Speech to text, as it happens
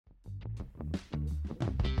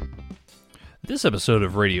This episode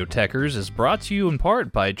of Radio Techers is brought to you in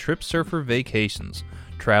part by Trip Surfer Vacations.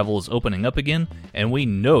 Travel is opening up again, and we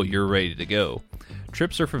know you're ready to go.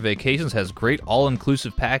 Trip Surfer Vacations has great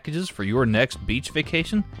all-inclusive packages for your next beach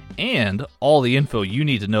vacation and all the info you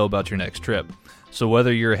need to know about your next trip. So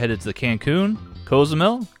whether you're headed to the Cancun,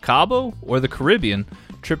 Cozumel, Cabo, or the Caribbean,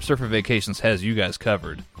 Trip Surfer Vacations has you guys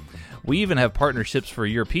covered. We even have partnerships for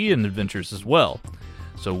European adventures as well.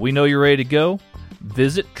 So we know you're ready to go.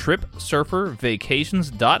 Visit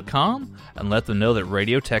TripSurferVacations.com and let them know that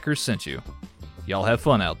Radio Techers sent you. Y'all have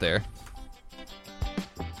fun out there.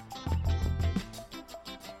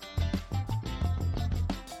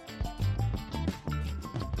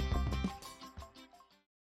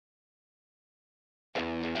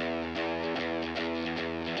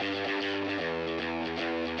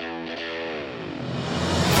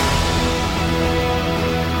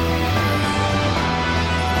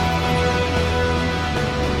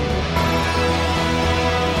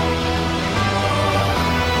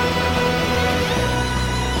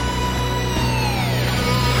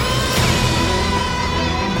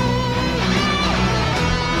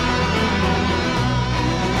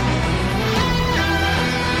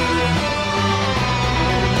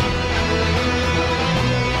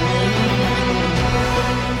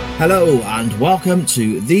 Hello and welcome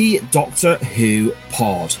to the Doctor Who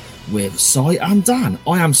pod with Cy and Dan.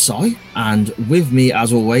 I am Cy, and with me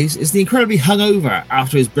as always is the incredibly hungover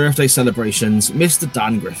after his birthday celebrations, Mr.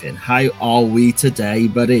 Dan Griffin. How are we today,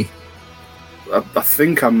 buddy? I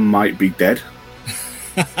think I might be dead.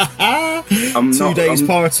 2 days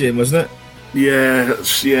partying, wasn't it? Yeah,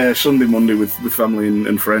 Sunday, Monday with family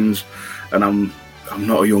and friends, and I'm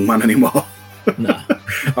not a young man anymore. No.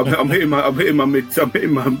 I'm hitting my mid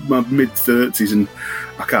 30s, and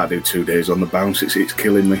I can't do 2 days on the bounce. It's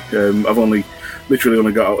killing me. I've literally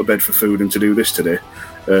only got out of bed for food and to do this today.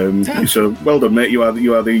 So well done, mate. You are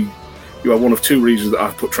one of two reasons that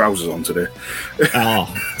I've put trousers on today.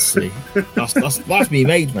 See, that's me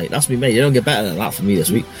made, mate. That's me made. You don't get better than that for me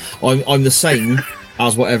this week. I'm the same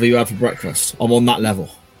as whatever you had for breakfast. I'm on that level.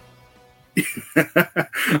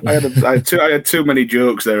 I had too many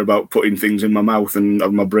jokes there about putting things in my mouth, and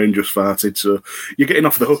my brain just farted. So you're getting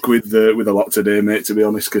off the hook with a lot today, mate. To be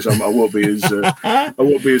honest, because I won't be as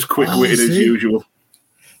quick-witted as usual.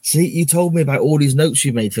 See, you told me about all these notes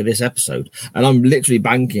you made for this episode, and I'm literally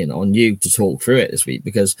banking on you to talk through it this week,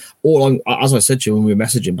 because as I said to you when we were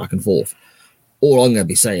messaging back and forth, all I'm going to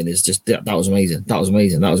be saying is just that was amazing. That was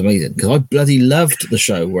amazing. That was amazing. Because I bloody loved the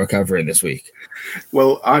show we're covering this week.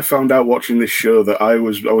 Well, I found out watching this show that I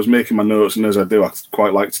was making my notes, and as I do, I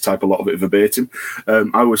quite like to type a lot of it verbatim.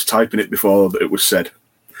 I was typing it before it was said.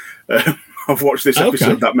 I've watched this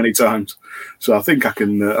episode that many times, so I think I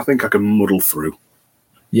can muddle through.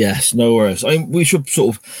 Yes, no worries. We should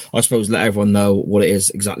sort of, I suppose, let everyone know what it is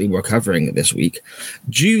exactly we're covering this week.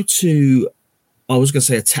 Due to, I was going to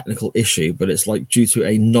say a technical issue, but it's like due to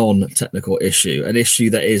a non-technical issue, an issue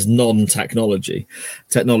that is technology,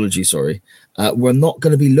 we're not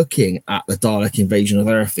going to be looking at the Dalek invasion of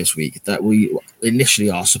Earth this week that we initially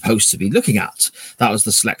are supposed to be looking at. That was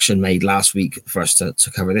the selection made last week for us to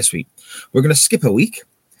cover this week. We're going to skip a week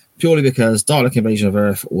purely because Dalek invasion of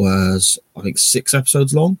Earth was, I think, 6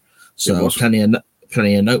 episodes long. So plenty of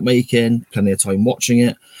note making, plenty of time watching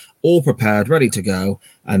it, all prepared, ready to go.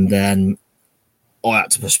 And then I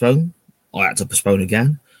had to postpone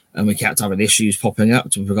again, and we kept having issues popping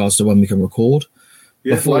up with regards to when we can record.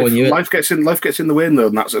 Yeah, life gets in the way, though,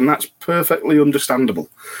 and that's perfectly understandable.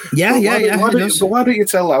 Yeah. But why don't you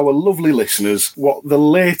tell our lovely listeners what the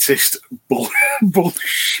latest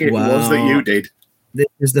bullshit was that you did? This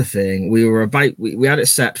is the thing. We had it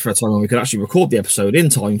set for a time when we could actually record the episode in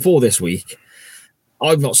time for this week.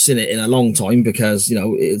 I've not seen it in a long time because,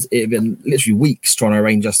 it had been literally weeks trying to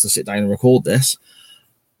arrange us to sit down and record this.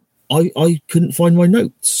 I couldn't find my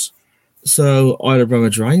notes. So I had a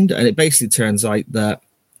rummage around, and it basically turns out that,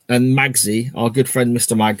 and Magsy, our good friend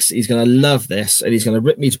Mr. Mags, he's going to love this, and he's going to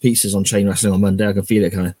rip me to pieces on Chain Wrestling on Monday. I can feel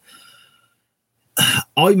it coming.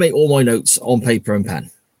 I make all my notes on paper and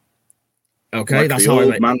pen. Okay, like that's the how old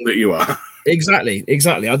I make man that you are. Exactly.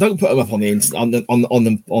 I don't put them up on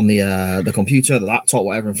the computer, the laptop,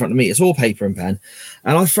 whatever in front of me. It's all paper and pen,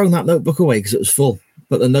 and I've thrown that notebook away because it was full.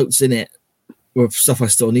 But the notes in it were stuff I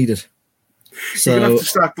still needed. So you're gonna have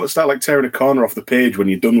to start like tearing a corner off the page when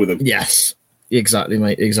you're done with them. Yes, exactly,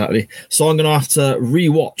 mate. Exactly. So I'm gonna have to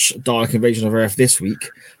rewatch Dalek Invasion of Earth this week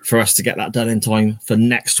for us to get that done in time for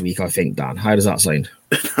next week. I think, Dan. How does that sound?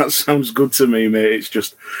 That sounds good to me, mate. It's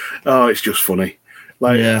just funny.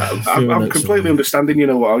 Like, Yeah, I'm completely understanding. You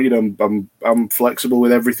know what? I'm flexible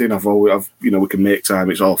with everything. We can make time.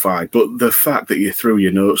 It's all fine. But the fact that you threw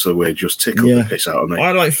your notes away just tickled the piss out of me. I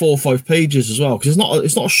had like 4 or 5 pages as well, because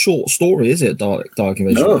it's not a short story, is it? Dark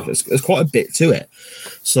Invasion. No. There's quite a bit to it.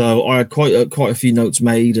 So I had quite a few notes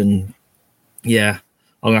made, and yeah,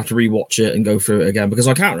 I'm gonna have to rewatch it and go through it again, because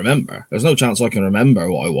I can't remember. There's no chance I can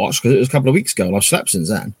remember what I watched, because it was a couple of weeks ago and I've slept since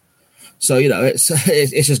then. So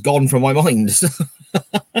it's just gone from my mind.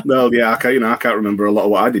 Well, yeah, I can't remember a lot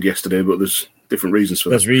of what I did yesterday, but there's different reasons for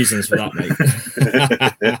that. There's reasons for that,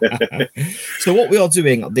 mate. So what we are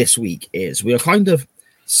doing this week is we are kind of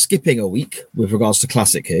skipping a week with regards to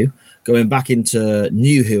Classic Who, going back into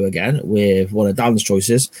New Who again with one of Dan's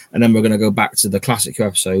choices, and then we're going to go back to the Classic Who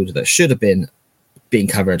episode that should have been being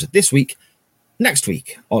covered this week, next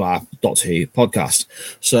week on our Doctor Who podcast.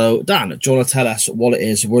 So, Dan, do you want to tell us what it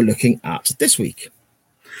is we're looking at this week?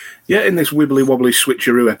 Yeah, in this wibbly wobbly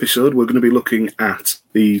switcheroo episode, we're going to be looking at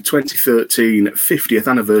the 2013 50th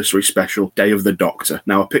anniversary special, Day of the Doctor.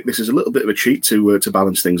 Now, I picked this as a little bit of a cheat to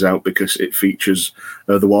balance things out, because it features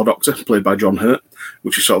the War Doctor, played by John Hurt,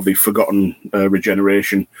 which is sort of the forgotten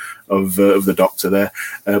regeneration of the Doctor there.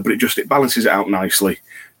 But it balances it out nicely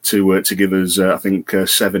to give us, I think,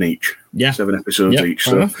 7 each. Yeah. 7 episodes each.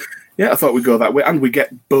 So, yeah, I thought we'd go that way. And we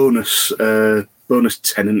get bonus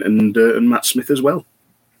Tennant and Matt Smith as well.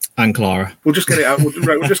 And Clara. We'll just get it out. We'll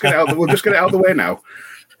just get it out. We'll just get it out of the way now.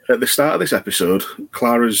 At the start of this episode,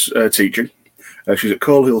 Clara's teaching. She's at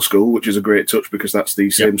Coal Hill School, which is a great touch, because that's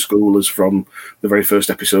the same school as from the very first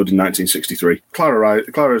episode in 1963. Clara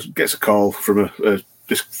gets a call from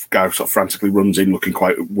this guy sort of frantically runs in, looking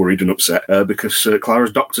quite worried and upset because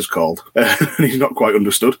Clara's doctor's called and he's not quite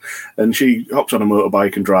understood. And she hops on a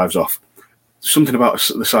motorbike and drives off. Something about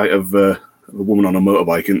the sight of a woman on a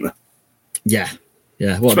motorbike, isn't there? Yeah.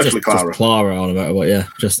 Yeah, well, especially Clara. Just Clara on about what? Yeah,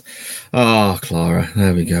 Clara.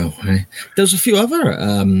 There we go. Right. There's a few other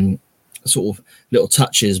sort of little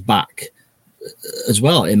touches back as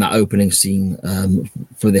well in that opening scene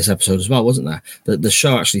for this episode as well, wasn't there? The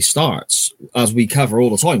show actually starts, as we cover all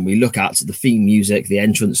the time. We look at the theme music, the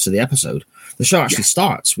entrance to the episode. The show actually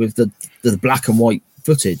starts with the black and white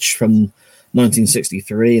footage from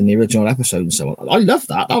 1963 and the original episode and so on. I love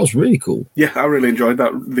that. That was really cool. Yeah, I really enjoyed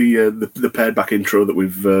that. The pared back intro that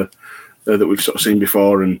we've sort of seen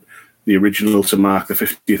before, and the original to mark the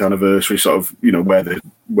 50th anniversary, sort of,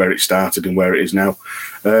 where it started and where it is now.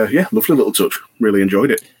 Yeah, lovely little touch. Really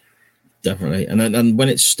enjoyed it. Definitely. And when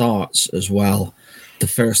it starts as well, the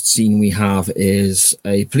first scene we have is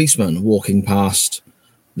a policeman walking past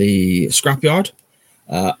the scrapyard.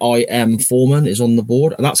 I.M. Foreman is on the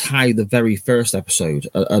board, and that's how the very first episode,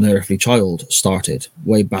 An Earthly Child, started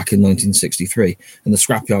way back in 1963. And the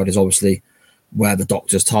scrapyard is obviously where the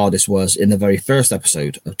Doctor's TARDIS was in the very first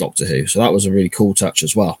episode of Doctor Who. So that was a really cool touch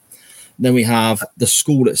as well. Then we have the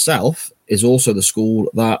school itself is also the school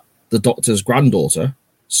that the Doctor's granddaughter,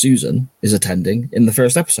 Susan, is attending in the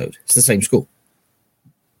first episode. It's the same school.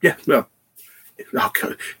 Yeah, well,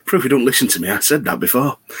 okay. Proof you don't listen to me. I said that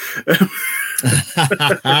before.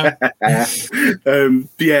 Yeah,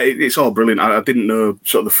 it's all brilliant. I didn't know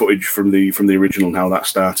sort of the footage from the original and how that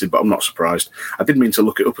started, but I'm not surprised. I did mean to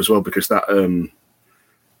look it up as well, because that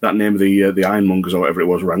name of the Ironmongers or whatever it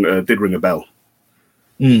was did ring a bell.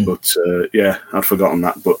 But yeah, I'd forgotten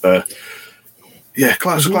that. But yeah,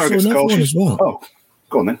 Clara gets a call as well. Oh,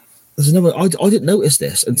 go on then. There's another. I didn't notice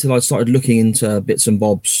this until I started looking into bits and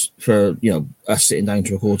bobs for us sitting down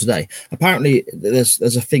to record today. Apparently, there's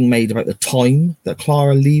a thing made about the time that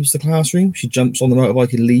Clara leaves the classroom. She jumps on the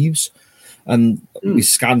motorbike and leaves, and we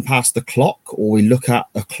scan past the clock, or we look at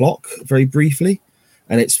a clock very briefly,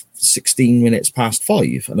 and it's 16 minutes past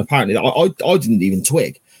 5. And apparently, I didn't even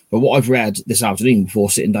twig. But what I've read this afternoon before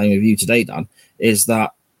sitting down with you today, Dan, is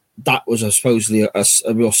that was supposedly a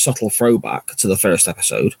real subtle throwback to the first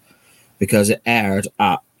episode, because it aired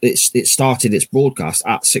it started its broadcast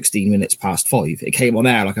at 16 minutes past 5. It came on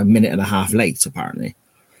air like a minute and a half late, apparently,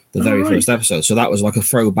 the very first episode. So that was like a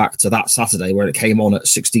throwback to that Saturday where it came on at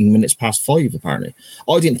 16 minutes past 5, apparently.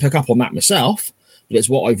 I didn't pick up on that myself, but it's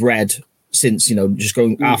what I've read since, just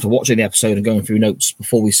going after watching the episode and going through notes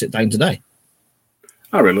before we sit down today.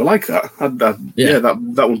 I really like that. Yeah, that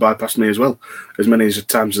one bypassed me as well. As many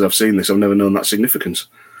times as I've seen this, I've never known that significance.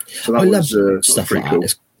 So that was stuff pretty cool.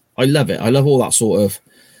 I love it. I love all that sort of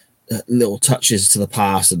little touches to the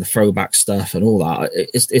past and the throwback stuff and all that.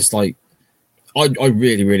 It's like I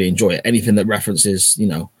really, really enjoy it. Anything that references,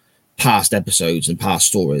 past episodes and past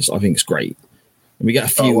stories, I think it's great. And we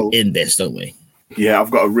get a few in this, don't we? Yeah,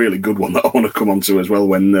 I've got a really good one that I want to come on to as well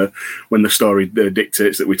when the story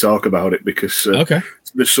dictates that we talk about it, because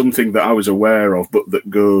there's something that I was aware of, but that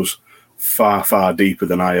goes far, far deeper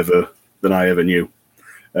than I ever knew.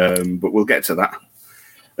 But we'll get to that.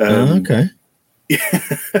 Okay.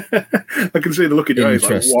 I can see the look in your eyes.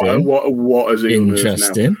 Like, what is it?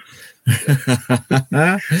 Interesting.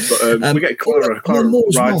 But we get Clara. One more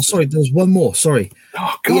as well. Sorry, there's one more. Sorry.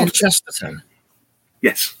 Oh, God. Ian Chesterton.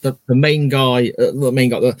 Yes. The main guy,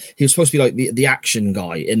 he was supposed to be like the action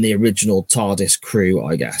guy in the original TARDIS crew,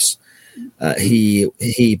 I guess.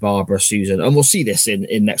 He, Barbara, Susan, and we'll see this in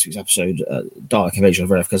next week's episode, Dalek Invasion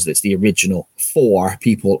of Earth, because it's the original 4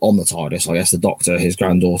 people on the TARDIS, I guess, the Doctor, his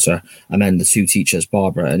granddaughter, and then the 2 teachers,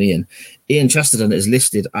 Barbara and Ian. Ian Chesterton is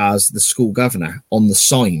listed as the school governor on the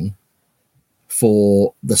sign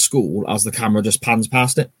for the school as the camera just pans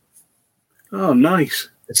past it. Oh, nice.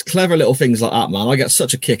 It's clever little things like that, man. I get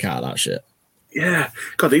such a kick out of that shit. Yeah.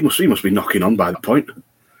 God, he must be knocking on by that point.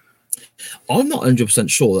 I'm not 100%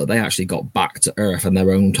 sure that they actually got back to Earth in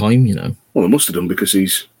their own time, you know. Well, they must have done, because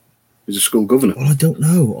he's a school governor. Well, I don't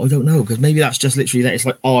know, because maybe that's just literally that. It's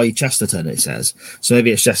like I Chesterton, it says. So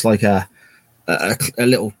maybe it's just like a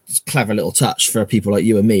little clever little touch for people like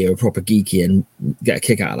you and me who are proper geeky and get a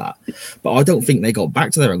kick out of that. But I don't think they got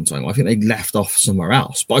back to their own time. I think they left off somewhere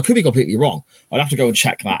else. But I could be completely wrong. I'd have to go and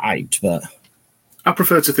check that out. But I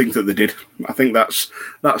prefer to think that they did. I think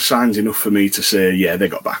that signs enough for me to say, yeah, they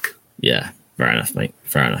got back. Yeah, fair enough, mate.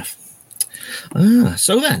 Fair enough.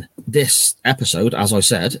 So then, this episode, as I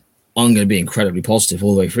said, I'm going to be incredibly positive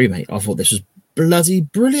all the way through, mate. I thought this was bloody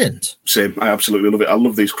brilliant. Same. I absolutely love it. I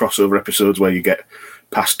love these crossover episodes where you get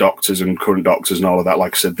past Doctors and current Doctors and all of that.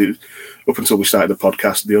 Like I said, up until we started the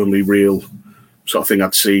podcast, the only real sort of thing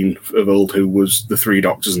I'd seen of old Who was the 3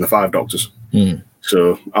 Doctors and the 5 Doctors.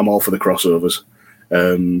 So I'm all for the crossovers.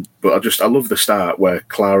 But I love the start where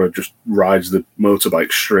Clara just rides the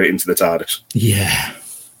motorbike straight into the TARDIS. Yeah,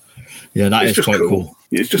 that is quite cool.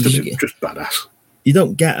 It's just just badass. You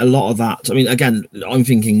don't get a lot of that. I mean, again, I'm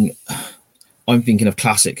thinking of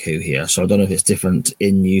classic Who here, so I don't know if it's different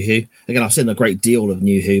in New Who. Again, I've seen a great deal of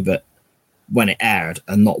New Who, but when it aired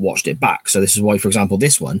and not watched it back. So this is why, for example,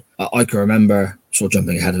 this one, I can remember, sort of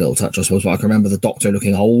jumping ahead a little touch, I suppose, but I can remember the Doctor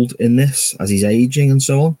looking old in this as he's aging and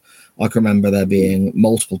so on. I can remember there being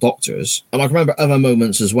multiple Doctors, and I can remember other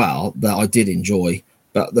moments as well that I did enjoy,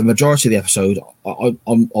 but the majority of the episode I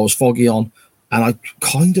was foggy on, and I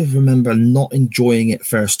kind of remember not enjoying it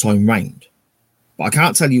first time round. But I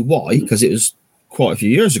can't tell you why, because it was quite a few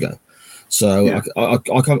years ago. So yeah. I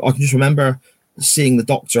can just remember seeing the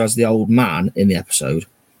Doctor as the old man in the episode,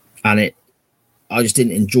 and I just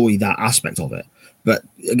didn't enjoy that aspect of it. But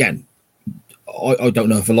again, I don't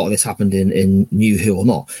know if a lot of this happened in New Who or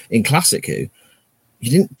not. In Classic Who, you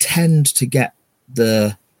didn't tend to get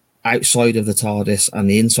the outside of the TARDIS and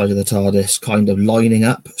the inside of the TARDIS kind of lining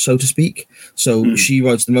up, so to speak. So she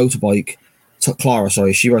rides the motorbike,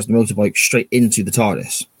 she rides the motorbike straight into the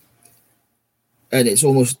TARDIS. And it's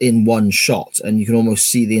almost in one shot, and you can almost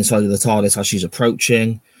see the inside of the TARDIS as she's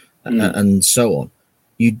approaching and so on.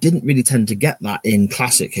 You didn't really tend to get that in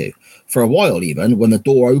Classic Who. For a while, even, when the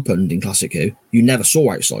door opened in Classic Who, you never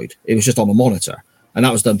saw outside. It was just on the monitor. And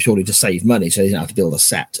that was done purely to save money, so they didn't have to build a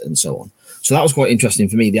set and so on. So that was quite interesting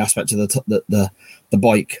for me, the aspect of the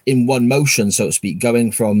bike in one motion, so to speak,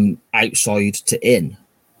 going from outside to in,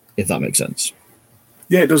 if that makes sense.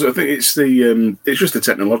 Yeah, it does. I think it's just the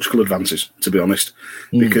technological advances, to be honest,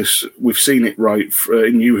 because we've seen it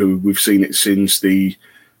in New Who. We've seen it since the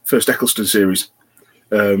first Eccleston series.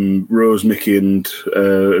 Rose, Mickey,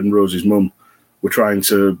 and Rose's mum were trying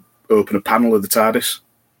to open a panel of the TARDIS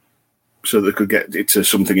so they could get it to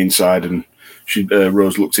something inside, and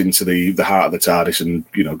Rose looked into the heart of the TARDIS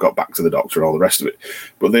and got back to the Doctor and all the rest of it.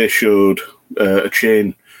 But they showed a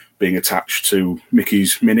chain being attached to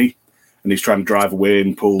Mickey's Mini, and he's trying to drive away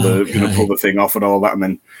and pull the thing off and all that, and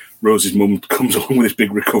then Rose's mum comes along with this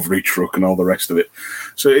big recovery truck and all the rest of it.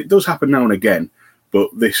 So it does happen now and again, but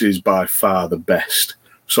this is by far the best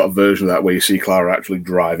sort of version of that, where you see Clara actually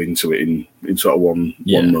drive into it in sort of one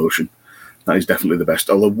motion. That is definitely the best.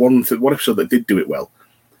 Although one episode that did do it well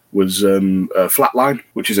was Flatline,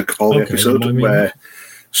 which is a Capaldi episode where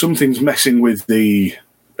something's messing with the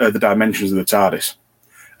dimensions of the TARDIS,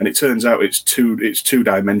 and it turns out it's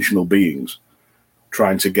two-dimensional beings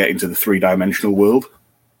trying to get into the three-dimensional world.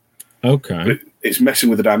 Okay. But it's messing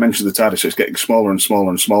with the dimensions of the TARDIS, so it's getting smaller and smaller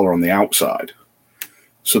and smaller on the outside.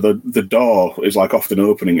 So the door is like often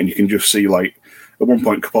opening, and you can just see, like, at one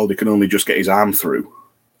point Capaldi can only just get his arm through.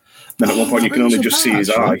 Then at one point you can only just see his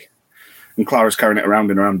eye. And Clara's carrying it around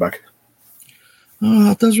in her handbag. Oh,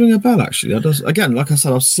 that does ring a bell, actually. That does. Again, like I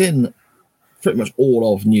said, I've seen pretty much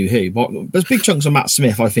all of New Who. But there's big chunks of Matt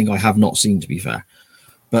Smith I think I have not seen, to be fair.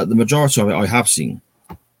 But the majority of it I have seen.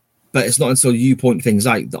 But it's not until you point things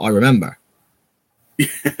out that I remember.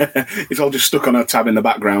 It's all just stuck on a tab in the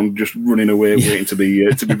background, just running away, waiting to be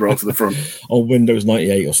brought to the front. On Windows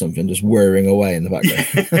 98 or something, just whirring away in the background.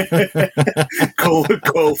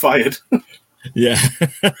 Coal fired. Yeah.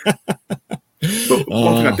 But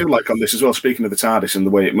one thing I do like on this as well, speaking of the TARDIS and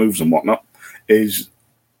the way it moves and whatnot, is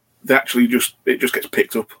they actually just gets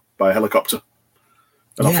picked up by a helicopter.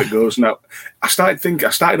 And off it goes. Now, I started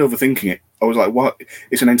overthinking it. I was like, what?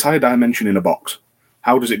 It's an entire dimension in a box.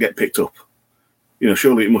 How does it get picked up?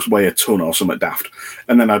 Surely it must weigh a ton or something daft.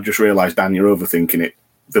 And then I just realised, Dan, you're overthinking it.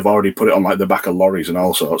 They've already put it on like the back of lorries and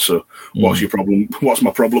all sorts. So what's your problem? What's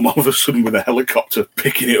my problem all of a sudden with a helicopter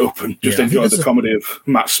picking it up and just enjoy the comedy of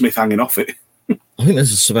Matt Smith hanging off it? I think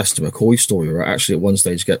there's a Sylvester McCoy story where it actually at one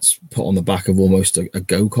stage gets put on the back of almost a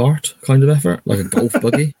go-kart kind of effort, like a golf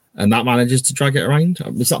buggy, and that manages to drag it around.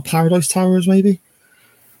 Was that Paradise Towers, maybe?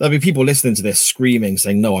 There'll be people listening to this screaming,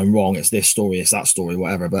 saying, no, I'm wrong, it's this story, it's that story,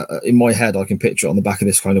 whatever. But in my head, I can picture it on the back of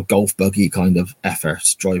this kind of golf buggy kind of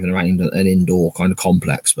effort, driving around an indoor kind of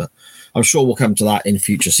complex. But I'm sure we'll come to that in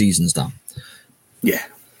future seasons, Dan. Yeah.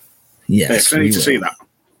 Yes. I need to see that.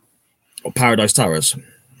 Or Paradise Towers?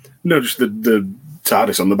 No, just the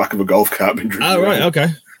TARDIS on the back of a golf cart being driven around. Right, okay.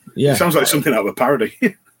 Yeah. It sounds like something out of a parody.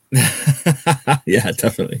 Yeah,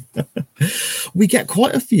 definitely. We get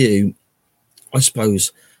quite a few, I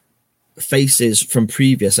suppose, faces from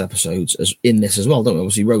previous episodes as in this as well, don't we?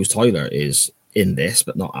 Obviously, Rose Tyler is in this,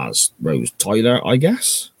 but not as Rose Tyler, I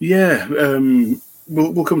guess. Yeah,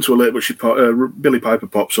 we'll come to her later, but Billie Piper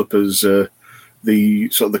pops up as the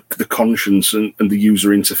sort of the conscience and the user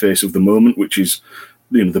interface of the moment, which is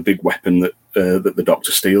the big weapon that the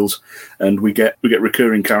Doctor steals, and we get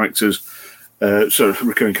recurring characters.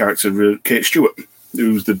 Recurring character Kate Stewart,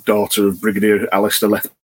 who's the daughter of Brigadier Alistair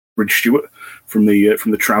Lethbridge Stewart from the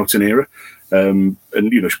Troughton era,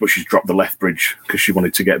 but she's dropped the Lethbridge because she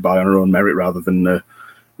wanted to get by on her own merit rather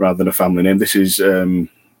than a family name. This is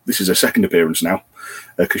her second appearance now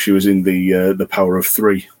because she was in the Power of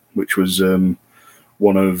Three, which was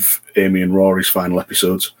one of Amy and Rory's final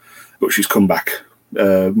episodes, but she's come back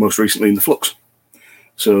most recently in the Flux.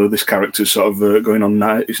 So this character's sort of going on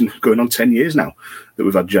 10 years now that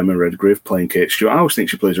we've had Gemma Redgrave playing Kate Stewart. I always think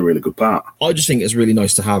she plays a really good part. I just think it's really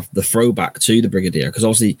nice to have the throwback to the Brigadier, because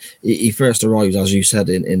obviously he first arrived, as you said,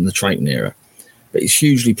 in the Troughton era, but he's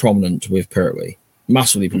hugely prominent with Pertwee,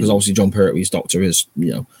 massively, because obviously John Pertwee's Doctor is,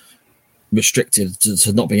 restricted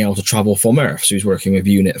to not being able to travel from Earth. So he's working with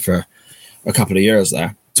UNIT for a couple of years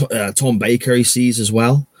there. Tom Baker he sees as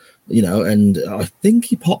well, and I think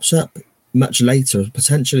he pops up much later,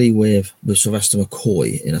 potentially with Sylvester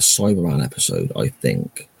McCoy in a Cyberman episode, I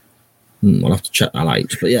think. I'll have to check that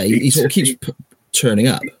out. But yeah, he sort of keeps turning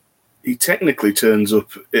up. He technically turns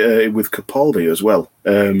up with Capaldi as well.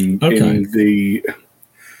 Okay.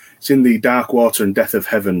 It's in the Dark Water and Death of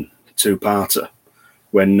Heaven two-parter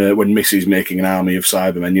when Missy's making an army of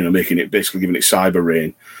Cybermen, making it, basically giving it cyber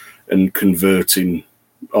reign and converting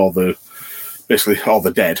all the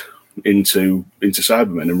dead into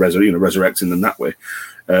Cybermen and resurrecting them that way.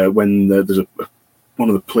 When there's one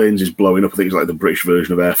of the planes is blowing up, I think it's like the British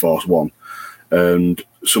version of Air Force One, and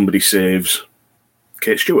somebody saves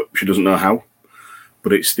Kate Stewart. She doesn't know how,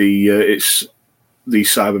 but it's the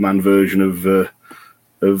Cyberman version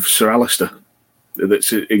of Sir Alistair that's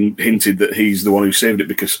hinted that he's the one who saved it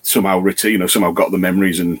because somehow got the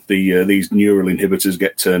memories and these neural inhibitors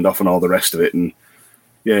get turned off and all the rest of it. And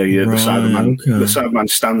yeah, right, the Cyberman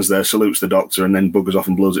stands there, salutes the Doctor, and then buggers off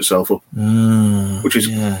and blows itself up. Which is,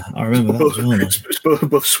 I remember that as well. It's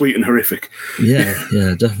both sweet and horrific.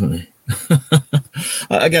 Yeah, definitely.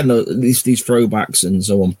 Again, though, these throwbacks and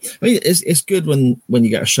so on. I mean, it's good when you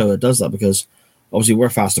get a show that does that, because obviously we're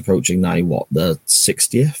fast approaching now, the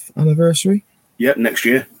 60th anniversary? Yeah, next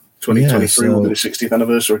year, 2023 will be the 60th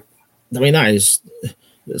anniversary. I mean, that is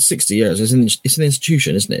 60 years. It's an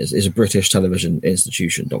institution, isn't it? It's a British television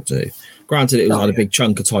institution, Doctor Who. Granted, it had a big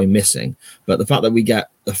chunk of time missing, but the fact that we get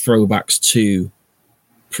the throwbacks to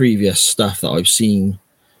previous stuff that I've seen,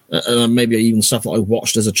 and maybe even stuff that I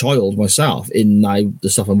watched as a child myself, in now the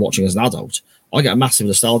stuff I'm watching as an adult, I get a massive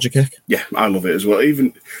nostalgia kick. Yeah, I love it as well.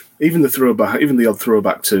 Even the throwback, even the odd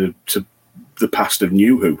throwback to the past of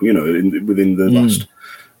New Who, within the last.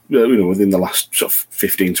 Within the last sort of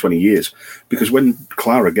 15, 20 years. Because when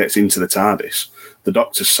Clara gets into the TARDIS, the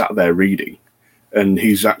Doctor's sat there reading, and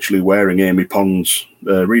he's actually wearing Amy Pond's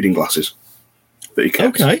reading glasses that he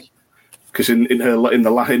kept. Okay. Because in her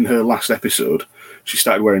last episode, she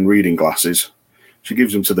started wearing reading glasses. She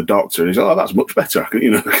gives them to the doctor, and he's like, "Oh, that's much better,"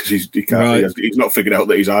 because he's not figured out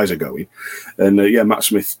that his eyes are going. And Matt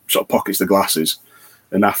Smith sort of pockets the glasses,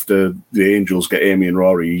 and after the Angels get Amy and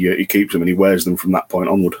Rory, he keeps them and he wears them from that point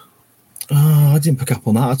onward. Oh, I didn't pick up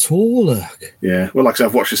on that at all. Look. Yeah, well, like I said,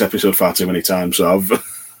 I've watched this episode far too many times, so I've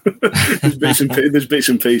there's bits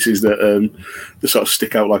and pieces that sort of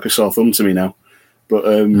stick out like a sore thumb to me now. But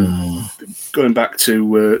going back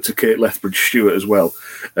to Kate Lethbridge-Stewart as well,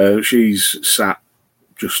 she's sat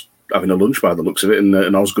just having a lunch by the looks of it,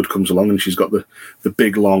 and Osgood comes along and she's got the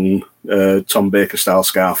big long Tom Baker style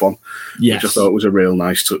scarf on, which I thought was a real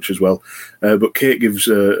nice touch as well. But Kate gives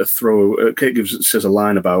says a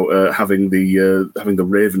line about having the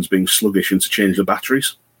Ravens being sluggish and to change the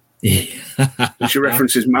batteries. Yeah. And she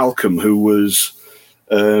references Malcolm, who was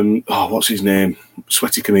what's his name?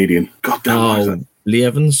 Sweaty comedian. God damn. Lee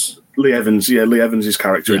Evans. Lee Evans'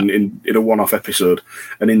 character in a one-off episode,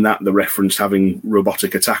 and in that they referenced having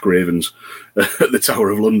robotic attack ravens at the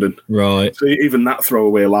Tower of London. Right. So even that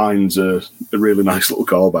throwaway line's a really nice little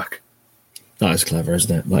callback. That is clever,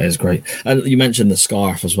 isn't it? That is great. And you mentioned the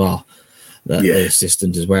scarf as well that the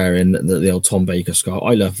assistant is wearing, the old Tom Baker scarf.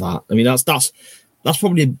 I love that. I mean, that's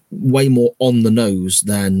probably way more on the nose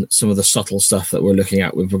than some of the subtle stuff that we're looking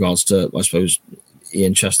at with regards to, I suppose,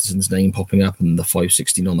 Ian Chesterton's name popping up and the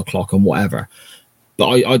 5:16 on the clock and whatever.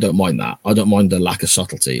 But I don't mind that. I don't mind the lack of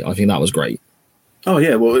subtlety. I think that was great. Oh,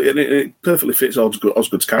 yeah. Well, it perfectly fits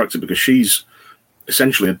Osgood's character because she's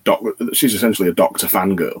essentially a doctor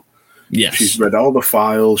fangirl. Yes. She's read all the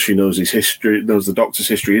files. She knows his history, knows the Doctor's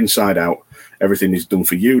history inside out, everything he's done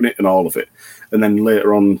for UNIT and all of it. And then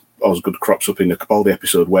later on, Osgood crops up in a Capaldi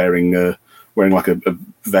episode wearing like a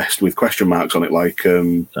vest with question marks on it, like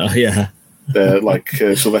Sylvester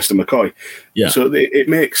McCoy. Yeah. So it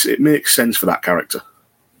makes sense for that character.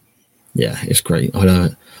 Yeah, it's great. I know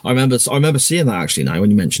it. I remember seeing that actually now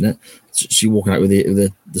when you mention it. She walking out with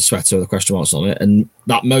the sweater with the question marks on it, and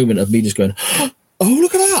that moment of me just going, "Oh,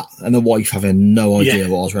 look at that!" and the wife having no idea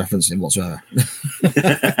what I was referencing whatsoever.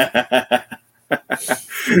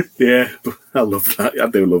 Yeah, I love that. I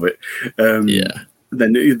do love it.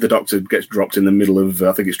 Then the Doctor gets dropped in the middle of,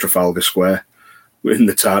 I think it's Trafalgar Square, in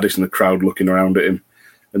the TARDIS and the crowd looking around at him.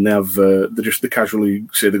 And they casually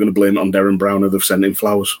say they're going to blame it on Derren Brown, or they've sent him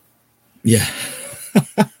flowers. Yeah.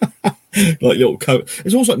 Like little coat.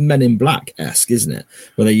 It's almost like Men in Black-esque, isn't it?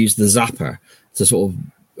 Where they use the zapper to sort of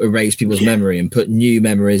erase people's memory and put new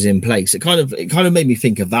memories in place. It kind of made me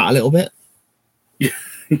think of that a little bit. Yeah.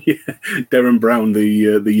 Yeah, Derren Brown,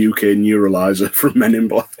 the UK neuralizer from Men in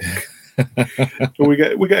Black. we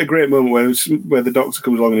get a great moment where the Doctor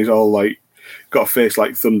comes along and he's all like got a face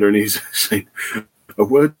like thunder, and he's saying a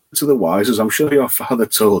word to the wise, as I'm sure your father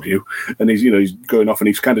told you. And he's going off and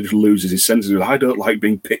he kind of just loses his senses. I don't like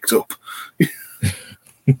being picked up.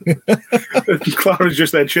 Clara's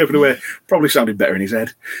just there chirping away. Probably sounded better in his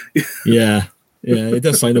head. Yeah, it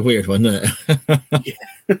does sound a weird one, doesn't it?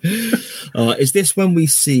 Is this when we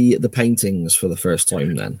see the paintings for the first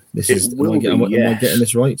time then? Am I getting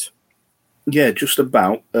this right? Yeah, just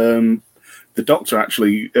about. The Doctor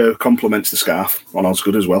actually compliments the scarf on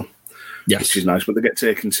Osgood as well. Yes, which is nice. But they get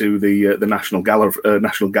taken to the National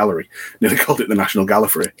Gallery. Nearly called it the National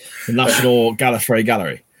Gallifrey. The National Gallifrey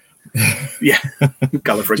Gallery. Yeah,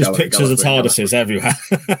 Gallifrey. Just pictures of TARDISes everywhere.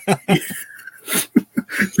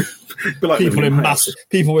 Like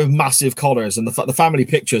people with massive collars, and the family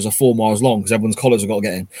pictures are 4 miles long because everyone's collars have got to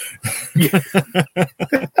get in.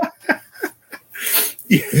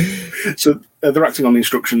 Yeah. So they're acting on the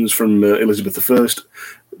instructions from Elizabeth I.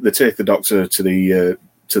 They take the Doctor into the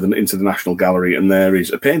National Gallery, and there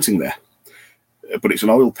is a painting there, but it's an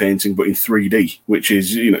oil painting, but in 3D, which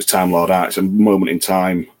is it's Time Lord art. It's a moment in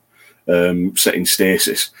time set in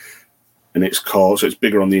stasis. And it's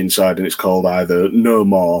bigger on the inside, and it's called either No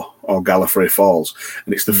More or Gallifrey Falls.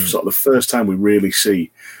 And it's the first time we really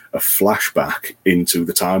see a flashback into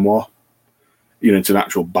the Time War, into an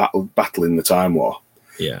actual battle in the Time War.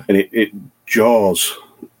 Yeah. And it jars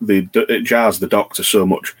the Doctor so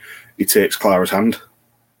much, he takes Clara's hand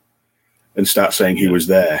and starts saying he was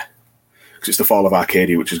there. Because it's the fall of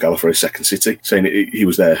Arcadia, which is Gallifrey's second city, saying he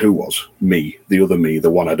was there. Who was? Me, the other me, the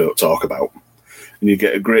one I don't talk about. And you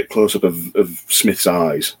get a great close-up of Smith's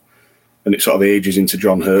eyes, and it sort of ages into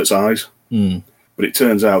John Hurt's eyes. Mm. But it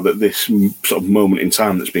turns out that this sort of moment in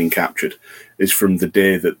time that's being captured is from the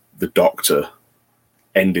day that the Doctor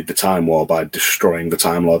ended the Time War by destroying the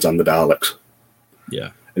Time Lords and the Daleks.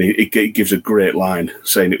 Yeah. And he gives a great line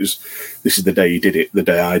saying this is the day he did it, the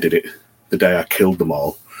day I did it, the day I killed them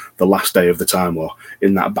all, the last day of the Time War.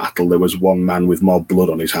 In that battle, there was one man with more blood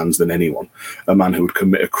on his hands than anyone, a man who would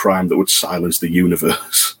commit a crime that would silence the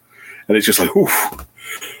universe. And it's just like, oof.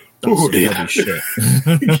 Oh dear. Shit.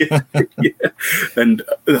 yeah. And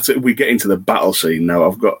that's it. We get into the battle scene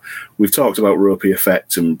now. We've talked about ropey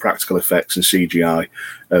effects and practical effects and CGI.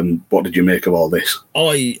 What did you make of all this?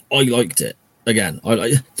 I liked it. Again,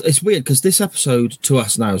 it's weird because this episode to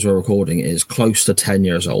us now as we're recording is close to 10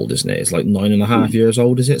 years old, isn't it? It's like 9.5 years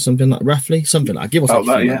old, is it? Something like roughly? Something like give or take.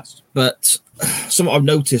 That, yeah. But something I've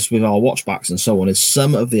noticed with our watchbacks and so on is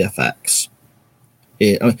some of the effects.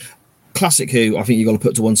 Classic Who, I think you've got to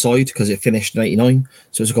put to one side because it finished in 89.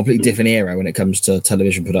 So it's a completely different era when it comes to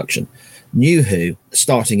television production. New Who,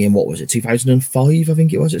 starting in, 2005, I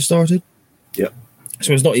think it started? Yeah.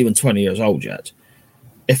 So it's not even 20 years old yet.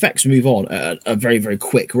 Effects move on at a very, very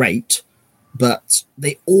quick rate, but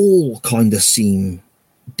they all kind of seem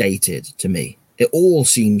dated to me. It all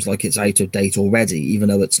seems like it's out of date already, even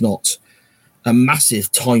though it's not a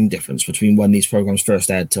massive time difference between when these programs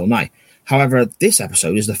first aired till now. However, this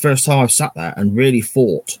episode is the first time I've sat there and really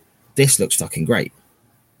thought, this looks fucking great.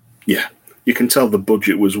 Yeah, you can tell the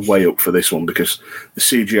budget was way up for this one because the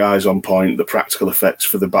CGI is on point, the practical effects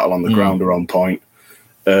for the battle on the ground are on point.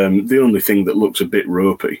 The only thing that looks a bit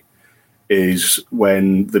ropey is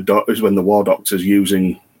when the War Doctor's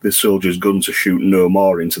using the soldier's gun to shoot No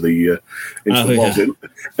More into the walls. Yeah.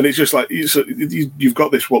 And it's just like you've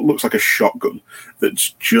got this what looks like a shotgun that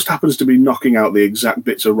just happens to be knocking out the exact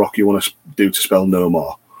bits of rock you want to do to spell No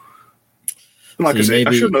More. And like I say,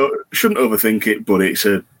 I shouldn't overthink it, but it's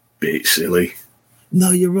a bit silly.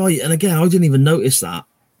 No, you're right. And again, I didn't even notice that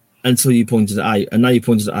until you pointed it out. And now you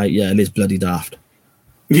pointed it out, yeah, it is bloody daft.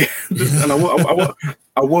 Yeah, and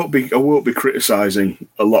I won't be criticising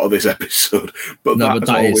a lot of this episode, but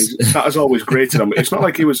that has always grated on me. It's not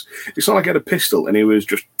like he had a pistol and he was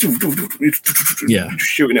just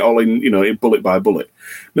shooting it all in, bullet by bullet.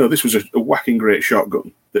 No, this was a whacking great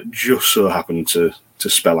shotgun that just so happened to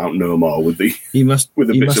spell out No More with the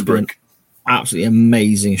bits of brick. Absolutely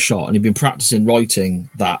amazing shot, and he'd been practicing writing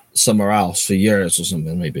that somewhere else for years or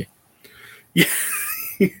something, maybe. Yeah.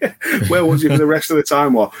 Where was he for the rest of the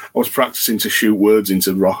time? While I was practicing to shoot words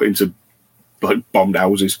into like bombed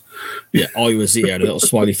houses. Yeah, I was here, a little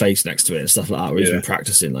smiley face next to it and stuff like that. Where he's been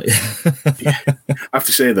practicing. Yeah. I have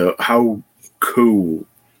to say though, how cool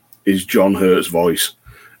is John Hurt's voice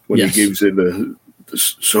when he gives it the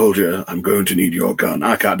soldier? I'm going to need your gun.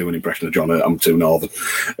 I can't do an impression of John Hurt. I'm too northern.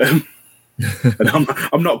 And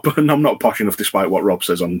I'm not posh enough, despite what Rob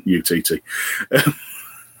says on UTT.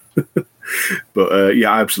 But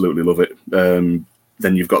I absolutely love it.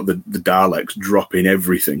 Then you've got the Daleks dropping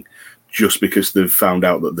everything just because they've found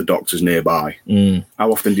out that the Doctor's nearby.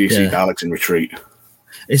 How often do you see Daleks in retreat?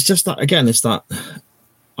 It's just that, again,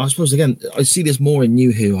 I suppose, again, I see this more in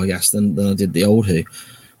New Who, I guess, than I did the old Who.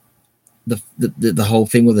 The whole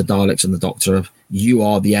thing with the Daleks and the Doctor of, you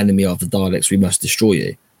are the enemy of the Daleks, we must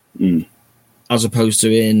destroy you. As opposed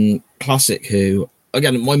to in Classic Who,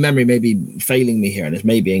 again, my memory may be failing me here and it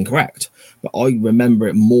may be incorrect, but I remember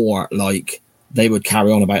it more like they would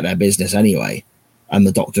carry on about their business anyway and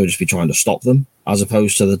the Doctor would just be trying to stop them, as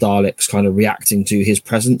opposed to the Daleks kind of reacting to his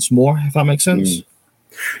presence more, if that makes sense.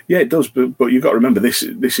 Yeah, it does, but you've got to remember, this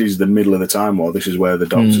is the middle of the Time War. This is where the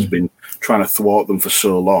Doctor's been trying to thwart them for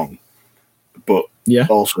so long. But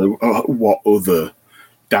also, what other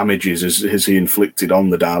damages has he inflicted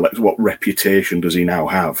on the Daleks? What reputation does he now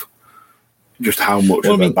have? Just how much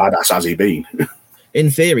of a badass has he been? In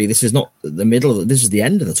theory, this is not the middle. This is the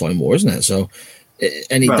end of the Time War, isn't it? So,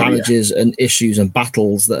 any damages and issues and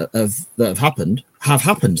battles that have happened have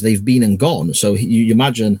happened. They've been and gone. So you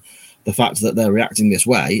imagine the fact that they're reacting this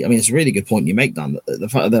way. I mean, it's a really good point you make, Dan. The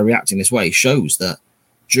fact that they're reacting this way shows that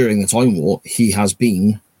during the Time War, he has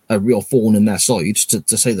been a real thorn in their side,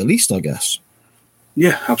 to say the least, I guess.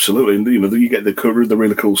 Yeah, absolutely. And you get the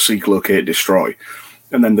really cool seek, locate, destroy.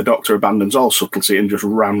 And then the Doctor abandons all subtlety and just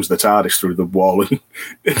rams the TARDIS through the wall and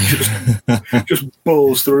just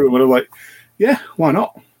bowls through them. And I'm like, yeah, why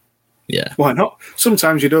not? Yeah. Why not?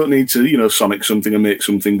 Sometimes you don't need to, sonic something and make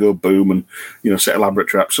something go boom and, set elaborate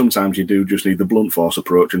traps. Sometimes you do just need the blunt force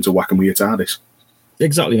approach and to whack them with your TARDIS.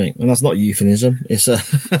 Exactly, mate. And that's not euphemism. It's a...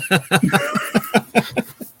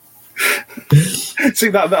 See,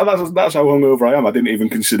 that's how hungover I am. I didn't even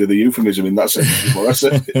consider the euphemism in that sentence before I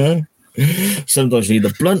said it. Sometimes you need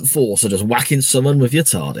the blunt force of just whacking someone with your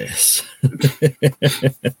TARDIS.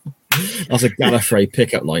 That's a Gallifrey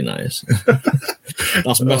pickup line, that is.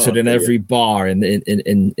 That's muttered in every bar in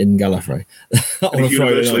Gallifrey.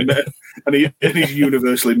 and he's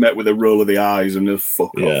universally met with a roll of the eyes and a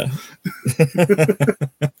fuck off.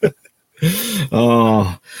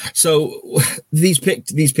 Oh, so these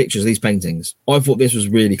pictures, these paintings, I thought this was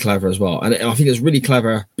really clever as well, and I think it's really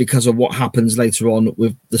clever because of what happens later on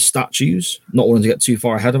with the statues. Not wanting to get too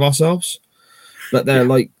far ahead of ourselves, but they're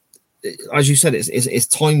like, as you said, it's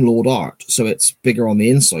Time Lord art, so it's bigger on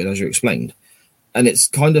the inside, as you explained, and it's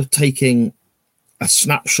kind of taking a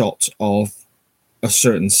snapshot of a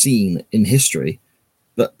certain scene in history,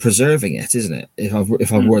 but preserving it, isn't it? If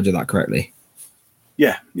I've worded that correctly.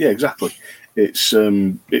 Yeah, exactly. It's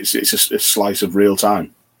a slice of real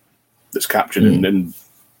time that's captured, and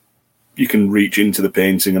you can reach into the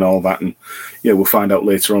painting and all that. And we'll find out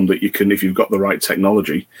later on that you can, if you've got the right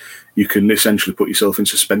technology, you can essentially put yourself in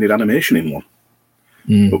suspended animation in one.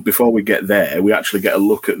 But before we get there, we actually get a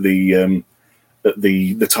look at the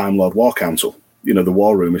Time Lord War Council. The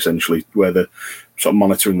war room essentially, where they're sort of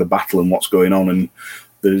monitoring the battle and what's going on. And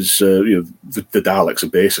there's the Daleks are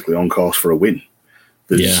basically on course for a win.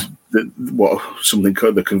 There's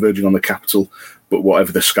they're converging on the capital, but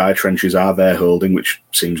whatever the sky trenches are, they're holding, which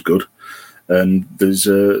seems good. And there's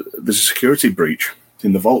a security breach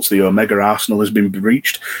in the vaults. The Omega Arsenal has been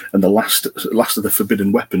breached, and the last of the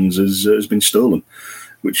forbidden weapons has been stolen,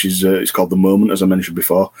 which is it's called the Moment, as I mentioned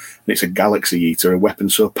before. And it's a Galaxy Eater, a weapon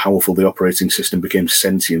so powerful the operating system became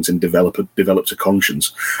sentient and developed a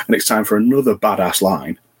conscience. And it's time for another badass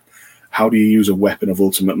line. How do you use a weapon of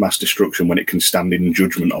ultimate mass destruction when it can stand in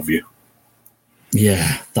judgment of you?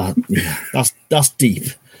 That's deep.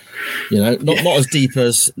 Not as deep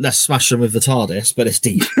as let's smash them with the TARDIS, but it's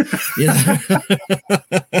deep.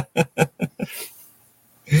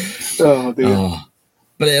 Oh dear.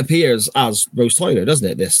 But it appears as Rose Tyler, doesn't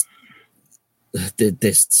it?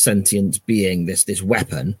 This sentient being, this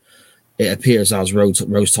weapon. It appears as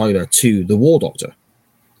Rose Tyler to the War Doctor.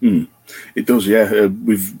 It does, yeah.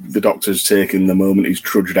 With the Doctor's taken the Moment, he's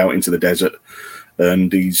trudged out into the desert,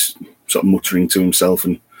 and he's sort of muttering to himself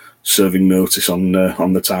and serving notice on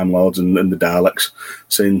the Time Lords and the Daleks,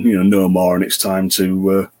 saying, no more, and it's time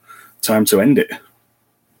to end it.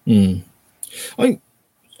 I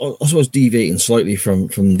suppose deviating slightly from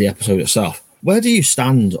the episode itself, where do you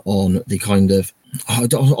stand on the kind of, I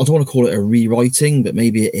don't want to call it a rewriting, but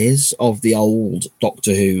maybe it is, of the old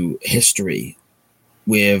Doctor Who history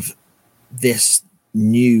with this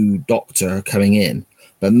new Doctor coming in,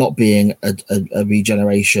 but not being a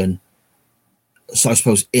regeneration? So I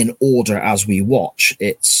suppose in order as we watch,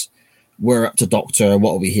 we're up to Doctor,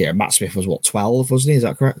 what are we here? Matt Smith was 12, wasn't he? Is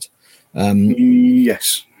that correct?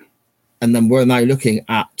 Yes. And then we're now looking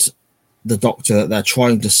at the Doctor that they're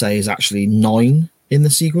trying to say is actually 9 in the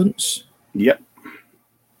sequence. Yep.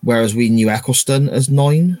 Whereas we knew Eccleston as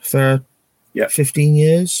 9 for 15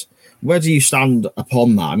 years. Where do you stand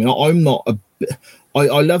upon that? I mean, I'm not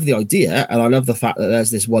I love the idea, and I love the fact that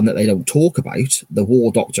there's this one that they don't talk about, the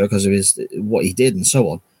War Doctor, because of what he did and so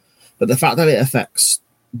on. But the fact that it affects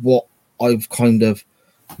what I've kind of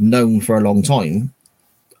known for a long time,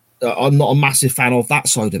 I'm not a massive fan of that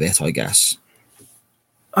side of it, I guess.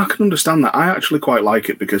 I can understand that. I actually quite like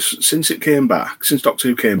it because since Doctor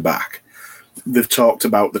Who came back, they've talked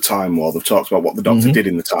about the Time War. They've talked about what the Doctor did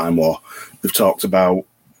in the Time War. They've talked about,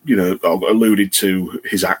 alluded to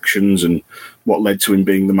his actions and what led to him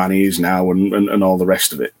being the man he is now and all the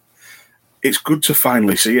rest of it. It's good to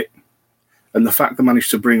finally see it. And the fact they managed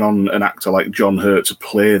to bring on an actor like John Hurt to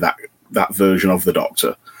play that version of the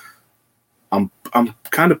Doctor, I'm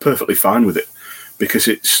kind of perfectly fine with it because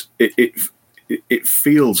it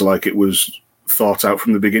feels like it was thought out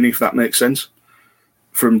from the beginning, if that makes sense.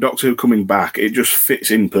 From Doctor Who coming back, it just fits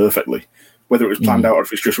in perfectly. Whether it was planned out or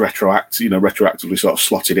if it's just retroactively sort of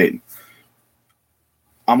slotted in,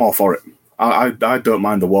 I'm all for it. I don't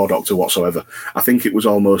mind the War Doctor whatsoever. I think it was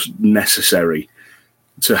almost necessary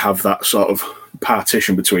to have that sort of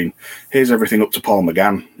partition between here's everything up to Paul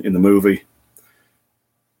McGann in the movie,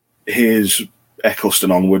 here's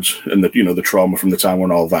Eccleston onwards, and the trauma from the Time War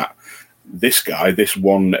and all that. This guy, this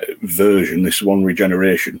one version, this one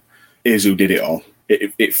regeneration, is who did it all.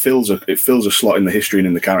 It fills a slot in the history and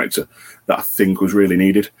in the character that I think was really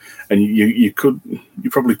needed, and you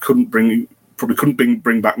probably couldn't bring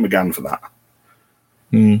back McGann for that.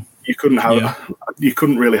 You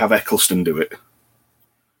couldn't really have Eccleston do it.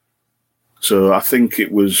 So I think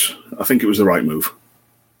it was the right move.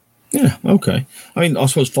 Yeah. Okay. I mean, I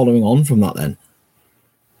suppose following on from that, then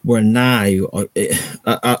we're now at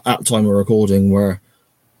the time we're recording, we're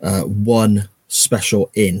one special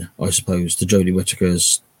in, I suppose, to Jodie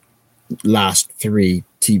Whittaker's last 3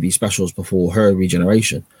 TV specials before her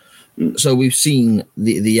regeneration. So we've seen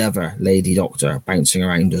the other Lady Doctor bouncing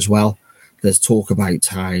around as well. There's talk about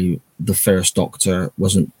how the first Doctor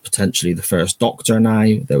wasn't potentially the first Doctor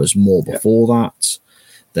now. There was more before that.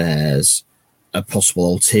 There's a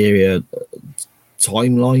possible ulterior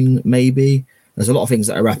timeline, maybe. There's a lot of things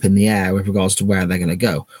that are up in the air with regards to where they're going to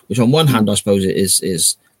go, which on one hand, I suppose it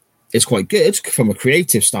is quite good from a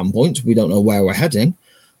creative standpoint. We don't know where we're heading.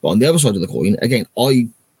 But on the other side of the coin, again, I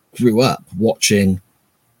grew up watching,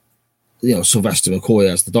 Sylvester McCoy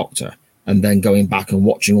as the Doctor, and then going back and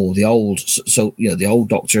watching all the old, the old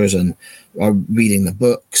Doctors, and reading the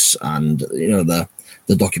books and, the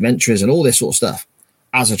documentaries and all this sort of stuff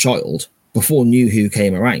as a child before New Who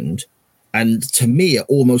came around. And to me, it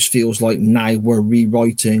almost feels like now we're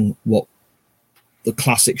rewriting what the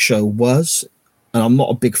classic show was. And I'm not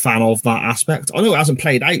a big fan of that aspect. I know it hasn't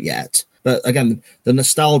played out yet, but again, the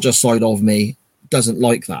nostalgia side of me doesn't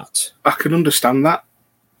like that. I can understand that.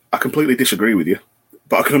 I completely disagree with you,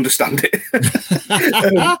 but I can understand it.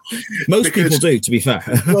 Most people do, to be fair.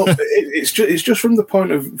 Well, it's just from the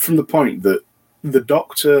point that the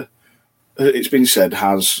Doctor, it's been said,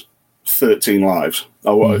 has 13 lives.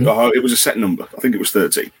 It was a set number. I think it was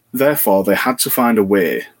 13. Therefore, they had to find a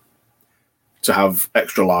way to have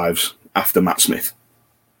extra lives after Matt Smith,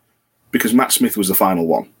 because Matt Smith was the final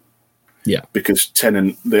one. Yeah. Because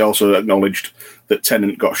Tennant, they also acknowledged that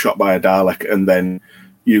Tennant got shot by a Dalek and then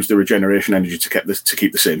used the regeneration energy to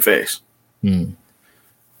keep the same face.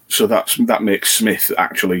 So that makes Smith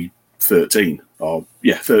actually 13.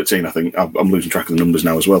 13, I think. I'm losing track of the numbers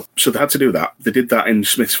now as well. So they had to do that. They did that in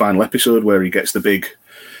Smith's final episode, where he gets the big,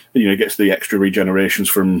 gets the extra regenerations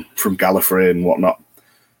from Gallifrey and whatnot.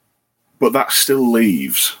 But that still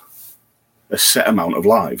leaves a set amount of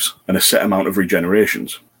lives and a set amount of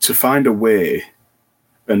regenerations. To find a way,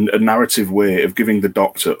 and a narrative way of giving the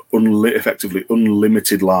Doctor effectively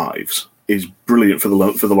unlimited lives is brilliant for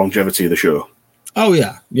the longevity of the show. Oh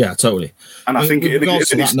yeah, totally. And I think it's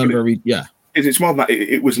more than that.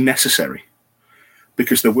 It was necessary,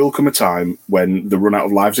 because there will come a time when they run out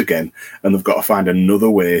of lives again, and they've got to find another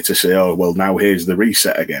way to say, "Oh well, now here's the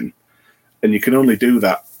reset again," and you can only do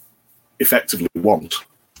that effectively once.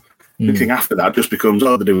 Anything after that just becomes,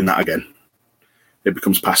 they're doing that again. It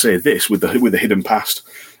becomes passé. This with the hidden past,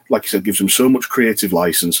 like you said, gives them so much creative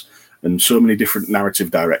license and so many different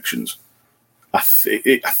narrative directions. I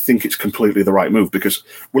think it's completely the right move, because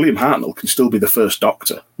William Hartnell can still be the first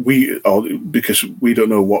Doctor. Because we don't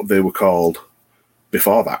know what they were called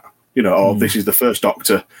before that. This is the first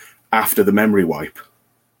Doctor after the memory wipe.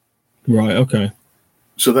 Right. Okay.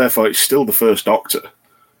 So therefore, it's still the first Doctor,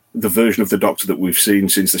 the version of the Doctor that we've seen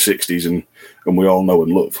since the 60s and we all know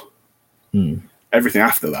and love. Everything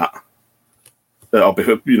after that,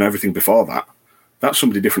 everything before that, that's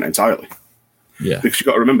somebody different entirely. Yeah. Because you've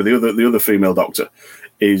got to remember, the other female Doctor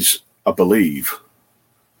is, I believe,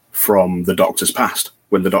 from the Doctor's past,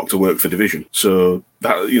 when the Doctor worked for Division. So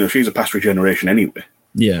that, she's a past regeneration anyway.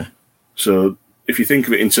 Yeah. So if you think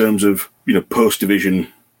of it in terms of,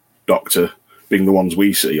 post-Division Doctor being the ones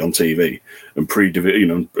we see on TV, and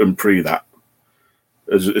pre-Division, and pre that,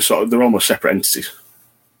 as sort of, they're almost separate entities.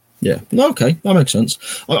 Yeah. Okay, that makes sense.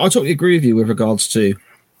 I totally agree with you with regards to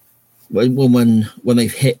when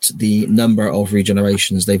they've hit the number of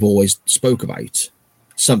regenerations they've always spoke about.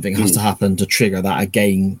 Something has to happen to trigger that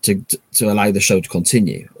again to allow the show to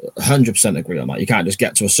continue. 100% agree on that. You can't just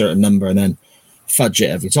get to a certain number and then fudge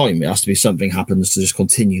it every time. It has to be something happens to just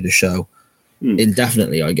continue the show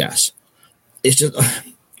indefinitely, I guess. It's just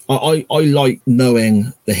I like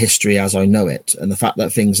knowing the history as I know it, and the fact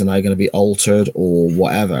that things are now going to be altered or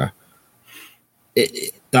whatever.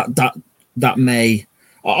 That may,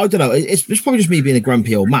 I don't know. It's probably just me being a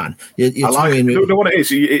grumpy old man. I like it. You know what it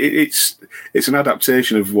is? It's an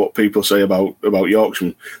adaptation of what people say about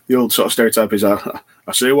Yorkshiremen. The old sort of stereotype is, I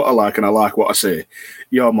say what I like and I like what I say.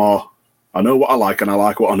 You're more, I know what I like and I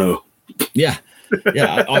like what I know. Yeah.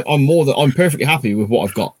 Yeah, I'm perfectly happy with what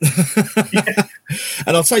I've got. Yeah.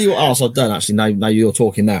 And I'll tell you what else I've done, actually, now you're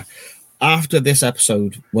talking there. After this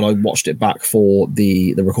episode, when I watched it back for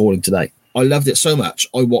the recording today, I loved it so much,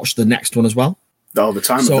 I watched the next one as well. Oh, the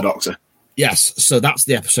Time of the Doctor. Yes, so that's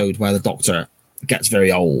the episode where the Doctor gets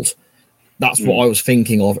very old. That's what I was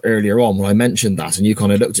thinking of earlier on when I mentioned that, and you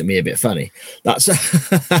kind of looked at me a bit funny. That's I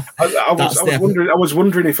was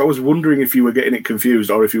wondering if you were getting it confused,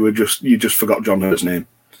 or if you just forgot John Hurt's name.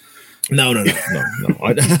 No.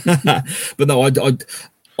 But no,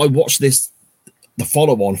 I watched the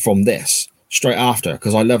follow-on from this straight after,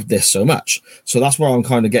 because I loved this so much. So that's where I'm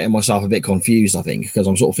kind of getting myself a bit confused, I think, because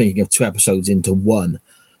I'm sort of thinking of two episodes into one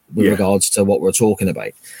with regards to what we're talking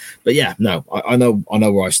about. But yeah, no, I know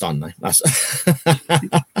where I stand now. That's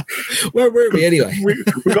where were we anyway? we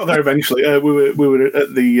got there eventually. We were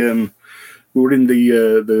at the we were in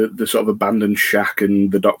the sort of abandoned shack,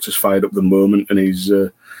 and the doctor's fired up the moment, and his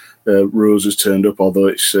Rose has turned up, although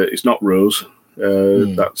it's not Rose.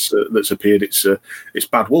 That's appeared. It's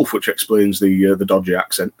Bad Wolf, which explains the dodgy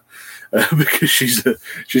accent, because she's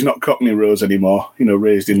not Cockney Rose anymore.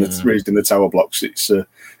 Raised in the tower blocks. It's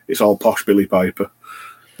all posh Billy Piper.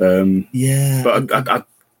 But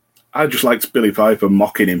I just liked Billy Piper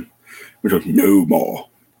mocking him. Which was no more,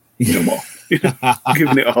 giving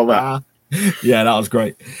it all that. Yeah, that was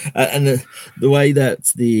great, and the way that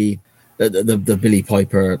the Billy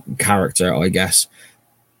Piper character, I guess,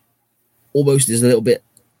 almost is a little bit.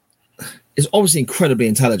 It's obviously incredibly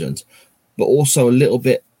intelligent, but also a little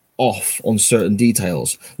bit off on certain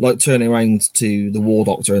details, like turning around to the War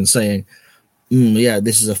Doctor and saying, "Yeah,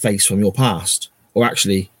 this is a face from your past," or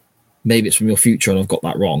actually, maybe it's from your future, and I've got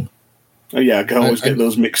that wrong. Oh yeah, I can always get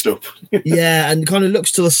those mixed up. Yeah, and kind of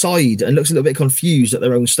looks to the side and looks a little bit confused at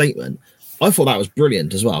their own statement. I thought that was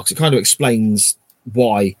brilliant as well, because it kind of explains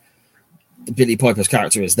why Billy Piper's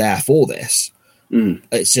character is there for this.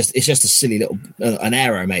 It's just a silly little an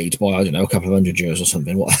error made by, I don't know, a couple of 100 years or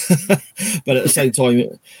something. But at the same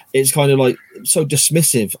time, it's kind of like so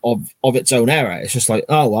dismissive of its own error. It's just like,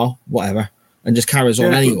 oh well, whatever, and just carries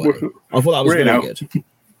on anyway. I thought that was very good.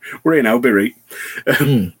 We're in Albury.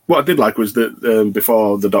 What I did like was that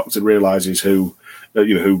before the Doctor realises who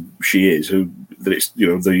she is, that it's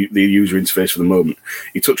the user interface for the moment,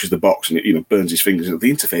 he touches the box and it burns his fingers.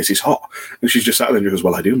 The interface is hot, and she's just sat there and goes,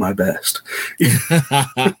 "Well, I do my best."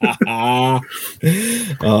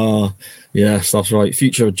 Oh, yes, that's right.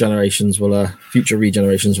 Future regenerations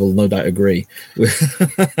will no doubt agree.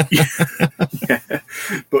 Yeah.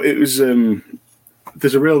 But it was.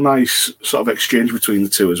 There's a real nice sort of exchange between the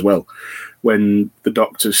two as well, when the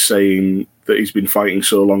Doctor's saying that he's been fighting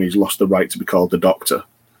so long he's lost the right to be called the Doctor,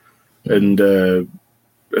 and the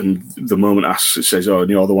moment asks, it says, "Oh, and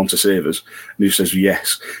you're the one to save us," and he says,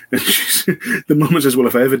 "Yes," and the moment says, "Well,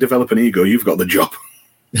 if I ever develop an ego, you've got the job."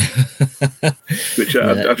 Which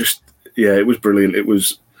I just, it was brilliant. It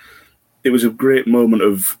was a great moment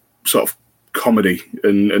of sort of comedy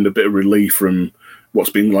and a bit of relief from what's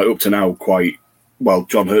been like up to now quite. Well,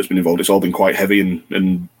 John Hurt's been involved. It's all been quite heavy,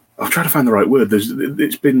 and I'll try to find the right word.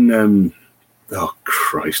 It's been, oh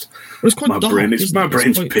Christ, it's quite dark. My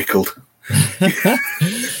brain's pickled.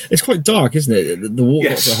 It's quite dark, isn't it? The War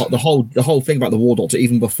Doctor, the whole thing about the War Doctor,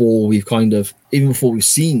 even before we've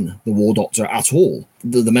seen the War Doctor at all,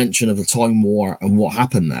 the mention of the Time War and what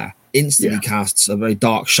happened there instantly casts a very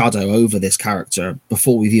dark shadow over this character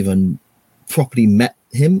before we've even properly met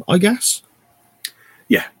him, I guess.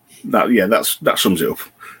 That sums it up.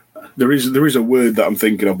 There is a word that I'm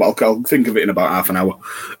thinking of, but I'll think of it in about half an hour.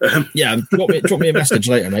 Drop me a message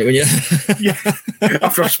later, mate. When you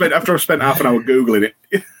after I've spent half an hour googling it.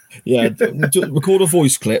 Record a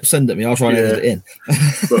voice clip, send it me. I'll try and edit it in.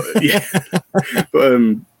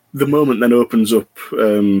 But the moment then opens up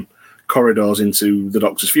corridors into the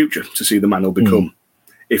Doctor's future to see the man he'll become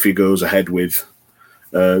if he goes ahead with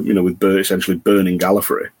essentially burning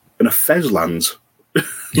Gallifrey, and a Fez lands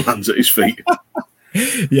at his feet.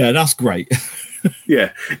 Yeah, that's great.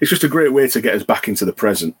 Yeah, it's just a great way to get us back into the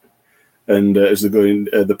present. And as they're going,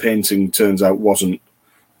 the painting turns out wasn't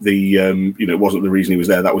the reason he was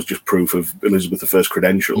there. That was just proof of Elizabeth I's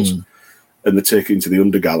credentials. And they're taken to the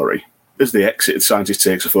Undergallery. As they exit, the scientist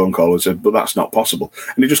takes a phone call and says, "But that's not possible."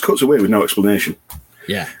 And it just cuts away with no explanation.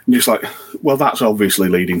 Yeah, and just like, well, that's obviously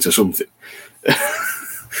leading to something.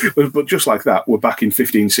 But just like that, we're back in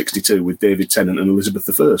 1562 with David Tennant and Elizabeth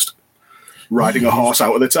I riding a horse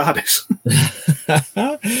out of the TARDIS.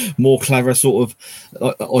 More clever sort of,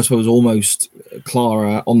 I suppose, almost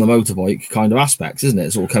Clara on the motorbike kind of aspects, isn't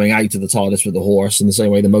it? Sort of coming out of the TARDIS with the horse in the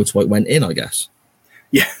same way the motorbike went in, I guess.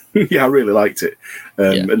 Yeah, I really liked it.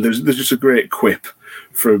 And there's just a great quip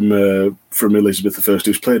from Elizabeth I,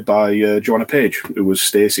 who's played by Joanna Page, who was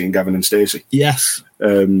Stacey in Gavin and Stacey. Yes.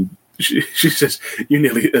 She says, "You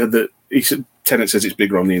nearly." Tennant says it's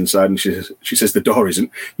bigger on the inside, and she says the door isn't.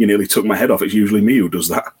 "You nearly took my head off. It's usually me who does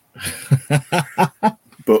that."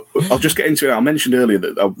 But I'll just get into it. I mentioned earlier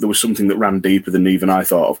that there was something that ran deeper than even I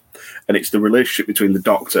thought of, and it's the relationship between the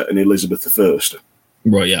Doctor and Elizabeth I.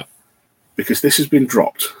 Right. Yeah. Because this has been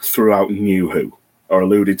dropped throughout New Who, or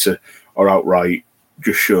alluded to, or outright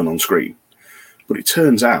just shown on screen. But it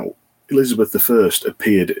turns out Elizabeth I first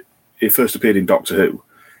appeared in Doctor Who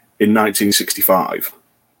in 1965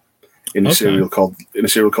 in a serial called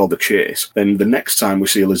The Chase. Then the next time we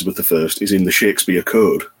see Elizabeth I is in the Shakespeare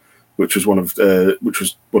Code, which was one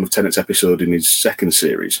of Tennant's episode in his second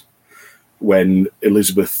series, when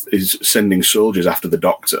Elizabeth is sending soldiers after the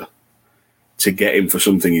Doctor to get him for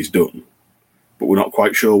something he's done, but we're not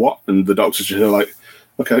quite sure what. And the Doctor's just like,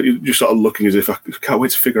 okay, you're just sort of looking as if I can't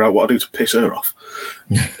wait to figure out what I do to piss her off.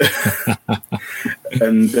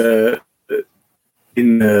 And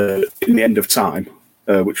in the End of Time,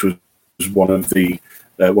 which was one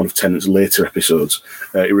of Tennant's later episodes,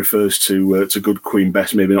 it refers to good Queen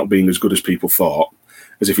Bess maybe not being as good as people thought,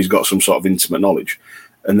 as if he's got some sort of intimate knowledge.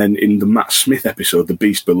 And then in the Matt Smith episode, The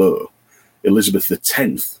Beast Below, Elizabeth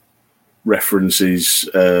X references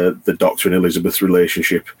the Doctor and Elizabeth's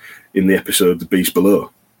relationship in the episode The Beast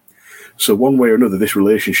Below. So one way or another, this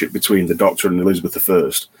relationship between the Doctor and Elizabeth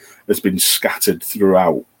I has been scattered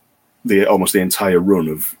throughout almost the entire run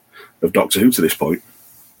of Doctor Who to this point.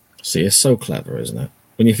 See, it's so clever, isn't it?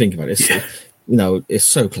 When you think about it, it's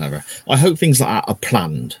so clever. I hope things like that are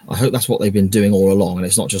planned. I hope that's what they've been doing all along, and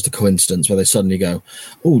it's not just a coincidence where they suddenly go,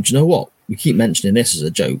 "Oh, do you know what? We keep mentioning this as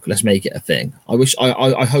a joke. Let's make it a thing."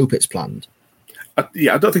 I hope it's planned. I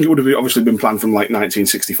don't think it would have obviously been planned from like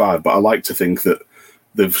 1965, but I like to think that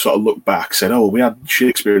they've sort of looked back, said, "Oh, we had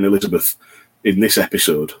Shakespeare and Elizabeth in this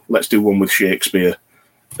episode. Let's do one with Shakespeare,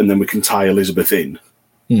 and then we can tie Elizabeth in."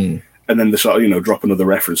 And then they sort of, drop another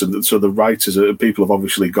reference. And so the writers, people have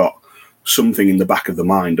obviously got something in the back of the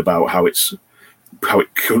mind about how it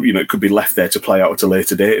could, it could be left there to play out at a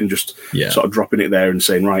later date, and just sort of dropping it there and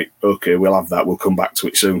saying, right, okay, we'll have that. We'll come back to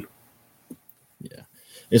it soon. Yeah,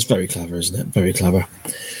 it's very clever, isn't it? Very clever.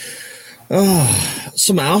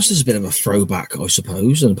 Something else is a bit of a throwback, I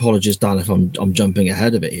suppose. And apologies, Dan, if I'm jumping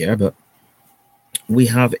ahead of it here, but we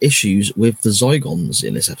have issues with the Zygons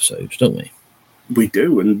in this episode, don't we? We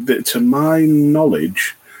do, and to my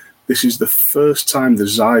knowledge, this is the first time the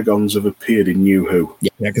Zygons have appeared in New Who.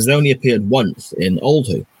 Yeah, because they only appeared once in Old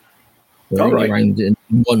Who. They're only around in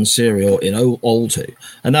one serial in Old Who.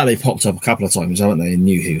 And now they've popped up a couple of times, haven't they, in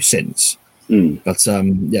New Who since. But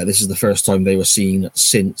this is the first time they were seen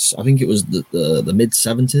since, I think it was the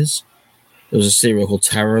mid-70s. There was a serial called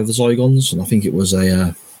Terror of the Zygons, and I think it was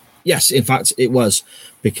yes, in fact, it was,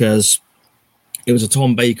 because it was a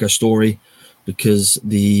Tom Baker story, because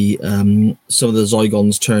the some of the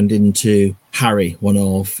Zygons turned into Harry, one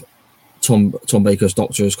of Tom Baker's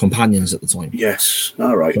Doctor's companions at the time. Yes,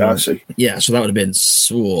 all right, I see. Yeah, so that would have been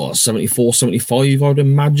 74, 75, I would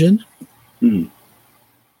imagine.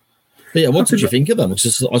 But yeah, what did you think of them? I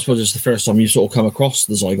suppose it's the first time you sort of come across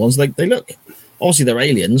the Zygons. They look, obviously they're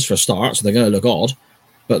aliens for a start, so they're going to look odd,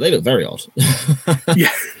 but they look very odd.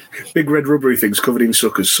 Yeah, big red rubbery things covered in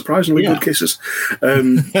suckers. Surprisingly good kisses.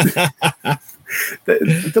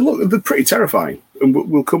 They're pretty terrifying, and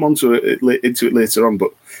we'll come on to it later on,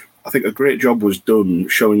 but I think a great job was done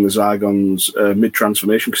showing the Zygons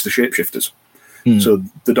mid-transformation, because they're shapeshifters. So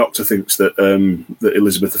the Doctor thinks that that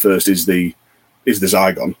Elizabeth I is the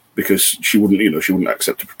Zygon, because she wouldn't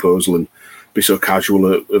accept a proposal and be so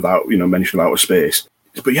casual about mention of outer space.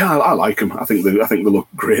 But yeah, I like them. I think they look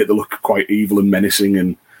great. They look quite evil and menacing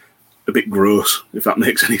and a bit gross, if that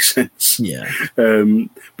makes any sense. Yeah.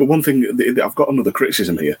 But one thing, I've got another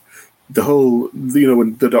criticism here. The whole,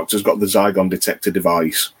 when the Doctor's got the Zygon detector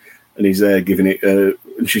device, and he's there giving it,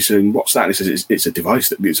 and she's saying, "What's that?" And he says, "It's a device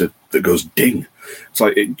that goes ding." It's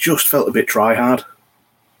like, it just felt a bit try hard.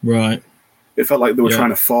 Right. It felt like they were trying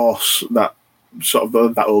to force that sort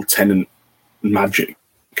of that old Tennant magic.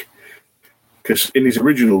 Because in his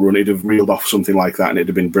original run, he'd have reeled off something like that and it'd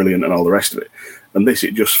have been brilliant and all the rest of it. And this,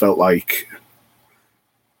 it just felt like,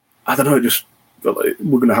 I don't know, it just felt like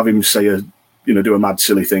we're going to have him say do a mad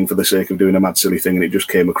silly thing for the sake of doing a mad silly thing, and it just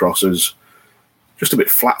came across as just a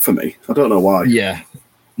bit flat for me. I don't know why. Yeah.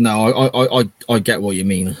 No, I get what you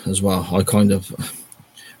mean as well. I kind of,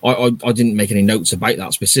 I didn't make any notes about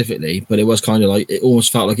that specifically, but it was kind of like, it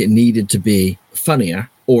almost felt like it needed to be funnier,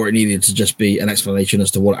 or it needed to just be an explanation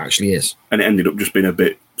as to what it actually is. And it ended up just being a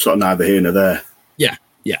bit sort of neither here nor there. Yeah,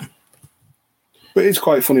 yeah. But it's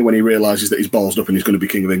quite funny when he realises that he's ballsed up and he's going to be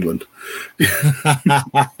King of England.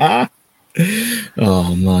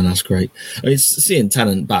 Oh, man, that's great. I mean, seeing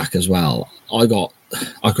Tennant back as well, I can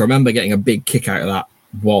remember getting a big kick out of that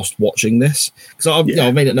whilst watching this. Because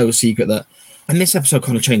I've made it no secret that, and this episode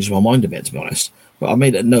kind of changed my mind a bit, to be honest, but I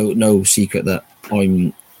made it no secret that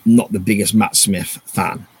I'm not the biggest Matt Smith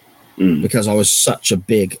fan, because I was such a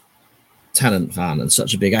big Tennant fan and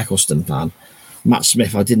such a big Eccleston fan. Matt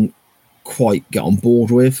Smith, I didn't quite get on board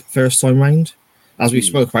with first time round, as we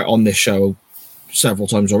spoke about on this show several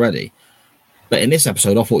times already. But in this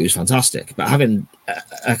episode, I thought he was fantastic. But having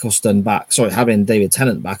having David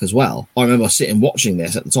Tennant back as well, I remember sitting watching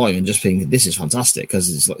this at the time and just thinking, this is fantastic,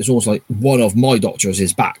 because it's almost like one of my doctors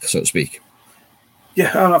is back, so to speak.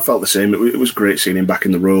 Yeah, and I felt the same. It was great seeing him back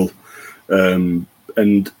in the role. And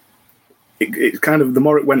it kind of, the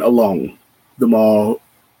more it went along, the more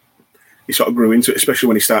he sort of grew into it, especially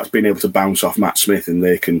when he starts being able to bounce off Matt Smith and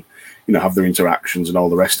they can, have their interactions and all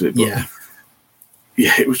the rest of it. But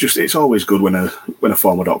yeah, it's always good when a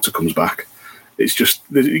former Doctor comes back. It's just,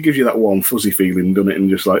 it gives you that warm, fuzzy feeling, doesn't it? And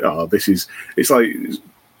just like, it's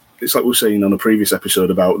like we were saying on a previous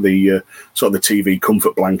episode about the sort of the TV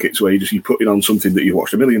comfort blankets, where you put it on something that you've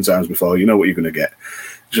watched a million times before, you know what you're going to get.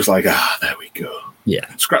 It's just like, there we go.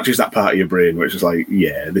 Yeah. Scratches that part of your brain where it's just like,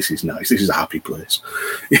 yeah, this is nice. This is a happy place.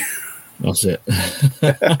 That's it.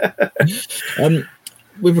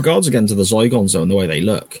 With regards again to the Zygons, though, and the way they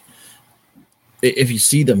look, if you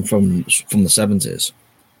see them from the 70s,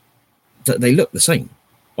 they look the same.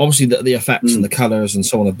 Obviously, the effects and the colours and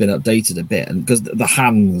so on have been updated a bit, and because the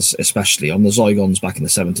hands, especially on the Zygons back in the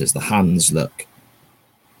 70s, the hands look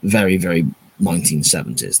very, very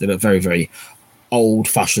 1970s. They look very, very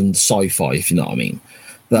old-fashioned sci-fi, if you know what I mean.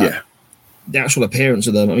 But the actual appearance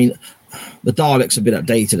of them, I mean, the Daleks have been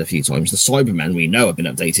updated a few times. The Cybermen, we know, have been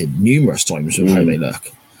updated numerous times with how they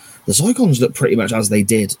look. The Zygons look pretty much as they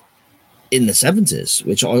did in the 70s,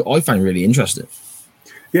 which I find really interesting.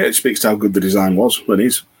 Yeah, it speaks to how good the design was and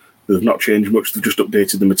is. They've not changed much. They've just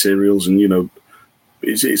updated the materials, and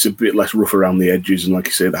it's a bit less rough around the edges. And like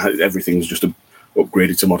you say, everything's just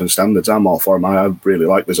upgraded to modern standards. I'm all for them. I really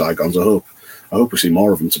like the Zygons. I hope we see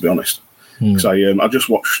more of them, to be honest. Because I just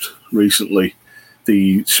watched recently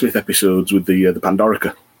the Smith episodes with the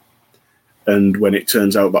Pandorica, and when it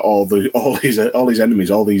turns out that all his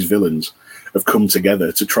enemies, all these villains, have come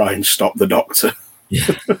together to try and stop the Doctor.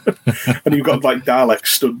 Yeah. And you've got like Daleks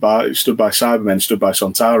stood by Cybermen, stood by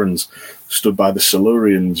Sontarans, stood by the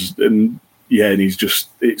Silurians, and it's just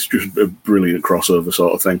a brilliant crossover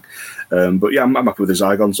sort of thing. But yeah, I'm happy with the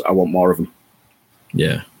Zygons. I want more of them.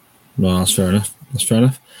 Yeah, no, that's fair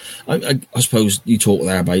enough. I suppose you talk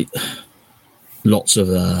there about lots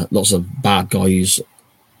of bad guys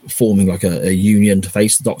forming like a union to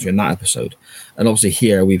face the Doctor in that episode, and obviously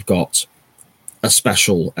here we've got a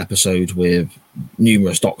special episode with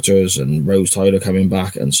numerous Doctors and Rose Tyler coming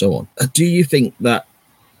back and so on. Do you think that...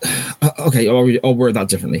 Okay, I'll word that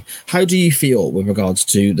differently. How do you feel with regards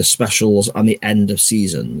to the specials and the end of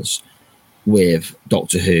seasons with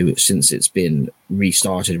Doctor Who since it's been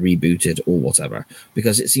restarted, rebooted, or whatever?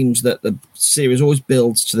 Because it seems that the series always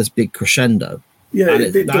builds to this big crescendo. Yeah,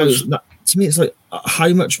 it does. To me, it's like, how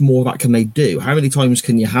much more of that can they do? How many times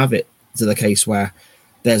can you have it to the case where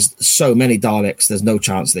there's so many Daleks, there's no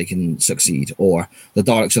chance they can succeed, or the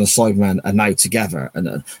Daleks and the Cybermen are now together?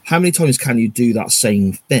 And how many times can you do that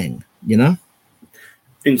same thing,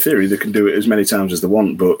 In theory, they can do it as many times as they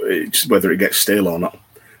want, but it's whether it gets stale or not.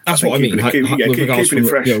 That's what I mean. Keeping it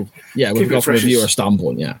fresh. With regards from a viewer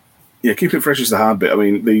standpoint, yeah. Yeah, keeping it fresh is the hard bit. I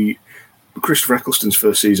mean, the Christopher Eccleston's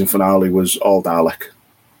first season finale was all Dalek.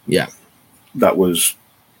 Yeah. That was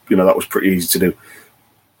pretty easy to do.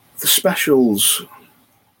 The specials...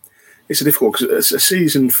 It's a difficult, because a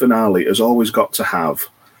season finale has always got to have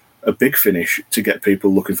a big finish to get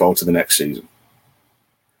people looking forward to the next season.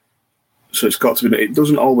 So it's got to be. It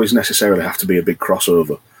doesn't always necessarily have to be a big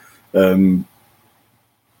crossover,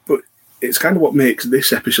 but it's kind of what makes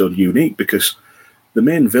this episode unique, because the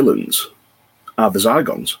main villains are the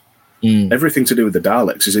Zygons. Everything to do with the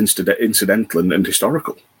Daleks is incidental and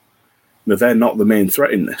historical. They're not the main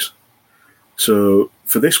threat in this. So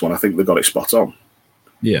for this one, I think they got it spot on.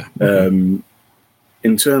 Yeah. Okay.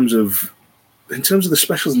 In terms of the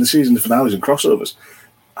specials and the season finales and crossovers,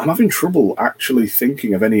 I'm having trouble actually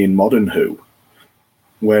thinking of any in modern Who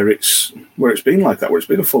where it's been like that, where it's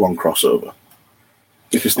been a full on crossover.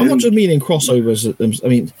 Because I'm not just meaning crossovers. I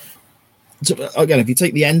mean, again, if you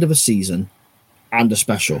take the end of a season and a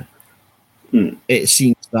special, it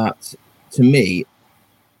seems that to me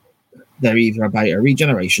they're either about a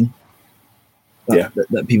regeneration.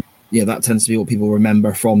 That people. Yeah, that tends to be what people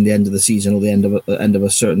remember from the end of the season, or the end of a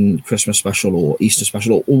certain Christmas special or Easter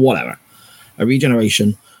special or whatever. A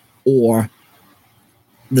regeneration, or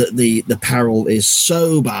the peril is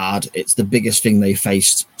so bad it's the biggest thing they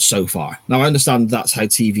faced so far. Now, I understand that's how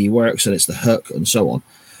TV works and it's the hook and so on.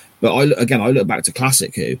 But I look back to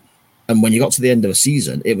Classic Who, and when you got to the end of a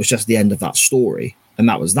season, it was just the end of that story, and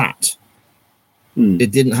that was that.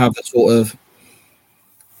 It didn't have the sort of...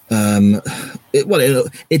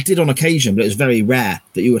 It did on occasion, but it was very rare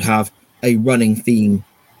that you would have a running theme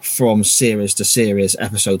from series to series,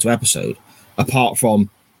 episode to episode. apart from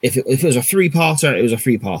if it was a 3-parter, it was a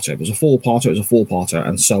 3-parter. If it was a 4-parter, it was a 4-parter,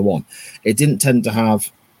 and so on. It didn't tend to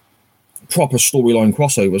have proper storyline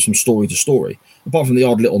crossovers from story to story, apart from the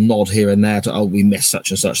odd little nod here and there to, oh, we missed such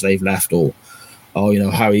and such, they've left, or, oh, you know,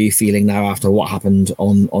 how are you feeling now after what happened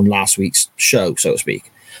on last week's show, so to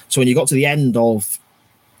speak. So when you got to the end of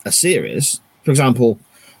a series, for example,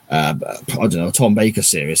 I don't know, Tom Baker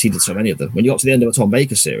series, he did so many of them. When you got to the end of a Tom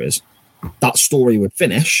Baker series, that story would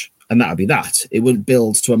finish, and that would be that. It wouldn't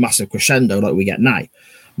build to a massive crescendo like we get now.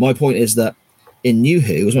 My point is that in New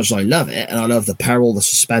Who, as much as I love it, and I love the peril, the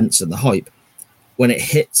suspense, and the hype, when it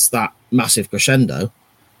hits that massive crescendo,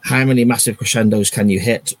 how many massive crescendos can you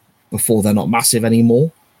hit before they're not massive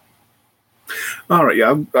anymore? All right,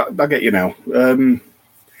 yeah, I get you now.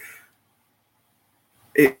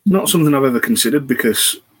 It's not something I've ever considered,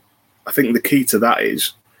 because I think the key to that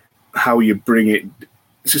is how you bring it.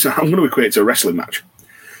 I'm going to equate it to a wrestling match.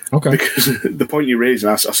 Okay. Because the point you raise,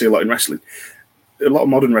 and I see a lot in wrestling, a lot of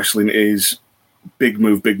modern wrestling is big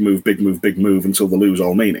move, big move, big move, big move until they lose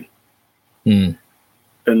all meaning. Mm.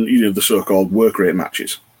 And, you know, the so-called work rate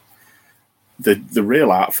matches. The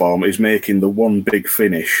real art form is making the one big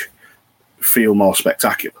finish feel more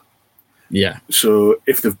spectacular. Yeah. So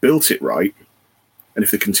if they've built it right, and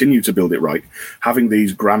if they continue to build it right, having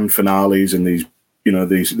these grand finales and these, you know,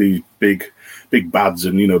 these big bads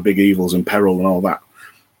and, you know, big evils and peril and all that,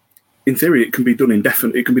 in theory, it can be done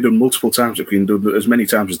indefinitely. It can be done multiple times. It can be done as many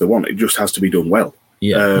times as they want. It just has to be done well.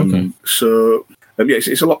 Yeah. Okay. So, yeah,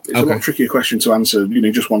 it's a lot trickier question to answer, you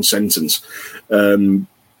know, just one sentence,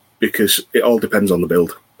 because it all depends on the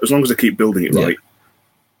build. As long as they keep building it right,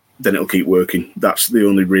 then it'll keep working. That's the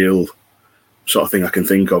only real sort of thing I can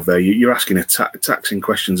think of there. You're asking taxing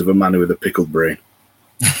questions of a man with a pickled brain.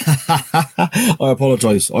 I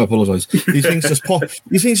apologise. These things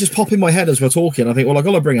just pop in my head as we're talking. I think, well, I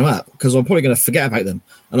got to bring them up because I'm probably going to forget about them,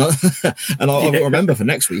 and I'll remember for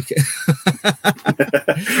next week.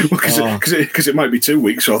 Because it might be 2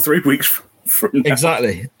 weeks or 3 weeks from now.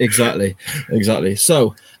 Exactly.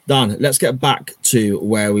 So, Dan, let's get back to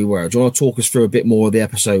where we were. Do you want to talk us through a bit more of the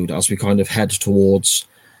episode as we kind of head towards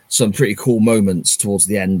some pretty cool moments towards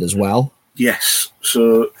the end as well? Yes.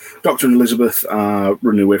 So Doctor and Elizabeth are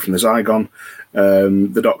running away from the Zygon.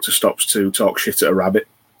 The Doctor stops to talk shit at a rabbit.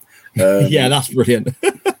 Yeah, that's brilliant.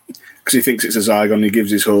 Because he thinks it's a Zygon. He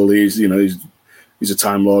gives his whole, he's a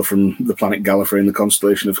Time Lord from the planet Gallifrey in the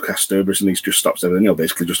constellation of Kasterborous, and he just stops everything. You're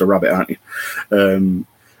basically just a rabbit, aren't you?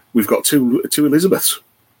 We've got two Elizabeths.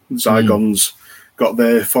 Zygons got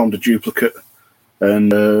there, formed a duplicate,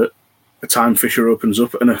 and a Time Fisher opens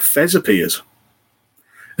up, and a Fez appears.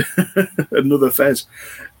 Another Fez.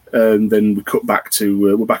 And then we cut back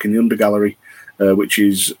to we're back in the Undergallery, which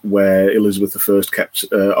is where Elizabeth I kept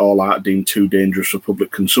all art deemed too dangerous for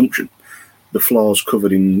public consumption. The floor's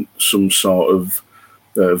covered in some sort of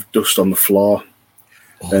dust on the floor.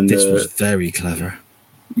 And this was very clever.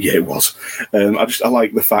 Yeah, it was. I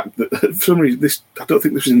like the fact that for some reason I don't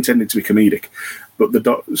think this was intended to be comedic, but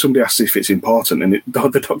somebody asks if it's important, and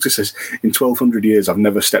the Doctor says, "In 1,200 years, I've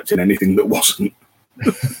never stepped in anything that wasn't."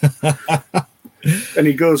 And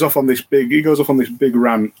he goes off on this big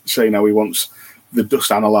rant saying how he wants the dust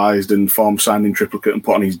analysed and form signed in triplicate and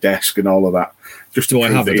put on his desk and all of that. Do I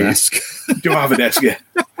have a desk? Do I have a desk? Yeah.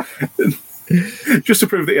 Just to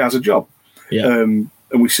prove that he has a job. Yeah. And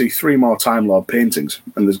we see 3 more Time Lord paintings,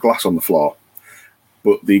 and there's glass on the floor,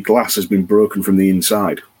 but the glass has been broken from the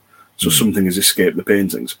inside, so something has escaped the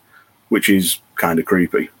paintings, which is kind of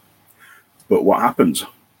creepy. But what happens?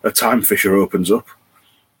 A Time Fisher opens up,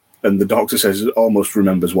 and the Doctor says almost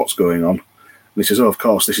remembers what's going on. And he says, "Oh, of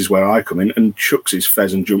course, this is where I come in," and chucks his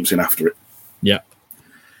Fez and jumps in after it. Yeah.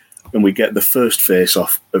 And we get the first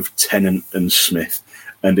face-off of Tennant and Smith,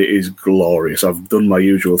 and it is glorious. I've done my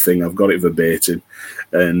usual thing. I've got it verbatim.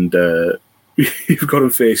 And you've got them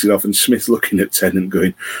facing off, and Smith looking at Tennant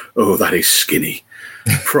going, "Oh, that is skinny.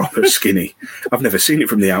 Proper skinny. I've never seen it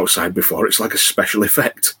from the outside before. It's like a special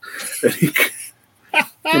effect." And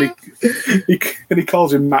he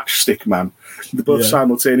calls him Matchstick Man. They both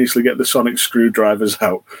simultaneously get the sonic screwdrivers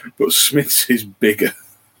out, but Smith's is bigger.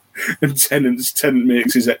 And Tennant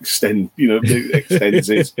makes his extends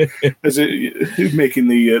his, making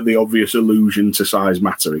the obvious allusion to size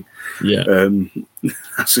mattering. Yeah.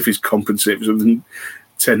 As if he's compensating for something.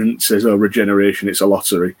 Tennant says, "Oh, regeneration, it's a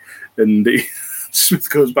lottery." And Smith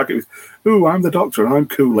goes back with, "Oh, I'm the Doctor, and I'm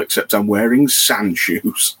cool, except I'm wearing sand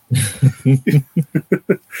shoes."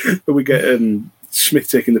 But we get Smith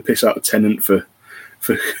taking the piss out of Tennant for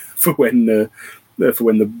when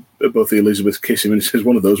both the Elizabeths kiss him, and he says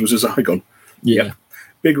one of those was a Zygon. Yeah.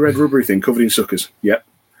 Big red rubbery thing covered in suckers. Yep.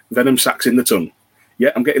 Venom sacs in the tongue.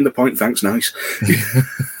 Yeah, I'm getting the point, thanks, nice.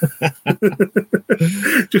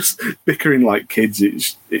 Just bickering like kids,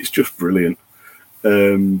 it's just brilliant.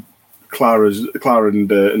 Clara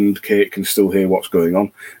and Kate can still hear what's going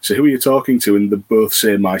on. So who are you talking to? And they both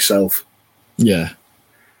say myself. Yeah.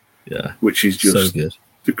 Which is just so good.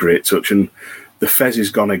 A great touch. And the fez is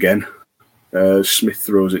gone again. Smith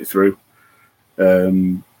throws it through.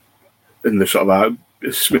 And they're sort of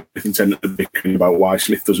Smith and Tennant are bickering about why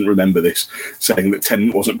Smith doesn't remember this, saying that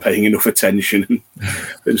Tennant wasn't paying enough attention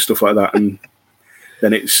and stuff like that. And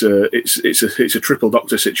then it's a triple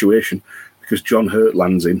doctor situation because John Hurt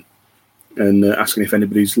lands in and asking if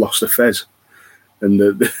anybody's lost a fez, and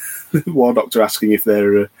the War Doctor asking if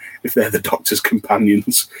they're the Doctor's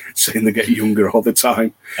companions, saying they get younger all the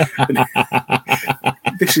time. And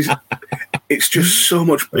it's just so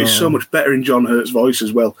much. It's so much better in John Hurt's voice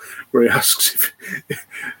as well, where he asks if.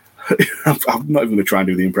 I'm not even going to try and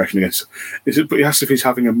do the impression again. But he asks if he's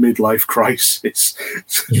having a midlife crisis,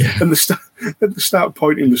 and they start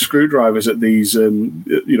pointing the screwdrivers at these, at him.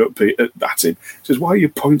 He says, "Why are you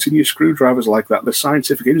pointing your screwdrivers like that? They're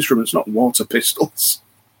scientific instruments, not water pistols."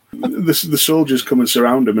 The soldiers come and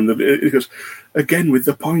surround him, and he goes, "Again with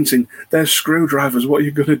the pointing. They're screwdrivers. What are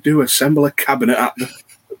you going to do? Assemble a cabinet at them?"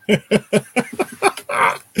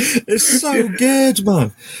 It's so good,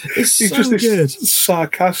 man. He's just this good.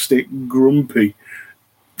 Sarcastic, grumpy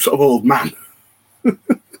sort of old man.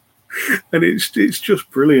 And it's just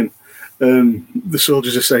brilliant. The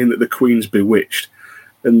soldiers are saying that the Queen's bewitched,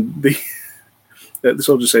 and the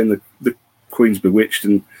soldiers are saying that the Queen's bewitched,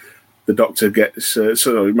 and the Doctor gets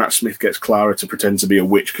Matt Smith gets Clara to pretend to be a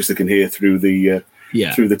witch because they can hear through the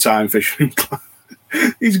time fishing.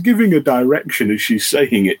 He's giving a direction as she's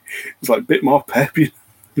saying it. It's like a bit more pep. She's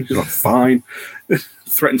like, fine.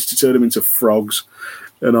 Threatens to turn them into frogs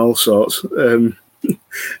and all sorts.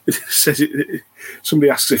 It says somebody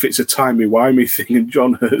asks if it's a timey-wimey thing, and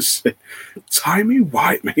John Hurt said,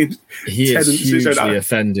 timey-wimey? He is hugely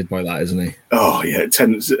offended by that, isn't he? Oh, yeah.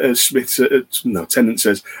 Tennant says,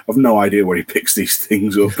 I've no idea where he picks these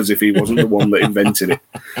things up, as if he wasn't the one that invented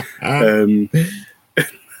it.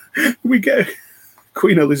 We get...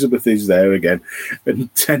 Queen Elizabeth is there again,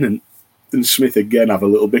 and Tennant and Smith again have a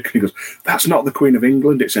little bicker. He goes, "That's not the Queen of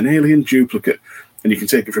England; it's an alien duplicate." And you can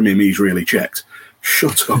take it from him; he's really checked.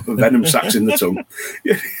 Shut up! Venom sacs in the tongue.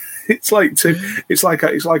 It's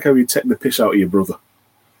like how you take the piss out of your brother,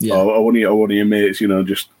 or one of your mates.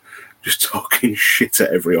 Just talking shit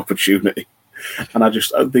at every opportunity. And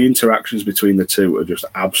the interactions between the two are just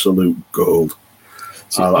absolute gold.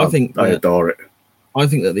 See, I adore it. I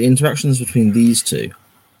think that the interactions between these two,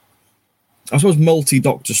 I suppose,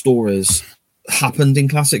 multi-Doctor stories happened in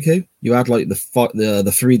Classic Who. You had like the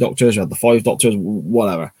 3 Doctors, you had the 5 Doctors,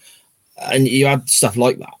 whatever, and you had stuff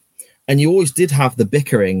like that. And you always did have the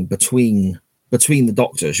bickering between the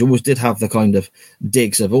Doctors. You always did have the kind of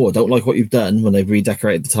digs of, "Oh, I don't like what you've done," when they've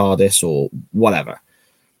redecorated the TARDIS or whatever.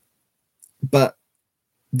 But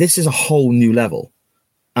this is a whole new level,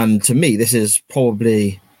 and to me, this is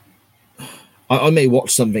probably. I may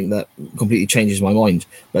watch something that completely changes my mind,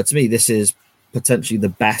 but to me, this is potentially the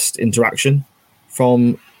best interaction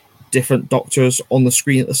from different Doctors on the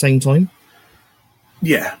screen at the same time.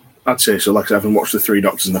 Yeah, I'd say so. Like I haven't watched the 3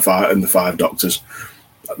 Doctors and the 5 Doctors.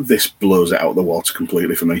 This blows it out of the water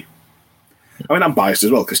completely for me. I mean, I'm biased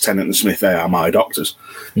as well because Tennant and Smith, they are my Doctors,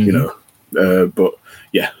 but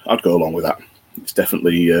yeah, I'd go along with that. It's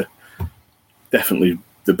definitely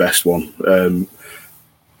the best one.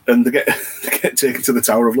 And they get taken to the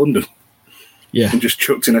Tower of London, and just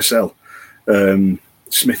chucked in a cell.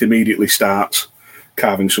 Smith immediately starts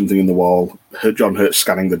carving something in the wall. John Hurt's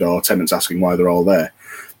scanning the door. Tennant's asking why they're all there,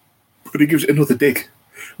 but he gives it another dig.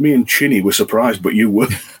 Me and Chinny were surprised, but you were.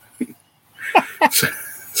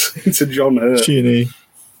 To John Hurt, Chinny.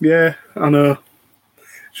 Yeah, I know.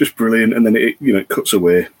 It's just brilliant. And then it cuts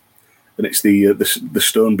away, and it's the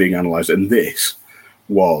stone being analysed. And this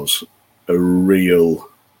was a real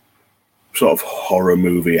sort of horror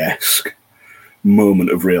movie-esque moment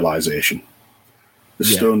of realisation. The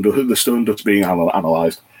stone dust being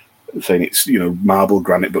analysed, saying it's marble,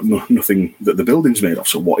 granite, but nothing that the building's made of.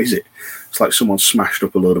 So what is it? It's like someone smashed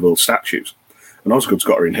up a load of old statues. And Osgood's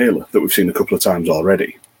got her inhaler that we've seen a couple of times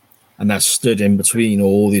already. And that's stood in between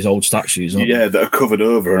all these old statues, aren't they? That are covered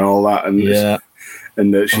over and all that.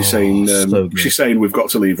 And she's saying we've got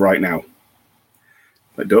to leave right now.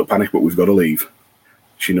 Like, don't panic, but we've got to leave.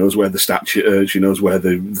 She knows where the statue. She knows where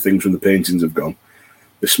the things from the paintings have gone.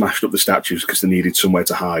 They smashed up the statues because they needed somewhere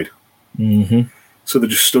to hide. Mm-hmm. So they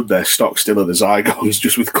just stood there, stock still at the Zygons,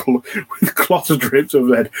 just with cloth draped over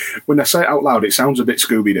their head. When I say it out loud, it sounds a bit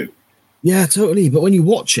Scooby-Doo. Yeah, totally. But when you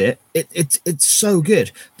watch it, it's so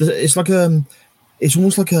good. It's like it's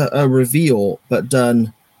almost like a reveal, but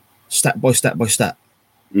done step by step by step.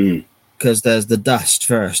 Because there's the dust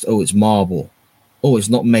first. Oh, it's marble. Oh, it's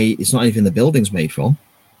not made. It's not anything the building's made from.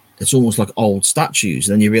 It's almost like old statues.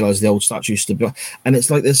 And then you realize the old statues stood by. And it's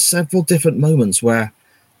like there's several different moments where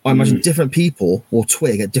I imagine different people will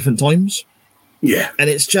twig at different times. Yeah. And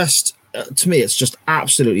it's just, to me, it's just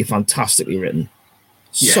absolutely fantastically written.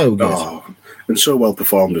 Yeah. So good. Oh, and so well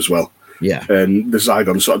performed as well. Yeah. And the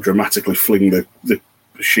Zygons sort of dramatically fling the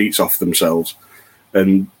sheets off themselves.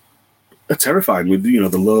 And are terrifying with,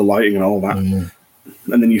 the low lighting and all that. And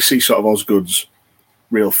then you see sort of Osgood's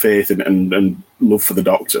real faith and love for the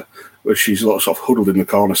Doctor, where she's sort of huddled in the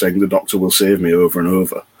corner saying the Doctor will save me over and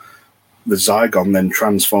over. The Zygon then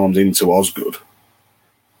transforms into Osgood,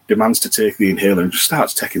 demands to take the inhaler and just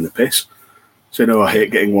starts taking the piss. So, I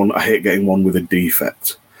hate getting one with a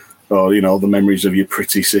defect. Or, the memories of your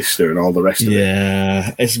pretty sister and all the rest of it.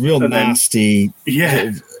 Yeah, it's real and nasty.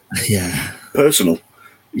 Then, yeah. Personal.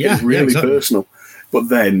 Yeah, it's really exactly. personal. But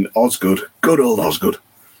then Osgood, good old Osgood,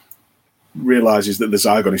 realises that the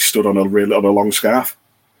Zygon is stood on a long scarf,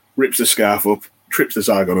 rips the scarf up, trips the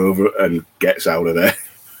Zygon over, and gets out of there.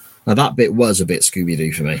 Now that bit was a bit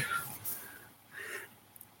Scooby-Doo for me.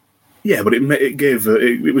 Yeah, but it gave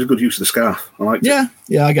it was a good use of the scarf. I liked it.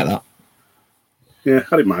 Yeah, I get that. Yeah,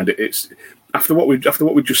 I didn't mind it. It's after what we've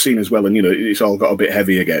just seen as well, and it's all got a bit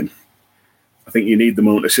heavy again. I think you need the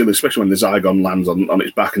moment to see, especially when the Zygon lands on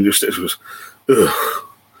its back and just it was, ugh.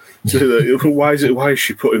 So, why is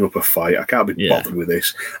she putting up a fight? I can't be bothered with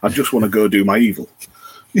this. I just want to go do my evil.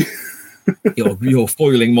 You're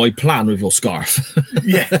foiling my plan with your scarf.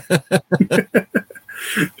 Yeah.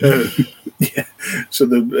 Yeah. So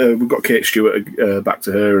we've got Kate Stewart back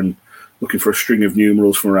to her and looking for a string of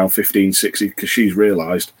numerals from around 1560 because she's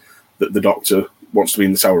realised that the Doctor wants to be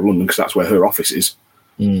in the Tower of London because that's where her office is,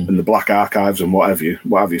 and the Black Archives and what have you.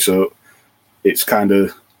 So it's kind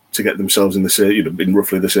of to get themselves in the same, in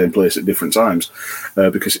roughly the same place at different times,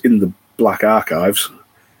 because in the Black Archives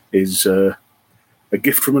is a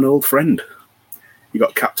gift from an old friend. You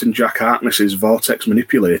got Captain Jack Harkness's Vortex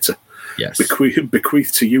Manipulator, yes,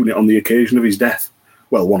 bequeathed to UNIT on the occasion of his death.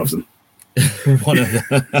 Well, one of them. One of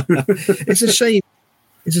them. It's a shame.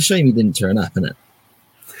 It's a shame he didn't turn up, isn't it?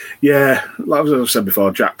 Yeah, like as I've said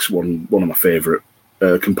before, Jack's one of my favourite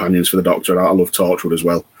companions for the Doctor. I love Torchwood as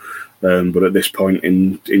well. But at this point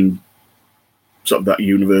in sort of that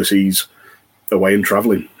universe, he's away and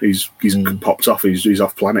travelling. He's popped off. He's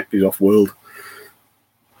off planet. He's off world.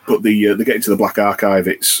 But they get into the Black Archive.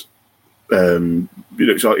 It's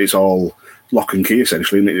it's all lock and key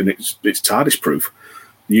essentially, and it's TARDIS proof.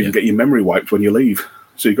 You can get your memory wiped when you leave.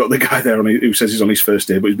 So you've got the guy there who says he's on his first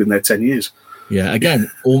day, but he's been there 10 years. Yeah, again,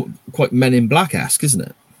 all quite Men in Black-esque, isn't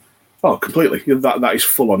it? Oh, completely. That is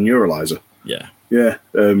full on neuralizer. Yeah. Yeah,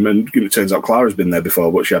 and it turns out Clara's been there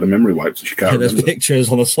before, but she had a memory wipe, so she can't remember. There's pictures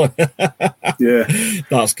on the side. Yeah.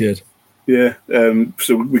 That's good. Yeah,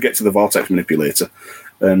 so we get to the Vortex Manipulator,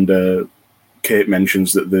 and Kate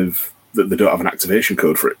mentions that they don't have an activation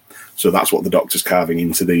code for it. So that's what the Doctor's carving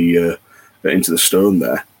into the stone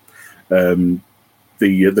there. The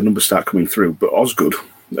numbers start coming through, but Osgood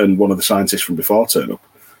and one of the scientists from before turn up,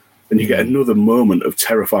 and you get another moment of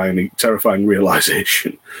terrifying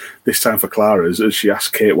realization. This time for Clara, as she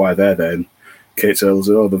asks Kate why they're there, and Kate tells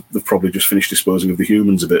her, they've probably just finished disposing of the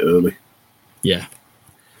humans a bit early. Yeah.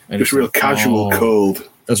 And just real casual, cold.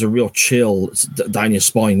 There's a real chill down your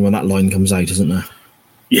spine when that line comes out, isn't there?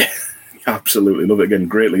 Yeah, absolutely. Love it again.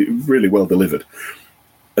 Really well delivered.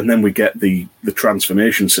 And then we get the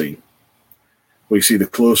transformation scene, where you see the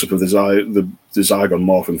close-up of the Zygon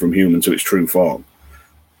morphing from human to its true form,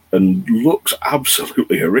 and looks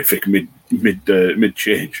absolutely horrific mid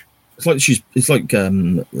change. It's like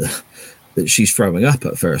that she's throwing up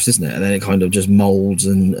at first, isn't it? And then it kind of just molds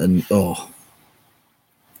and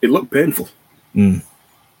it looked painful.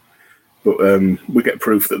 But we get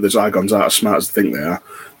proof that the Zygons aren't as smart as they think they are,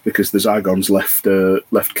 because the Zygons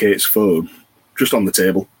left Kate's phone just on the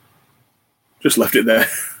table, just left it there.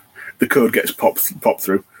 The code gets popped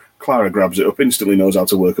through. Clara grabs it up, instantly knows how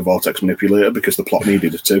to work a vortex manipulator because the plot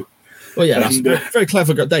needed it to. Well, yeah, that's very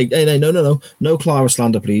clever. Hey, no Clara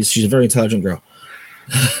slander, please. She's a very intelligent girl.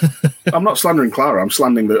 I'm not slandering Clara. I'm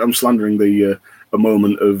slandering a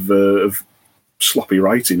moment of sloppy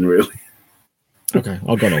writing, really. Okay,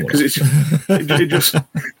 I'll go on. Because it just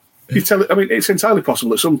you tell. I mean, it's entirely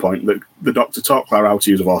possible at some point that the Doctor taught Clara how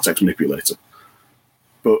to use a vortex manipulator,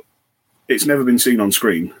 but It's never been seen on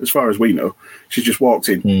screen, as far as we know. She's just walked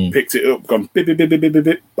in, picked it up, gone, bip, bip, bip, bip, bip,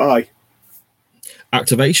 bip, bye.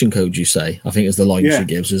 Activation code, you say? I think is the line she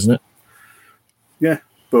gives, isn't it? Yeah,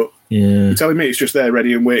 but you're telling me it's just there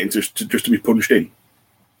ready and waiting just to be punched in.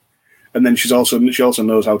 And then she also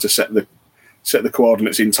knows how to set the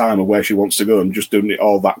coordinates in time of where she wants to go and just doing it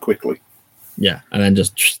all that quickly. Yeah, and then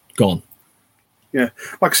just gone. Yeah,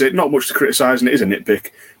 like I said, not much to criticise, and it is a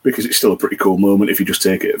nitpick because it's still a pretty cool moment if you just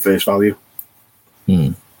take it at face value.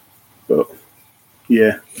 But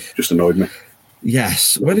yeah, just annoyed me.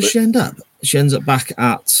 Yes. Where does she end up? She ends up back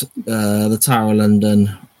at the Tower of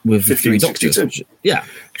London with the three doctors. Yeah,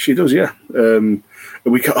 she does. Yeah,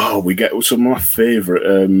 we get some of my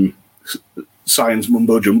favourite science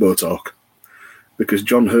mumbo jumbo talk because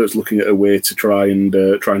John Hurt's looking at a way to try and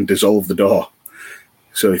dissolve the door.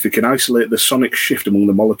 So if you can isolate the sonic shift among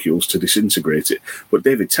the molecules to disintegrate it, but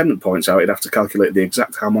David Tennant points out he'd have to calculate the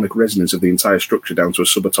exact harmonic resonance of the entire structure down to a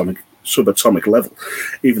subatomic level.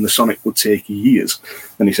 Even the sonic would take years.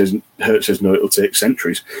 And Hurt says, no, it'll take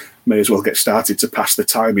centuries. May as well get started to pass the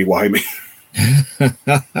timey-wimey.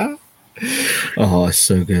 Oh, it's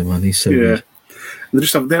so good, man. He's so good. They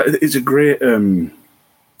just have it's a great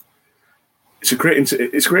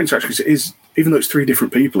interaction because it is, even though it's three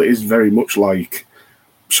different people, it is very much like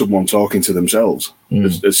someone talking to themselves,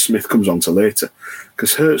 as Smith comes on to later,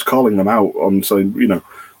 because Hurt's calling them out on saying,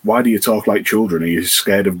 why do you talk like children? Are you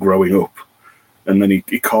scared of growing up? And then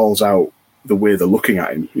he calls out the way they're looking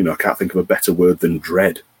at him. I can't think of a better word than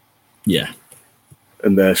dread. Yeah.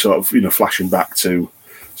 And they're sort of, flashing back to,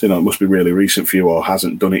 it must be really recent for you or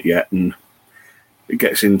hasn't done it yet. And it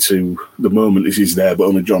gets into the moment is there, but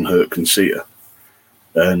only John Hurt can see her.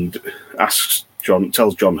 And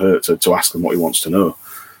tells John Hurt to ask him what he wants to know.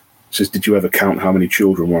 Says, did you ever count how many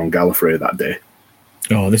children were on Gallifrey that day?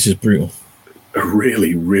 Oh, this is brutal. A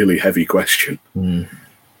really, really heavy question.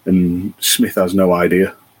 And Smith has no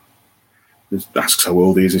idea. He asks how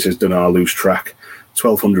old he is. He says, don't know, I lose track.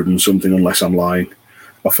 1,200 and something, unless I'm lying.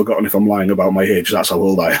 I've forgotten if I'm lying about my age. That's how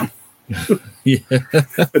old I am.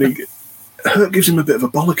 And Hurt gives him a bit of a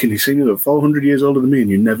bollocking. He's saying, 400 years older than me, and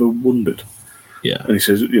you never wondered. Yeah. And he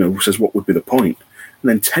says, what would be the point? And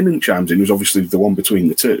then Tennant chimes in, who's obviously the one between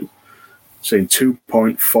the two, saying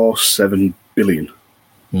 2.47 billion.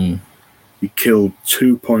 He killed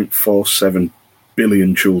 2.47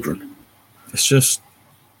 billion children. It's just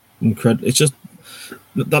incredible. It's just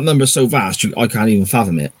that number is so vast, I can't even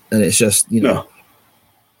fathom it. And it's just,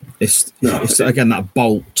 it's again that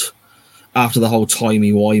bolt after the whole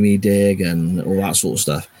timey-wimey dig and all that sort of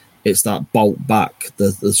stuff. It's that bolt back,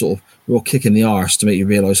 the sort of real kick in the arse to make you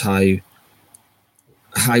realise how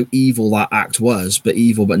evil that act was, but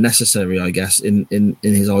necessary, I guess, in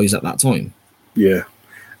his eyes at that time. Yeah.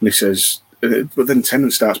 And he says, but then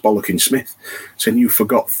Tennant starts bollocking Smith, saying, you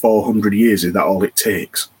forgot 400 years, is that all it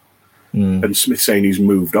takes? And Smith saying he's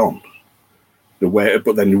moved on.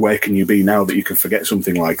 But then where can you be now that you can forget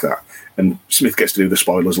something like that? And Smith gets to do the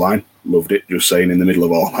spoilers line. Loved it, just saying in the middle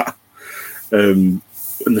of all that. And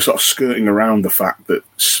they're sort of skirting around the fact that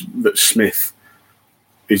Smith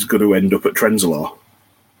is going to end up at Trenzalore.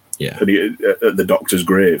 Yeah. At the doctor's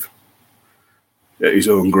grave. At his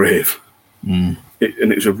own grave. And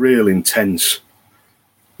it was a real intense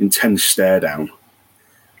stare down.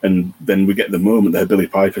 And then we get the moment there, Billy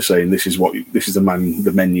Piper saying, this is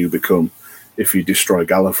the men you become if you destroy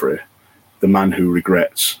Gallifrey. The man who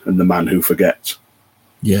regrets and the man who forgets.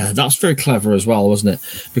 Yeah, that's very clever as well, wasn't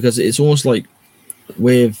it? Because it's almost like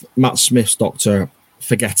with Matt Smith's Doctor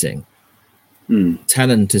forgetting,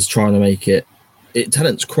 Tennant is trying to make it.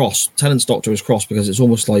 Tennant's Doctor is cross because it's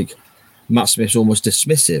almost like Matt Smith's almost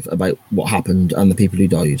dismissive about what happened and the people who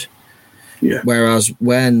died. Yeah. Whereas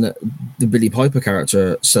when the Billy Piper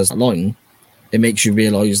character says that line, it makes you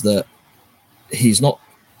realise that he's not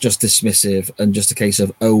just dismissive and just a case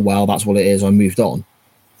of, oh, well, that's what it is, I moved on.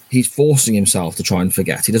 He's forcing himself to try and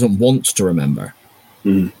forget. He doesn't want to remember.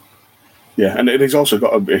 Yeah, and he's also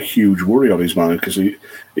got a huge worry on his mind because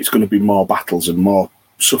it's going to be more battles and more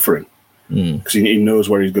suffering because he knows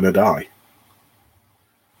where he's going to die.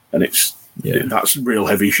 And that's real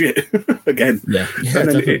heavy shit again. Yeah,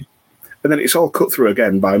 and then it's all cut through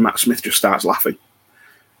again by Matt Smith just starts laughing.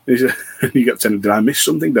 And you get did I miss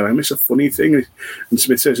something? Did I miss a funny thing? And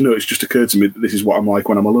Smith says, no, it's just occurred to me that this is what I'm like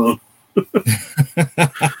when I'm alone.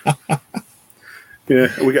 Yeah,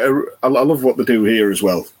 I love what they do here as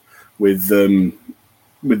well with the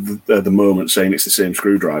moment saying it's the same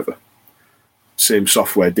screwdriver, same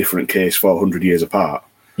software, different case, 400 years apart.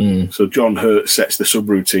 So John Hurt sets the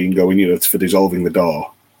subroutine going, for dissolving the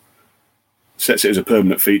door, sets it as a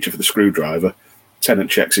permanent feature for the screwdriver, Tennant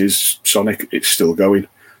checks his sonic, it's still going.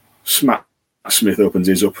 Matt Smith opens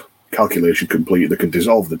his up, calculation complete, they can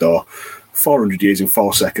dissolve the door. 400 years in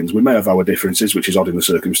 4 seconds. We may have our differences, which is odd in the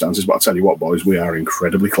circumstances, but I'll tell you what, boys, we are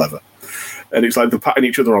incredibly clever. And it's like they're patting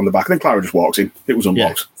each other on the back. And then Clara just walks in. It was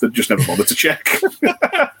unlocked. They just never bothered to check.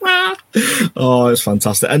 Oh, it's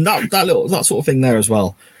fantastic. And that sort of thing there as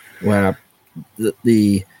well, where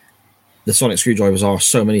the sonic screwdrivers are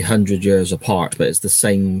so many hundred years apart, but it's the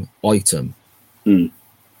same item. And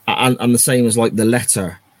the same as like the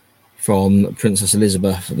letter from Princess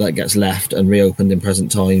Elizabeth that gets left and reopened in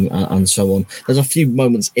present time, and so on. There's a few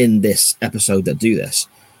moments in this episode that do this.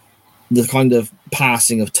 The kind of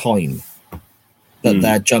passing of time that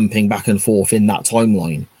they're jumping back and forth in that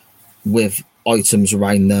timeline with items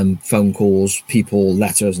around them, phone calls, people,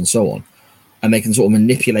 letters, and so on. And they can sort of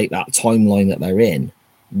manipulate that timeline that they're in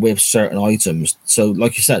with certain items. So,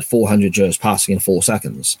 like you said, 400 years passing in 4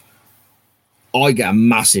 seconds. I get a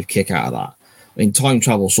massive kick out of that. I mean, time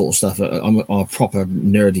travel sort of stuff, I'm a proper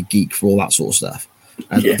nerdy geek for all that sort of stuff.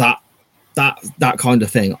 And that kind of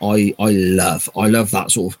thing, I love. I love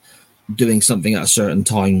that sort of doing something at a certain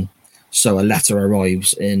time. So a letter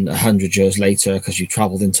arrives in 100 years later because you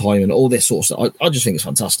travelled in time and all this sort of stuff. I just think it's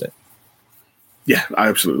fantastic. Yeah, I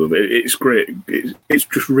absolutely love it. It's great. It's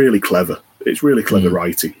just really clever. It's really clever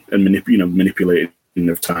writing and manipulating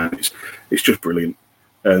of time. It's just brilliant.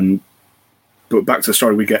 But back to the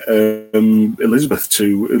story, we get Elizabeth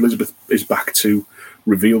is back to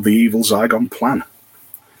reveal the evil Zygon plan.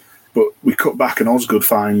 But we cut back and Osgood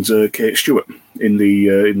finds Kate Stewart in the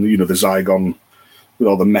Zygon with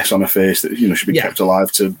all the mess on her face that should be kept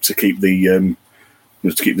alive to keep the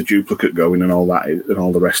to keep the duplicate going and all that and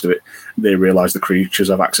all the rest of it. They realise the creatures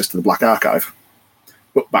have access to the Black Archive.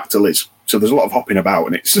 But back to Liz. So there's a lot of hopping about,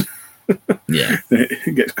 and it's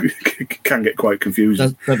it can get quite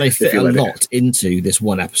confusing. But they fit a lot into this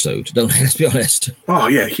one episode, don't they? Let's be honest. Oh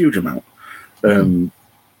yeah, huge amount.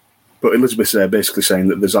 But Elizabeth's there basically saying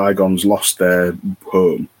that the Zygons lost their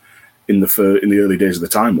home in the early days of the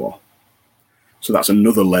Time War. So that's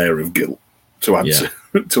another layer of guilt to add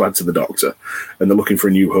to the Doctor, and they're looking for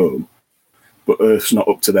a new home. But Earth's not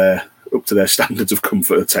up to their standards of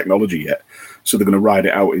comfort or technology yet, so they're going to ride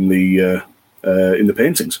it out in the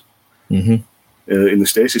paintings, in the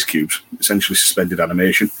stasis cubes, essentially suspended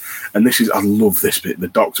animation. And I love this bit. The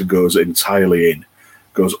Doctor goes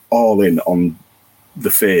all in on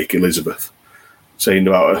the fake Elizabeth, saying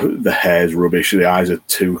about the hair's rubbish, the eyes are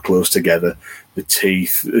too close together, the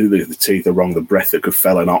teeth are wrong, the breath that could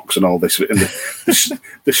fell an ox, and all this, and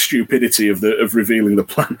the stupidity of revealing the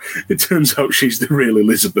plan. It turns out she's the real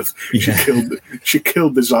Elizabeth. Yeah. She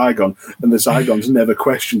killed the Zygon, and the Zygons never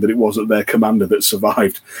questioned that it wasn't their commander that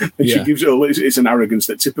survived. And she gives it's an arrogance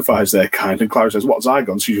that typifies their kind. And Clara says, "What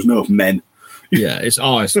Zygons?" She goes, "No, men." Yeah, it's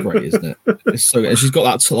great, isn't it? It's so, and she's got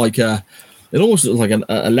that it almost looks like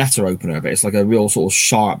a letter opener, but it's like a real sort of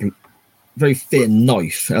sharp, very thin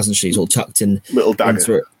knife, hasn't she? Sort of tucked in. Little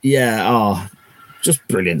dagger. Yeah, just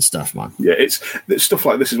brilliant stuff, man. Yeah, it's stuff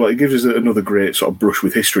like this is what it gives us another great sort of brush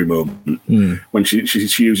with history moment when she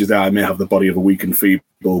uses that I may have the body of a weak and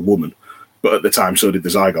feeble woman, but at the time so did the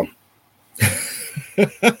Zygon.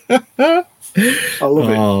 I love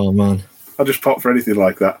it. Oh man, I just pop for anything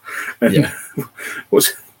like that. And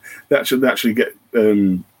they actually get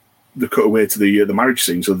the cut away to the marriage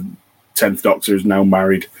scene. So the 10th Doctor is now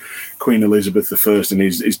married Queen Elizabeth I and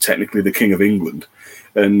is technically the King of England.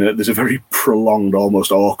 And there's a very prolonged,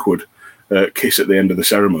 almost awkward kiss at the end of the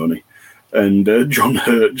ceremony. And John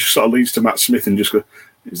Hurt just sort of leads to Matt Smith and just goes,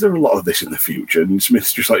 "Is there a lot of this in the future?" And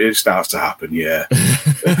Smith's just like, "It starts to happen, yeah."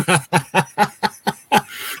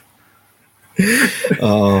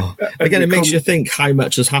 Again, it makes you think how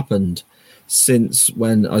much has happened since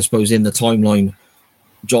when, I suppose, in the timeline,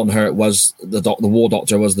 John Hurt was the War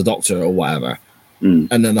Doctor was the Doctor or whatever.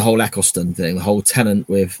 And then the whole Eccleston thing, the whole Tennant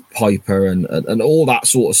with Piper and all that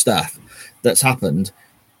sort of stuff that's happened,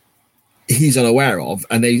 he's unaware of.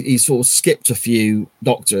 And he's sort of skipped a few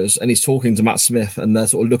Doctors and he's talking to Matt Smith and they're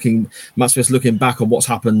sort of Matt Smith's looking back on what's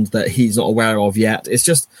happened that he's not aware of yet. It's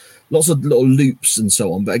just lots of little loops and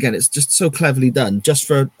so on. But again, it's just so cleverly done just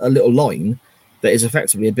for a little line that is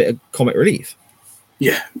effectively a bit of comic relief.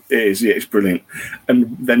 Yeah, it is. Yeah, it's brilliant.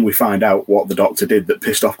 And then we find out what the Doctor did that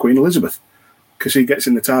pissed off Queen Elizabeth. Because he gets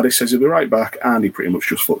in the TARDIS, says he'll be right back, and he pretty much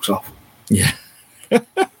just fucks off. Yeah.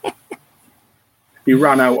 He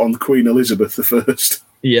ran out on Queen Elizabeth I.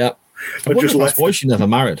 Yeah. I wonder if that's why she never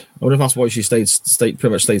married. I wonder if that's why she pretty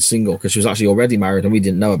much stayed single, because she was actually already married and we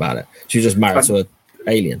didn't know about it. She was just married to an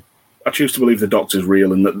alien. I choose to believe the Doctor's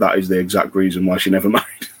real and that is the exact reason why she never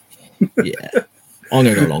married. Yeah. I'm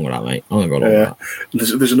going to go along with that, mate. I'm going to go along with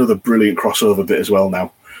that. There's another brilliant crossover bit as well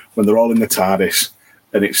now, when they're all in the TARDIS,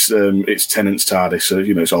 and it's Tennant's TARDIS, so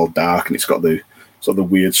it's all dark, and it's got the sort of the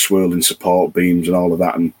weird swirling support beams and all of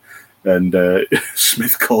that, and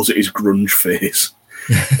Smith calls it his grunge face.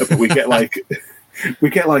 But we get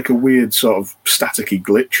like a weird sort of staticky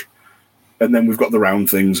glitch, and then we've got the round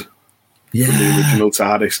things from the original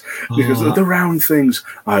TARDIS. Because the round things,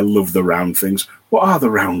 I love the round things. What are the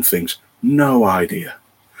round things? No idea.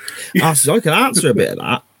 So I can answer a bit of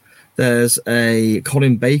that. There's a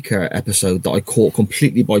Colin Baker episode that I caught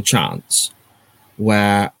completely by chance,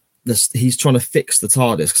 where he's trying to fix the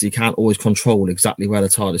TARDIS because he can't always control exactly where the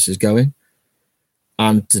TARDIS is going.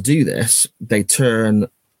 And to do this, they turn,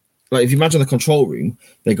 like, if you imagine the control room,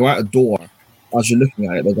 they go out a door. As you're looking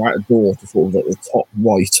at it, they go out a door to sort of the top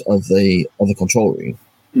right of the control room.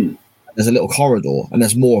 There's a little corridor, and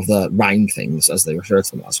there's more of the round things, as they refer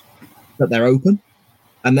to them as, that they're open.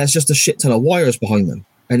 And there's just a shit ton of wires behind them.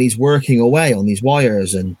 And he's working away on these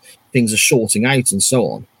wires, and things are shorting out and so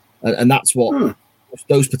on. And that's what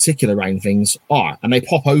those particular round things are. And they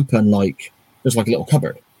pop open just like a little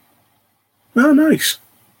cupboard. Oh, nice.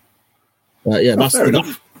 That's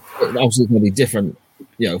obviously going to be different,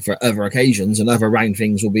 for other occasions, and other round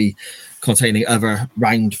things will be containing other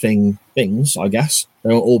round things, I guess. They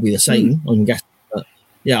won't all be the same, I guess. But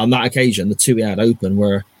on that occasion, the two he had open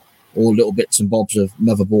were all little bits and bobs of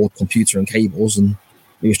motherboard, computer, and cables, and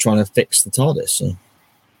he was trying to fix the TARDIS. So.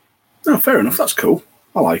 Oh, fair enough. That's cool.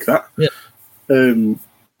 I like that. Yeah.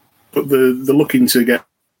 But they're looking to get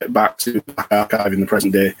back to the Black Archive in the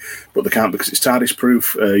present day, but they can't because it's TARDIS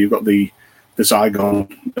proof. You've got the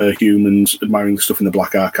Zygon humans admiring the stuff in the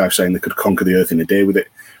Black Archive, saying they could conquer the Earth in a day with it.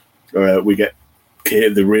 We get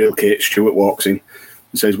Kate, the real Kate Stewart, walks in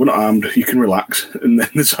and says, "We're not armed, you can relax." And then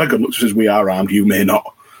the Zygon looks and says, "We are armed, you may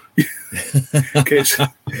not."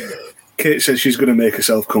 Kate says she's going to make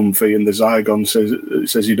herself comfy, and the Zygon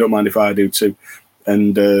says, "You don't mind if I do too,"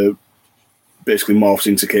 and basically morphs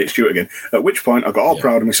into Kate Stewart again. At which point I got all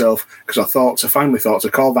proud of myself because I finally thought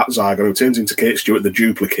to call that Zygon who turns into Kate Stewart the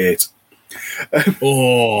Duplicate.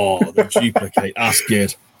 The Duplicate. That's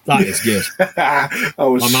good. That is good.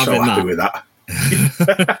 I'm so happy with that.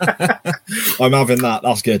 I'm having that.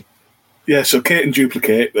 That's good. Yeah, so Kate and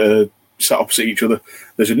Duplicate sat opposite each other.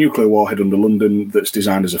 There's a nuclear warhead under London that's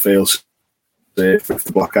designed as a fail-safe if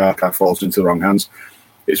the Black Archive falls into the wrong hands.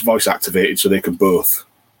 It's voice activated so they can both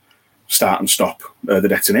start and stop the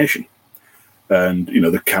detonation. And,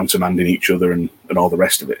 they're countermanding each other and all the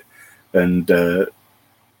rest of it. And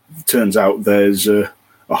turns out there's a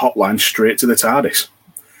hotline straight to the TARDIS.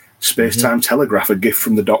 Space-time telegraph, a gift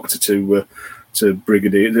from the Doctor to the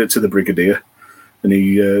Brigadier. And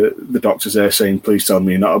the Doctor's there saying, "Please tell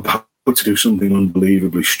me you're not about to do something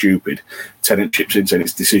unbelievably stupid." Tennant chips in saying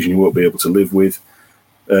it's a decision you won't be able to live with.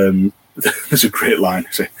 There's a great line.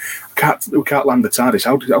 Say, we can't land the TARDIS.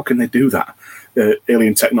 How can they do that?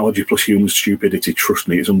 Alien technology plus human stupidity. Trust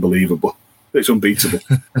me, it's unbelievable. It's unbeatable.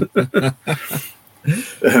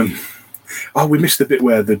 We missed the bit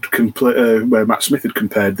where where Matt Smith had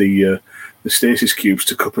compared the stasis cubes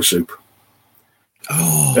to cup of soup.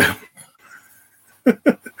 So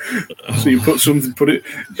you put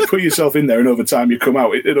yourself in there, and over time you come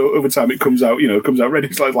out. Over time it comes out. It comes out ready.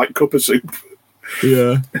 It's like cup of soup.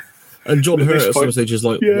 Yeah. And John Hurt at some stage is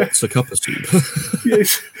like, "What's a cup of soup?"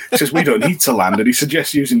 Yes, he says we don't need to land, and he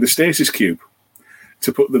suggests using the stasis cube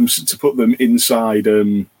to put them inside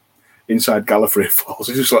Gallifrey Falls.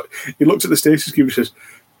 It's just like he looked at the stasis cube and says,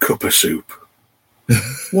 "Cup of soup."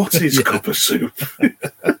 What is cup of soup?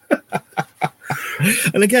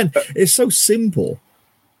 And again, it's so simple,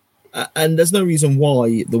 and there's no reason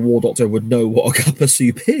why the War Doctor would know what a cup of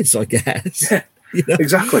soup is, I guess. Yeah.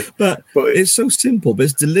 Exactly. But it's so simple, but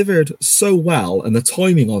it's delivered so well, and the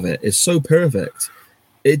timing of it is so perfect.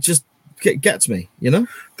 It just gets me,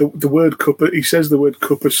 The word cup. He says the word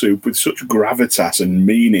cup of soup with such gravitas and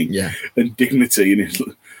meaning and dignity, and it's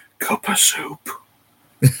like, cup of soup.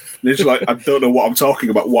 And it's like, I don't know what I'm talking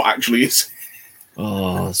about. What actually is?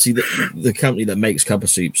 Oh, see, the company that makes cup of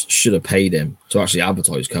soups should have paid him to actually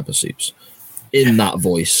advertise cup of soups in that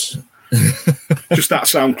voice. Just that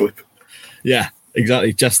sound clip. Yeah.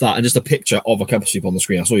 Exactly, just that, and just a picture of a cup of soup on the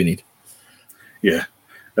screen. That's all you need. Yeah,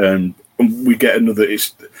 and we get another.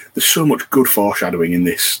 There's so much good foreshadowing in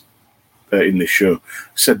this show. I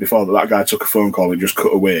said before that guy took a phone call and just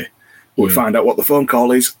cut away. But we find out what the phone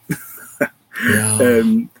call is.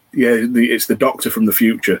 It's the Doctor from the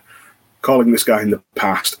future calling this guy in the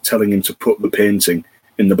past, telling him to put the painting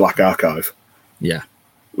in the Black Archive. Yeah.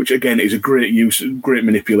 Which again is a great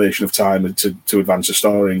manipulation of time to advance the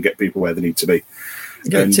story and get people where they need to be.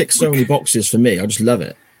 Again, it ticks so many boxes for me. I just love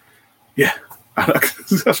it. Yeah.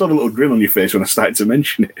 I saw a little grin on your face when I started to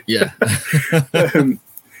mention it. Yeah.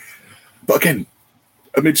 But again,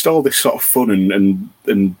 amidst all this sort of fun and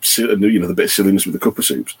the bit of silliness with the cup of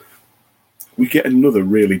soups, we get another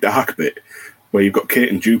really dark bit where you've got Kate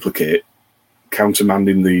and Duplicate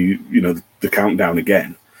countermanding the countdown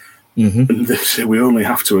again. Mm-hmm. And they say we only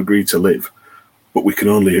have to agree to live, but we can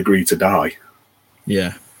only agree to die.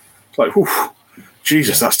 Yeah. It's like, whew,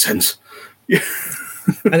 Jesus, that's tense. Yeah.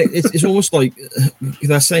 And it's almost like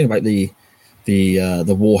they're saying about the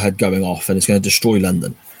warhead going off and it's going to destroy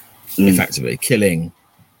London, effectively, killing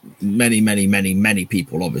many, many, many, many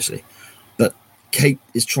people, obviously. But Kate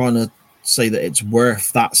is trying to say that it's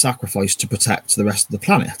worth that sacrifice to protect the rest of the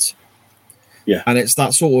planet. Yeah. And it's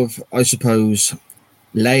that sort of, I suppose,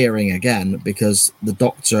 layering again, because the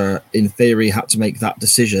Doctor, in theory, had to make that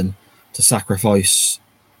decision to sacrifice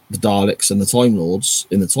the Daleks and the Time Lords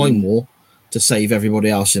in the Time War to save everybody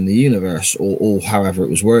else in the universe, or however it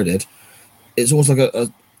was worded. It's almost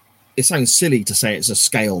like it sounds silly to say it's a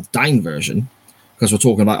scaled down version, because we're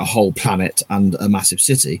talking about a whole planet and a massive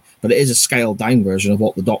city, but it is a scaled down version of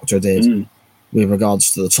what the Doctor did with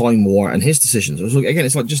regards to the Time War and his decisions. Again,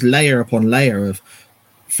 it's like just layer upon layer of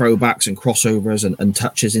throwbacks and crossovers and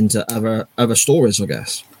touches into other stories, I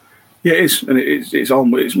guess. Yeah, it is, and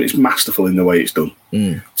it's masterful in the way it's done.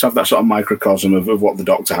 To have that sort of microcosm of what the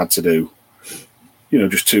Doctor had to do,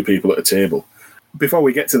 just two people at a table. Before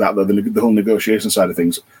we get to that, though, the whole negotiation side of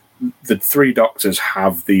things, the three Doctors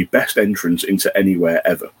have the best entrance into anywhere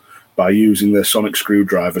ever by using their sonic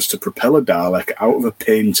screwdrivers to propel a Dalek out of a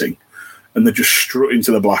painting, and they just strut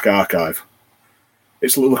into the Black Archive.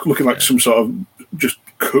 It's looking like some sort of just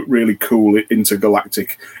really cool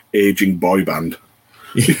intergalactic aging boy band.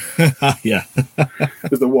 Yeah.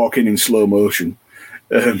 As they walk in slow motion.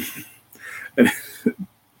 But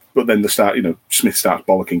then Smith starts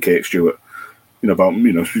bollocking Kate Stewart, about,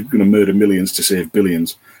 she's going to murder millions to save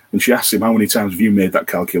billions. And she asks him, how many times have you made that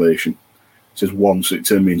calculation? He says, once, it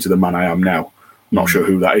turned me into the man I am now. Not sure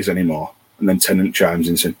who that is anymore. And then Tennant chimes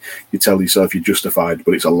in saying, you tell yourself you're justified,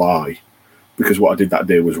 but it's a lie. Because what I did that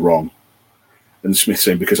day was wrong. And Smith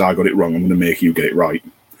saying, because I got it wrong, I'm going to make you get it right.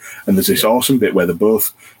 And there's this awesome bit where they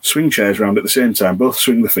both swing chairs around at the same time, both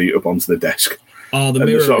swing the feet up onto the desk. Oh, the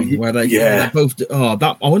mirroring, where they both... Oh,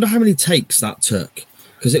 that, I wonder how many takes that took.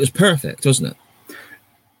 Because it was perfect, wasn't it?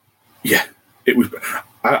 Yeah, it was.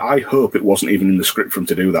 I hope it wasn't even in the script for them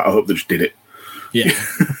to do that. I hope they just did it. Yeah.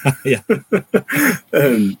 Yeah.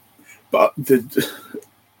 But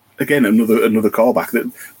again, another callback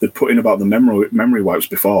that they'd put in about the memory wipes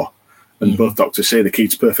before. And both Doctors say the key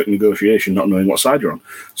to perfect negotiation, not knowing what side you're on.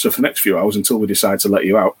 So for the next few hours, until we decide to let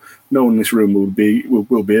you out, no one in this room will be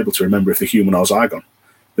able to remember if they're human or Zygon.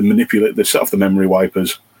 They set off the memory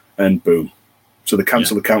wipers, and boom. So they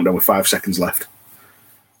cancel the countdown with 5 seconds left.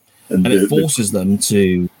 And it forces them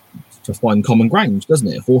to find common ground, doesn't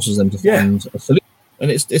it? It forces them to find a solution.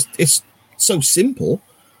 And it's so simple,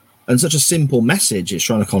 and such a simple message it's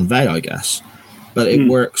trying to convey, I guess. But it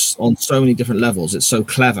works on so many different levels. It's so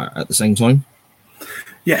clever at the same time.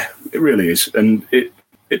 Yeah, it really is. And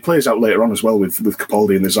it plays out later on as well with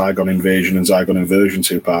Capaldi and the Zygon invasion and Zygon inversion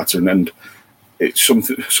two-parter. And it's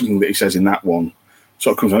something that he says in that one.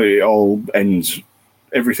 Sort of comes out, it all ends,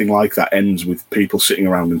 everything like that ends with people sitting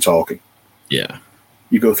around and talking. Yeah.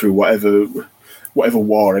 You go through whatever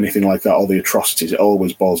war, anything like that, all the atrocities, it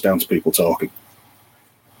always boils down to people talking.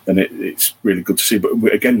 And it's really good to see.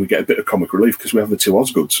 But again, we get a bit of comic relief because we have the two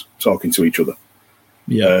Osgoods talking to each other.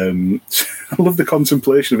 Yeah. I love the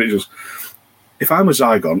contemplation of it. Just, if I'm a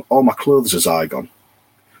Zygon, all my clothes are Zygon.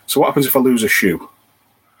 So what happens if I lose a shoe?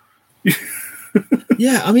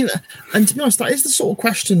 Yeah, I mean, and to be honest, that is the sort of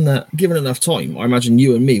question that, given enough time, I imagine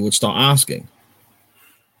you and me would start asking.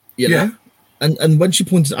 You know? And when she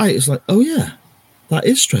pointed it out, it's like, oh yeah, that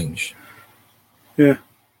is strange. Yeah.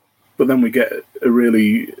 But then we get a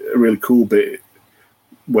really cool bit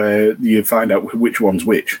where you find out which one's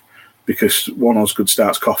which, because one Osgood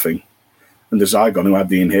starts coughing, and the Zygon who had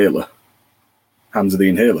the inhaler hands her the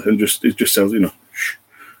inhaler and just says, shh,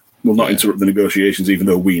 we'll not interrupt the negotiations, even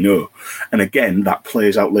though we know. And again, that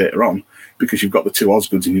plays out later on because you've got the two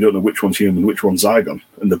Osgoods and you don't know which one's human, which one's Zygon,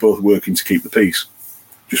 and they're both working to keep the peace.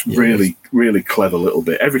 Just really, really clever little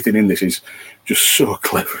bit. Everything in this is just so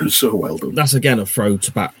clever and so well done. That's again a throw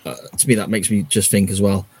to back. To me, that makes me just think as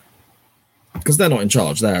well, because they're not in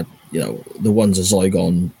charge. They're, the one's a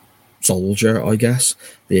Zygon soldier, I guess.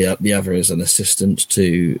 The other is an assistant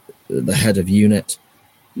to the head of unit,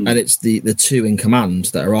 and it's the two in command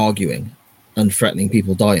that are arguing and threatening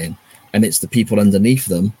people dying, and it's the people underneath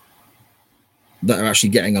them that are actually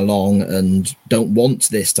getting along and don't want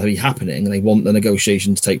this to be happening, and they want the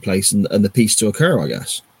negotiation to take place and the peace to occur, I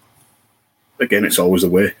guess. Again, it's always the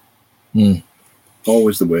way.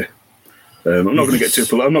 Always the way. I'm not going to get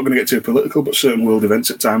too political, but certain world events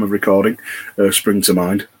at time of recording spring to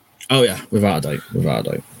mind. Oh yeah, without a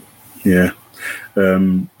doubt. Yeah.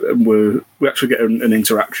 We actually get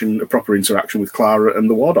a proper interaction with Clara and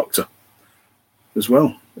the War Doctor as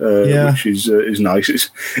well, which is nice.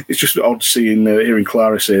 It's just odd hearing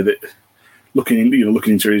Clara say that, looking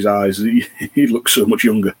into his eyes, he looks so much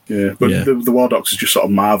younger. Yeah, but the War Doctor's just sort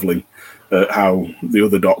of marvelling at how the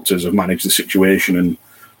other doctors have managed the situation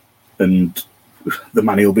and the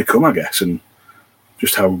man he'll become, I guess, and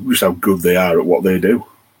just how good they are at what they do.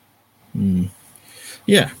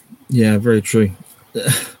 Yeah, very true.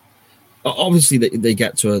 Obviously, they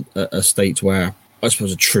get to a state where I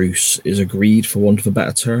suppose a truce is agreed, for want of a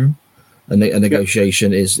better term, and a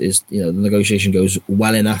negotiation is the negotiation goes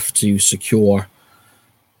well enough to secure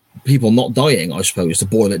people not dying. I suppose, to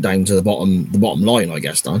boil it down to the bottom line, I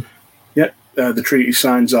guess, Dan. Yeah, the treaty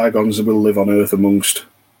signed, Zygons will live on Earth amongst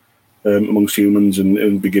humans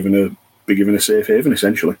and be given a safe haven,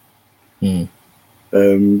 essentially.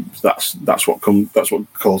 That's what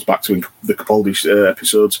calls back to the Capaldi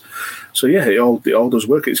episodes. So yeah, it all does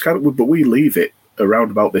work. It's kind of, but we leave it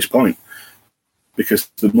around about this point because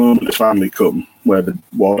the moment has finally come where the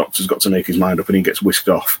War Doctor's got to make his mind up and he gets whisked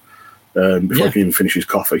off before he can even finish his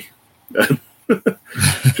coffee.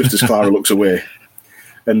 Just as Clara looks away,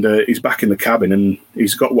 and he's back in the cabin and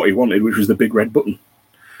he's got what he wanted, which was the big red button,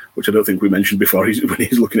 which I don't think we mentioned before. When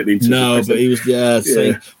he's looking at the internet. No, but he was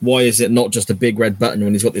saying, why is it not just a big red button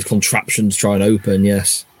when he's got this contraption to try and open?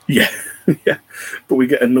 Yes. Yeah, yeah. But we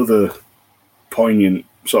get another poignant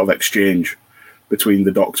sort of exchange between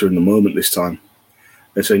the Doctor and the moment this time.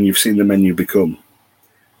 They're saying, "You've seen the men you become,"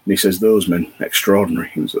 and he says, "Those men, extraordinary."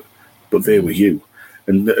 He was like, "But they were you."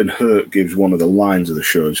 And Hurt gives one of the lines of the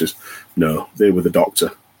show and says, "No, they were the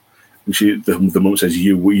Doctor." And the moment says,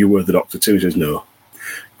 "You were the Doctor too." He says, "No.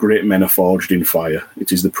 Great men are forged in fire.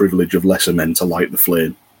 It is the privilege of lesser men to light the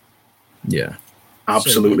flame." Yeah.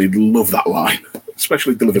 Absolutely love that line,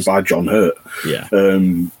 especially delivered by John Hurt. Yeah.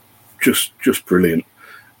 Just brilliant.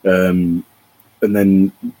 And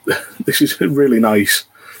then this is a really nice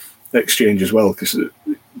exchange as well, because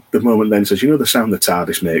the moment then says, "The sound the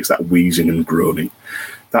TARDIS makes, that wheezing and groaning,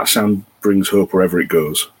 that sound brings hope wherever it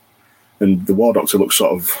goes." And the War Doctor looks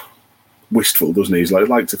sort of wistful, doesn't he? He's like, "I'd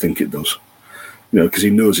like to think it does." Because he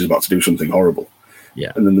knows he's about to do something horrible.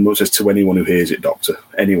 Yeah. And then the note says, "To anyone who hears it, Doctor,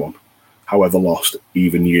 anyone, however lost,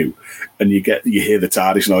 even you." And you hear the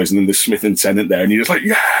TARDIS noise, and then there's Smith and Tennant there, and you're just like,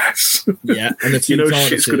 yes! Yeah, and the two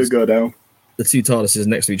shit's going to go down. The two TARDISes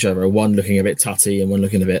next to each other, one looking a bit tatty and one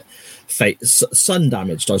looking a bit sun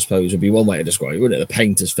damaged, I suppose, would be one way to describe it, wouldn't it? The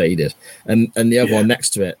paint has faded. And the other one next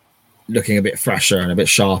to it, looking a bit fresher and a bit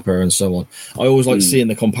sharper and so on. I always like seeing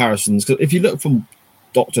the comparisons, because if you look from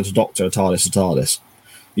Doctor to Doctor, TARDIS to TARDIS,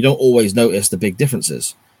 you don't always notice the big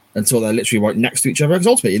differences until they're literally right next to each other, because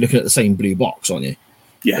ultimately you're looking at the same blue box, aren't you?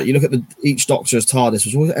 Yeah. But you look at each Doctor's TARDIS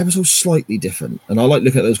was always ever so slightly different, and I like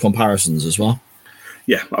looking at those comparisons as well.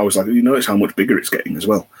 Yeah, I was like, you notice how much bigger it's getting as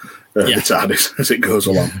well, the TARDIS, as it goes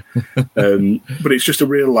along. But it's just a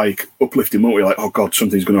real uplifting moment. You're like, oh God,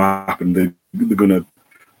 something's going to happen. They're going to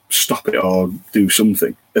stop it or do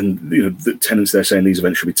something. And the Tennant's there saying these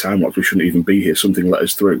events should be time locked. We shouldn't even be here. Something let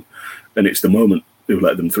us through, and it's the moment who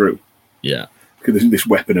let them through. Yeah, because this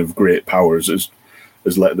weapon of great powers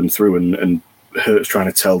has let them through, and Hurt's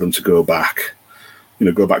trying to tell them to go back.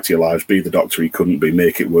 Go back to your lives, be the Doctor he couldn't be,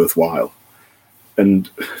 make it worthwhile. And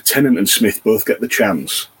Tennant and Smith both get the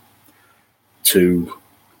chance to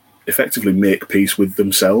effectively make peace with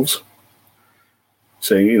themselves,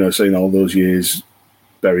 saying all those years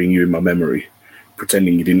burying you in my memory,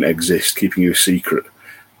 pretending you didn't exist, keeping you a secret,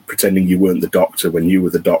 pretending you weren't the Doctor when you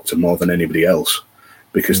were the Doctor more than anybody else,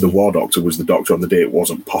 because the War Doctor was the Doctor on the day it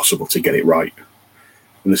wasn't possible to get it right.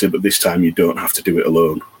 And they said, but this time you don't have to do it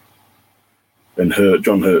alone. And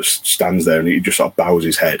John Hurt stands there and he just sort of bows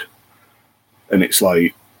his head. And it's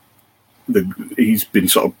like he's been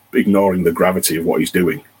sort of ignoring the gravity of what he's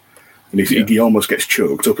doing. And he almost gets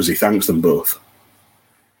choked up as he thanks them both.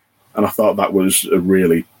 And I thought that was a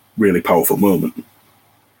really, really powerful moment.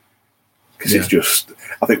 Because it's just,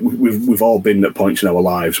 I think we've all been at points in our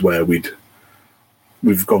lives where we've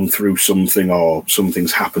gone through something, or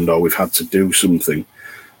something's happened, or we've had to do something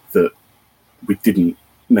that we didn't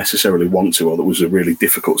necessarily want to, or that was a really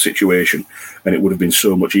difficult situation, and it would have been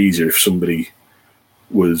so much easier if somebody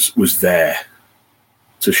was there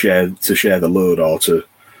to share the load, or to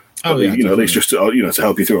at least just to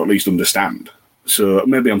help you through, or at least understand. So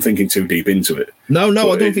maybe I'm thinking too deep into it. No,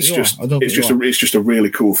 I don't think you are. It's just a really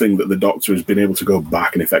cool thing that the Doctor has been able to go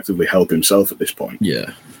back and effectively help himself at this point.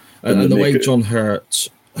 Yeah, and the way John Hurt,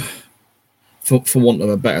 for want of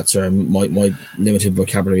a better term, my limited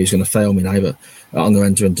vocabulary is going to fail me now, but I'm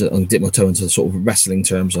going to enter and dip my toe into sort of wrestling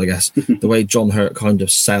terms, I guess. The way John Hurt kind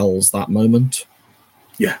of sells that moment,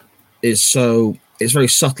 it's very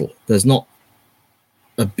subtle. There's not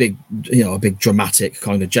a big dramatic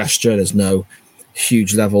kind of gesture. There's no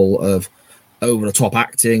huge level of over the top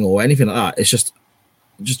acting or anything like that. It's just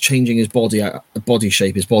changing his body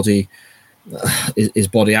shape, his body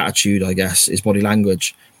attitude, I guess, his body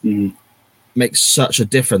language makes such a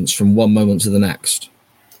difference from one moment to the next.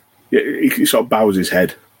 Yeah, he sort of bows his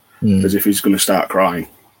head as if he's going to start crying,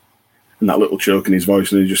 and that little choke in his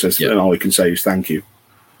voice, and he just says, and all he can say is thank you.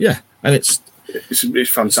 Yeah, and it's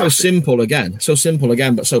fantastic. So simple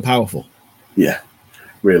again, but so powerful. Yeah,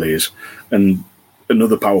 really is. And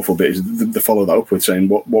another powerful bit is the follow that up with saying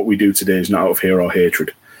what we do today is not out of fear or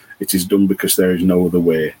hatred. It is done because there is no other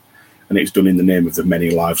way, and it's done in the name of the many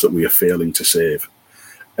lives that we are failing to save.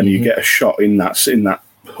 And you get a shot in that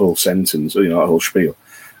whole sentence, that whole spiel,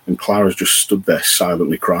 and Clara's just stood there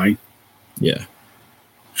silently crying. Yeah,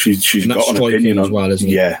 she's got an opinion on, as well, isn't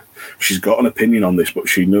it? Yeah, she's got an opinion on this, but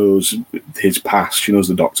she knows his past. She knows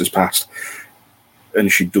the Doctor's past,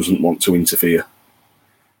 and she doesn't want to interfere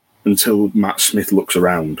until Matt Smith looks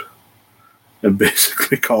around and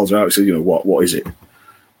basically calls her out and says, what is it?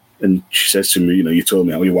 And she says to me, you told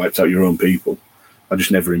me how you wiped out your own people. I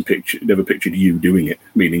just never pictured you doing it,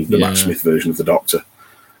 meaning the Matt Smith version of the Doctor.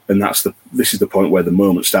 And this is the point where the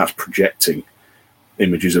moment starts projecting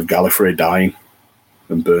images of Gallifrey dying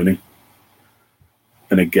and burning.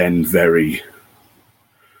 And again, very,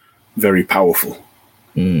 very powerful.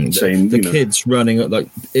 Saying the kids running up, like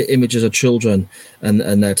images of children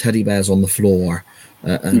and their teddy bears on the floor,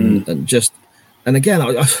 and again,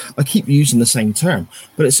 I keep using the same term,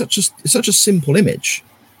 but it's such a simple image.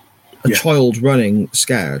 A child running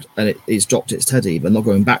scared, and it's dropped its teddy, but not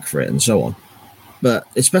going back for it, and so on. But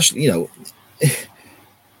especially,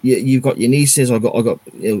 you've got your nieces, I've got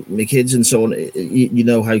my kids, and so on. You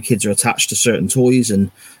know how kids are attached to certain toys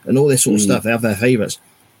and all this sort of stuff. They have their favourites.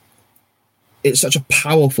 It's such a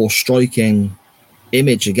powerful, striking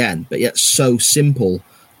image again, but yet so simple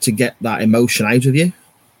to get that emotion out of you.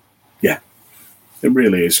 Yeah, it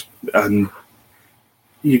really is. And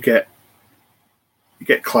you get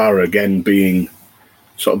Clara again being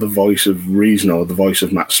sort of the voice of reason, or the voice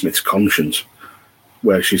of Matt Smith's conscience,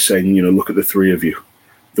 where she's saying, look at the three of you.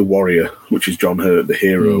 The warrior, which is John Hurt, the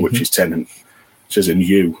hero, which is Tennant, says, and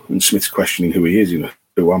you. And Smith's questioning who he is,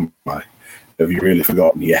 who am I? Have you really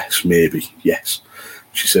forgotten? Yes, maybe, yes.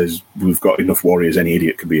 She says, we've got enough warriors, any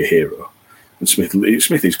idiot could be a hero. And Smith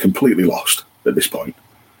is completely lost at this point.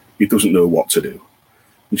 He doesn't know what to do.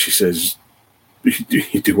 And she says,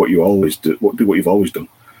 you do what you always do. Do what you've always done.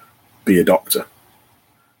 Be a doctor.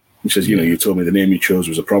 And she says, you told me the name you chose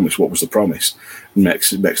was a promise. What was the promise? And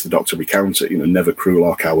makes the Doctor recount it. Never cruel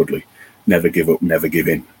or cowardly. Never give up. Never give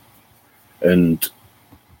in. And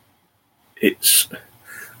it's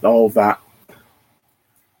all that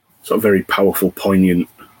sort of very powerful, poignant,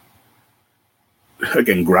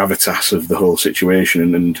 again, gravitas of the whole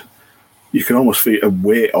situation, and you can almost feel a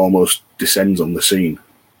weight almost descends on the scene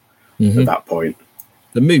at that point.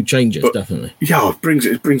 The mood changes, definitely. Yeah, it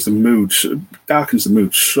brings the mood, darkens the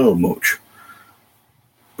mood so much,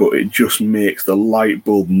 but it just makes the light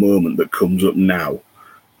bulb moment that comes up now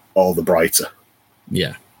all the brighter.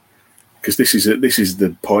 Yeah, because this is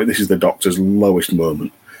the point. This is the Doctor's lowest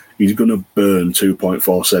moment. He's going to burn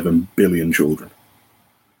 2.47 billion children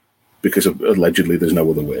because allegedly there's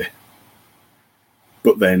no other way.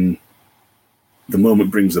 But then the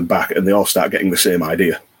moment brings them back, and they all start getting the same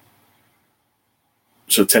idea.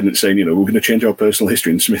 So Tennant's saying, we're going to change our personal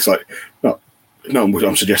history. And Smith's like, no,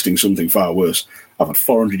 I'm suggesting something far worse. I've had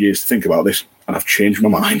 400 years to think about this, and I've changed my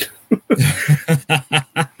mind.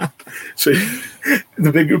 So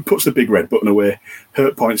puts the big red button away.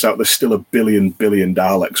 Hurt points out there's still a billion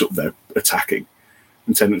Daleks up there attacking.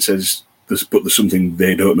 And Tennant says, but there's something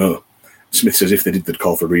they don't know. Smith says if they did, they'd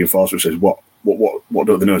call for reinforcement. Says, what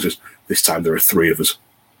don't they know? Says, this time there are three of us.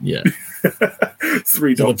 Yeah.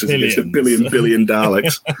 3 Doctors against a billion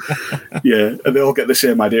Daleks. Yeah, and they all get the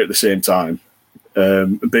same idea at the same time.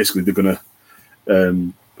 Basically, they're going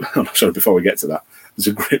to... sorry, before we get to that, there's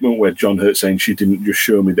a great moment where John Hurt saying she didn't just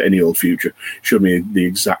show me any old future, showed me the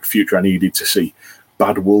exact future I needed to see.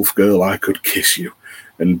 Bad wolf girl, I could kiss you.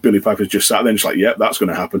 And Billy Piper's just sat there and just like, yep, that's going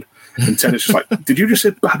to happen. And Tennant's just like, did you just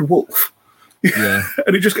say bad wolf? Yeah.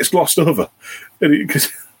 And it just gets glossed over. Because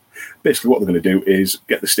basically what they're going to do is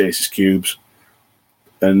get the stasis cubes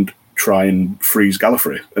and try and freeze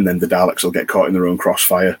Gallifrey, and then the Daleks will get caught in their own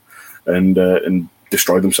crossfire and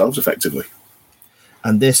destroy themselves effectively.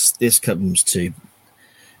 And this comes to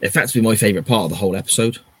effectively my favourite part of the whole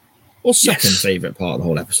episode, or second favourite part of the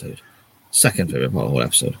whole episode. Second favourite part of the whole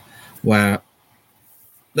episode, where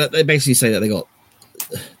they basically say that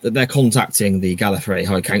they're contacting the Gallifrey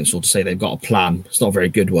High Council to say they've got a plan. It's not a very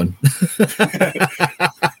good one.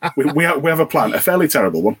 we have a plan, a fairly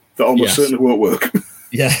terrible one that almost certainly won't work.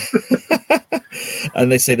 Yeah.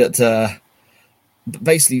 And they say that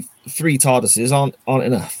basically 3 TARDISes aren't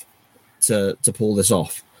enough to pull this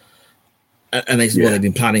off. And they said, well, they've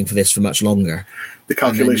been planning for this for much longer. The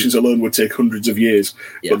calculations alone would take hundreds of years,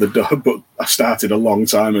 but I started a long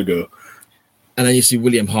time ago. And then you see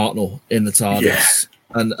William Hartnell in the TARDIS,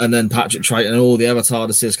 and then Patrick Troughton and all the other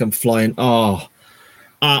TARDISes come flying. Oh,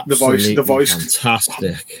 absolutely the voice,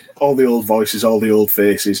 fantastic! All the old voices, all the old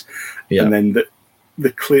faces, and then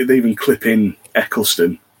they even clip in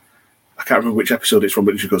Eccleston. I can't remember which episode it's from,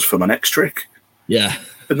 but it just goes from an X trick. Yeah,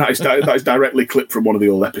 and that is directly clipped from one of the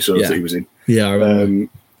old episodes that he was in. Yeah, I remember.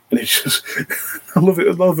 And it's just, I love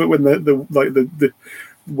it when the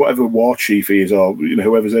whatever war chief he is, or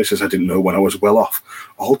whoever's there says, I didn't know when I was well off.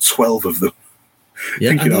 All 12 of them.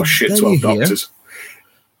 Thinking, oh shit, 12 doctors.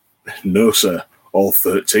 No, sir. All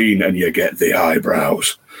 13, and you get the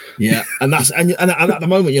eyebrows. Yeah, and at the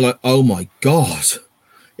moment you're like, oh my god,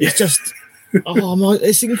 it's just, oh my,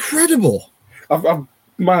 it's incredible. I'm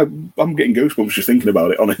getting goosebumps just thinking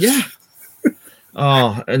about it. Honestly, yeah.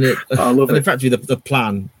 Oh, and I love it. In fact, the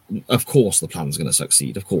plan. Of course, the plan's going to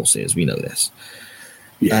succeed. Of course, it is. We know this.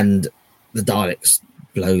 Yeah. And the Daleks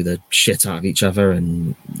blow the shit out of each other,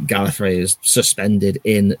 and Gallifrey is suspended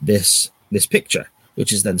in this picture,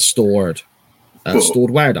 which is then stored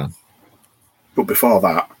where, Dan? But before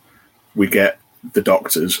that, we get the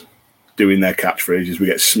Doctors doing their catchphrases. We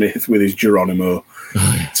get Smith with his Geronimo,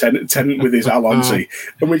 Tennant with his Alonzi,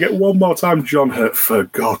 and we get one more time John Hurt, for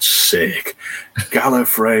God's sake,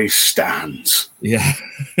 Gallifrey stands. Yeah.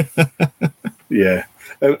 Yeah.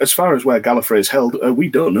 As far as where Gallifrey is held, we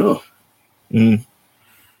don't know. Mm.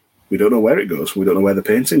 We don't know where it goes. We don't know where the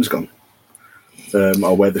painting's gone,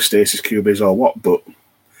 or where the stasis cube is, or what. But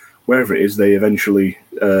wherever it is, they eventually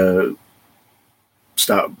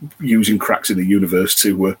start using cracks in the universe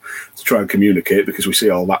to try and communicate, because we see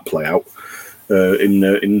all that play out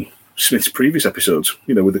in Smith's previous episodes.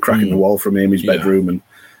 With the crack in the wall from Amy's bedroom and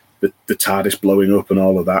the TARDIS blowing up and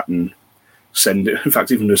all of that, and send it. In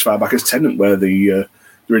fact, even as far back as Tennant, where they're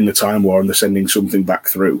in the Time War and they're sending something back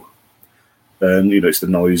through, and it's the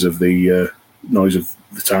noise of the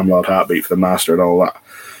Time Lord heartbeat for the Master and all that.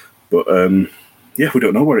 But we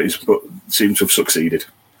don't know where it is, but it seems to have succeeded,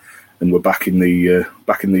 and we're back in the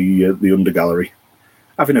Undergallery,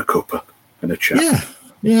 having a cuppa and a chat.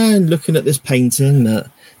 Yeah, and looking at this painting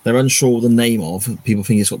that they're unsure the name of. People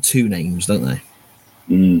think it's got 2 names, don't they?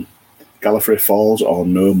 Gallifrey Falls or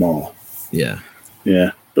No More. Yeah.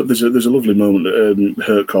 But there's a lovely moment.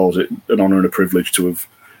 Hurt calls it an honour and a privilege to have,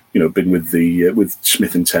 been with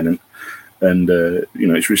Smith and Tennant, and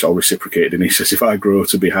it's all reciprocated. And he says, "If I grow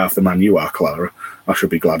to be half the man you are, Clara, I shall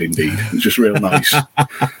be glad indeed." It's just real nice,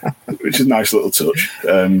 which is a nice little touch.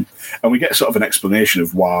 And we get sort of an explanation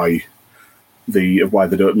of why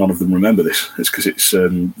none of them remember this. It's because it's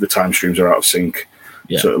the time streams are out of sync,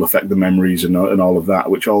 so it'll affect the memories and all of that,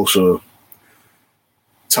 which also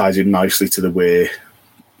ties in nicely to the way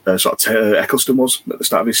Eccleston was at the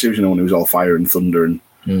start of his series, when he was all fire and thunder and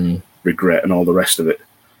regret and all the rest of it.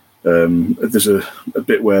 There's a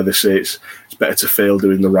bit where they say it's better to fail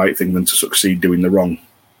doing the right thing than to succeed doing the wrong.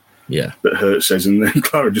 Yeah. That Hurt says, and then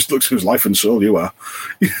Clara just looks at his life and soul, you are.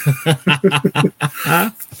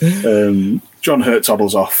 John Hurt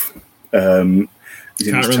toddles off. Can't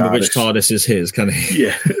remember which TARDIS is his, can he?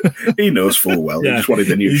 Yeah, he knows full well. He just wanted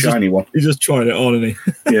the new shiny one. He's just trying it on, isn't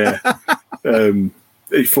he? Yeah.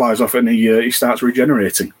 He flies off and he starts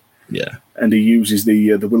regenerating. Yeah. And he uses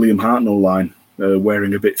the William Hartnell line,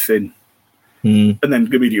 wearing a bit thin. And then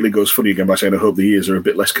immediately goes funny again by saying, I hope the ears are a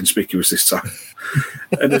bit less conspicuous this time.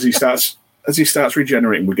 And as he starts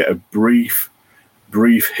regenerating, we get a brief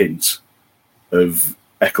hint of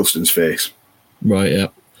Eccleston's face. Right, yeah.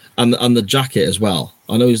 And the jacket as well.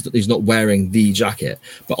 I know he's not wearing the jacket,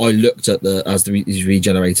 but I looked at he's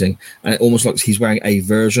regenerating, and it almost looks like he's wearing a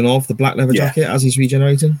version of the black leather jacket as he's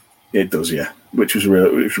regenerating. It does, yeah. Which was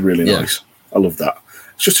really nice. I love that.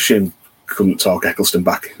 It's just a shame couldn't talk Eccleston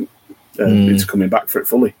back into coming back for it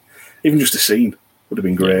fully. Even just a scene would have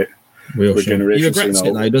been great. Real shame. He regrets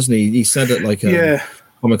it now, doesn't he? He said it like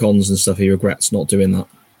Comic-Cons and stuff. He regrets not doing that.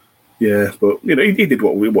 Yeah, but you know, he did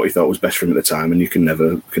what he thought was best for him at the time, and you can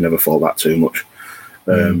never fault that too much.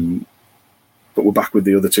 But we're back with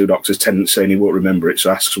the other two doctors. Tennant's saying he won't remember it, so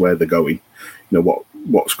asks where they're going. You know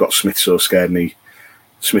what's got Smith so scared, and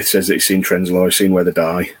Smith says that he's seen Trenzlow, he's seen where they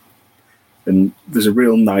die, and there's a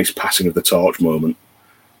real nice passing of the torch moment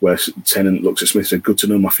where Tennant looks at Smith and says, "Good to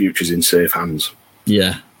know my future's in safe hands."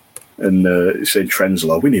 Yeah, and saying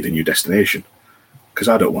Trenzlow, we need a new destination because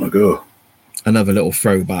I don't want to go. Another little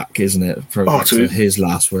throwback, isn't it? Throwback to his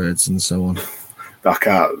last words and so on. I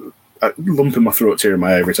can't. Lump in my throat, tear in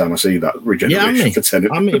my eye every time I see that regeneration for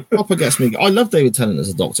Tennant. I mean, it proper gets me. I love David Tennant as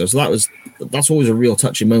a Doctor, so that's always a real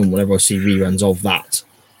touching moment whenever I see reruns of that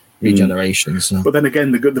regeneration. So. But then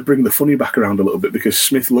again, they bring the funny back around a little bit because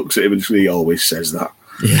Smith looks at him and he always says that.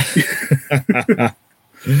 Yeah.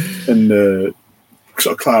 And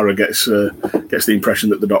sort of Clara gets the impression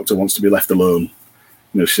that the Doctor wants to be left alone.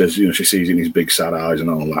 You know, she says, you know, she sees in his big sad eyes and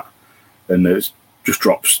all that, and it just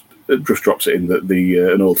drops it in that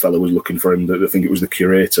an old fellow was looking for him. That I think it was the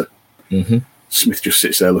curator. Mm-hmm. Smith just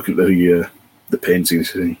sits there looking at the painting,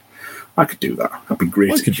 saying, "I could do that. I'd be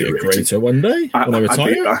great. I could be a curator one day when I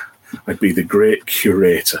retire. I'd be the great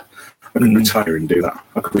curator. I could retire and do that.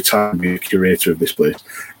 I could retire and be a curator of this place."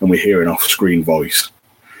 And we hear an off-screen voice,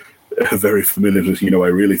 very familiar. You know, I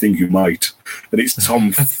really think you might. And it's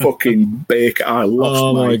Tom fucking Baker. I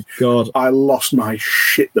lost my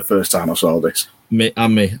shit the first time I saw this. Me.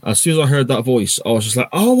 As soon as I heard that voice, I was just like,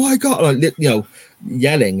 "Oh my god!" Like, you know,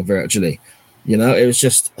 yelling virtually. You know, it was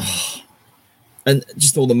just, and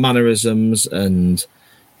just all the mannerisms and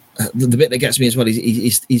the bit that gets me as well.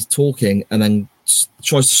 He's talking and then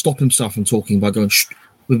tries to stop himself from talking by going shh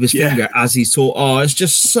with his finger as he's talking. Oh, it's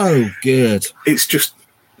just so good. It's just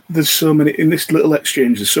there's so many in this little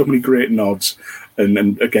exchange. There's so many great nods,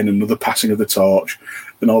 and again another passing of the torch,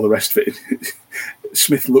 and all the rest of it.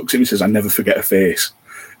 Smith looks at him and says, "I never forget a face."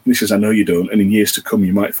 And he says, "I know you don't, and in years to come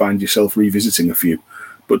you might find yourself revisiting a few,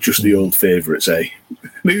 but just the old favourites, eh?"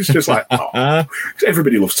 And he's just like, oh.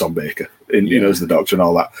 Everybody loves Tom Baker, you know, as the Doctor and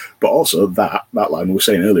all that. But also that line we were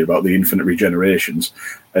saying earlier about the infinite regenerations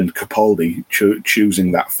and Capaldi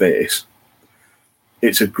choosing that face.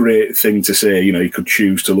 It's a great thing to say, you know, he could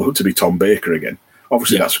choose to be Tom Baker again.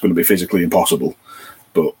 Obviously, that's going to be physically impossible,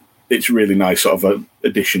 but it's really nice sort of an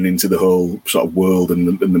addition into the whole sort of world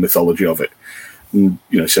and the mythology of it. And,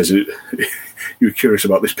 you know, it says, "You were curious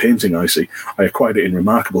about this painting, I see. I acquired it in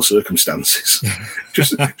remarkable circumstances."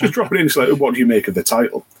 just drop it in. It's like, "What do you make of the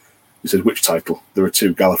title?" He says, "Which title? There are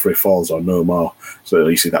two, Gallifrey Falls or No More." So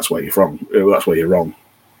you see, that's where you're wrong. That's where you're wrong.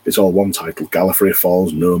 It's all one title, Gallifrey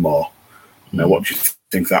Falls, No More. Now, what do you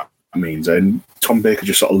think that means? And Tom Baker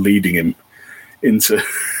just sort of leading him into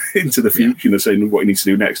the future, you know, saying what he needs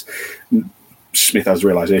to do next. And Smith has the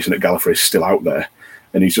realisation that Gallifrey is still out there,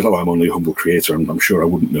 and he's just like, "I'm only a humble creator, and I'm sure I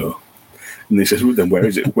wouldn't know." And he says, "Well, then where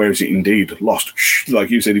is it? Where is it indeed? Lost." Shh, like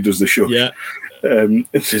you said, he does the show. Yeah. And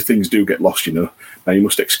says, "Things do get lost, you know. Now you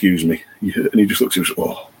must excuse me." And he just looks at him and says,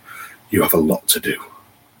 "Oh, you have a lot to do."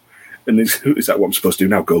 And is that what I'm supposed to do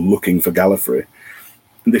now? Go looking for Gallifrey?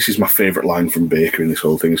 And this is my favourite line from Baker in this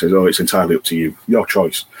whole thing. He says, "Oh, it's entirely up to you. Your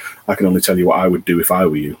choice. I can only tell you what I would do if I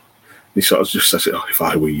were you." And he sort of just says, "Oh, if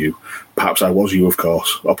I were you. Perhaps I was you, of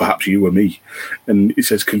course. Or perhaps you were me." And he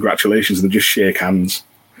says, "Congratulations." And they just shake hands.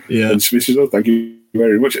 Yeah. And Smith says, "Oh, thank you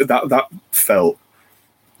very much." That felt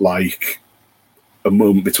like a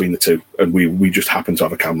moment between the two. And we just happened to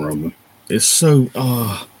have a camera on them. It's so...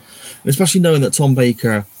 especially knowing that Tom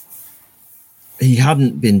Baker, he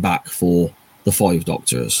hadn't been back for the 5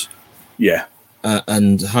 Doctors. Yeah.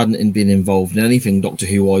 And hadn't been involved in anything Doctor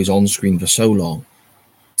Who-wise on screen for so long.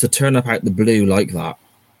 To turn up out the blue like that,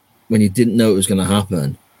 when you didn't know it was going to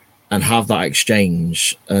happen, and have that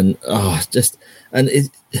exchange, and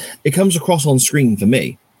it comes across on screen for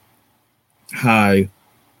me how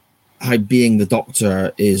being the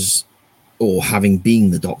Doctor is, or having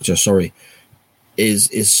been the Doctor,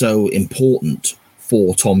 is so important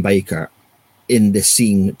for Tom Baker in this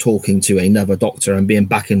scene, talking to another Doctor and being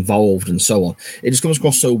back involved and so on. It just comes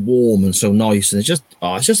across so warm and so nice, and it's just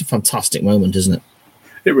a fantastic moment, isn't it?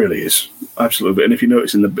 It really is, absolutely. And if you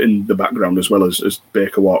notice in the background as well, as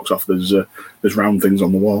Baker walks off, there's round things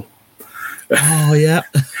on the wall. Oh yeah.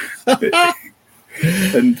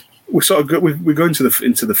 And we go into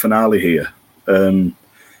the finale here, and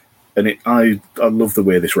I love the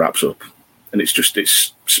way this wraps up. And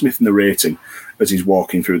it's Smith narrating as he's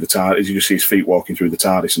walking through the TARDIS, as you just see his feet walking through the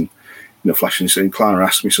TARDIS, and flashing and saying, "Clara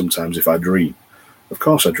asks me sometimes if I dream. Of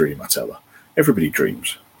course I dream," I tell her. "Everybody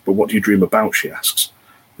dreams. But what do you dream about?" she asks.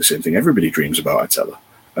 "The same thing everybody dreams about," I tell her.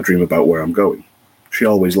 "I dream about where I'm going." She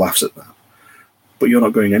always laughs at that. but you're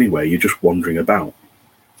not going anywhere. You're just wandering about.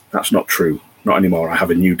 That's not true. Not anymore. I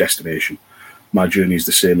have a new destination. My journey is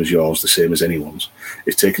the same as yours, the same as anyone's.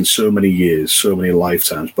 It's taken so many years, so many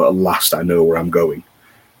lifetimes, but at last I know where I'm going,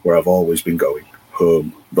 where I've always been going,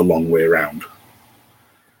 home, the long way round.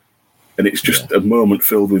 And it's just a moment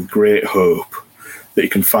filled with great hope that he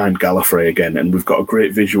can find Gallifrey again. And we've got a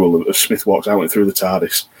great visual of Smith walks out and through the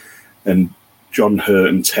TARDIS, and John Hurt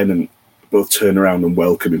and Tennant both turn around and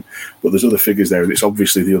welcome him. But there's other figures there, and it's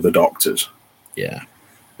obviously the other Doctors. Yeah.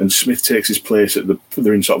 And Smith takes his place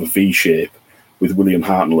they're in sort of a V shape with William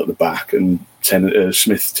Hartnell at the back, and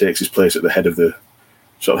Smith takes his place at the head of the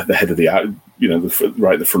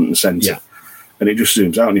right at the front and the centre. Yeah. And it just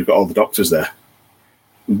zooms out, and you've got all the Doctors there.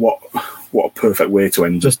 What a perfect way to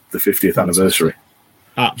end just the 50th anniversary.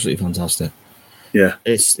 Absolutely fantastic. Yeah.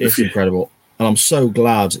 It's incredible. And I'm so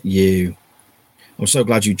glad you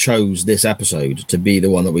chose this episode to be the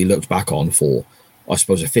one that we looked back on for, I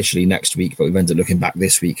suppose, officially next week, but we've ended up looking back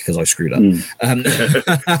this week because I screwed up.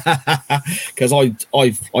 Because I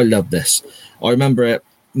love this. I remember it.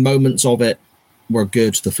 Moments of it were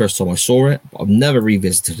good the first time I saw it, but I've never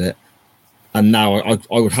revisited it. And now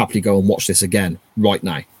I would happily go and watch this again right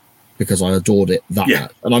now because I adored it that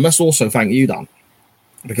much. And I must also thank you, Dan,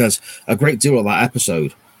 because a great deal of that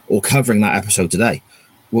episode, or covering that episode today,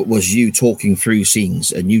 was you talking through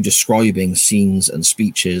scenes and you describing scenes and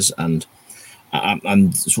speeches and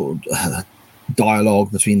sort of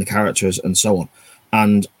dialogue between the characters and so on.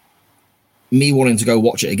 And me wanting to go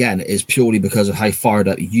watch it again is purely because of how fired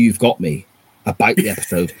up you've got me about the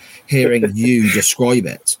episode, hearing you describe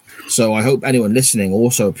it. So I hope anyone listening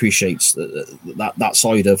also appreciates that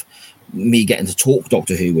side of me getting to talk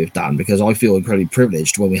Doctor Who with Dan, because I feel incredibly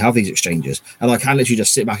privileged when we have these exchanges, and I can literally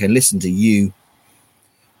just sit back and listen to you.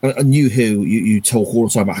 New Who, you talk all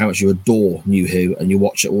the time about how much you adore New Who and you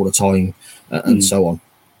watch it all the time and so on.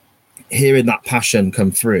 Hearing that passion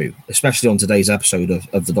come through, especially on today's episode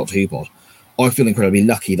of the Doctor Who pod, I feel incredibly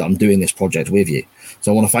lucky that I'm doing this project with you.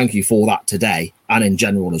 So I want to thank you for that today and in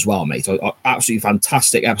general as well, mate. So, absolutely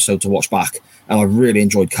fantastic episode to watch back, and I really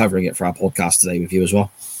enjoyed covering it for our podcast today with you as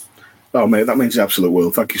well. Oh, mate, that means the absolute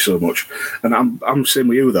world. Thank you so much. And I'm same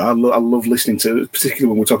with you, though. I love listening to, particularly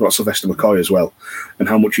when we talk about Sylvester McCoy as well, and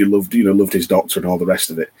how much you loved his Doctor and all the rest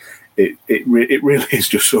of it. It really is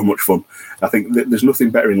just so much fun. I think that there's nothing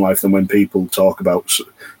better in life than when people talk about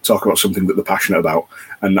something that they're passionate about,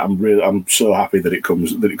 and I'm so happy that it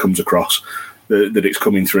comes across, that it's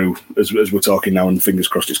coming through as we're talking now, and fingers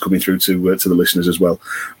crossed it's coming through to the listeners as well.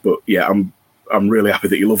 But yeah, I'm really happy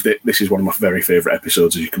that you loved it. This is one of my very favourite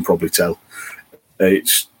episodes, as you can probably tell.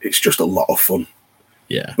 It's just a lot of fun.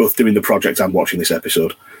 Yeah, both doing the project and watching this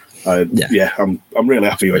episode. I'm really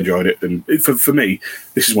happy you enjoyed it, and for me,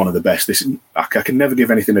 this is one of the best. I can never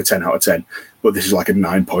give anything a 10 out of 10, but this is like a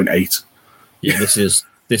 9.8. Yeah, this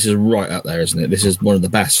is right up there, isn't it? This is one of the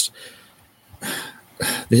best.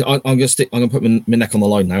 I'm gonna put my neck on the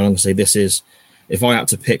line now. And I'm gonna say this is, if I had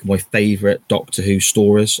to pick my favourite Doctor Who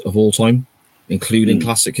stories of all time, including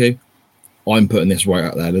Classic Who, I'm putting this right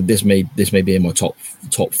out there. This may be in my top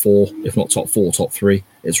 4, if not top 4, top 3.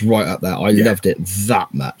 It's right up there. I loved it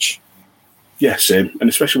that much. Yeah, same. And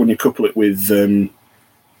especially when you couple it with the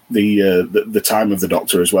time of the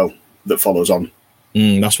Doctor as well that follows on.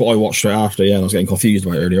 That's what I watched straight after. Yeah, and I was getting confused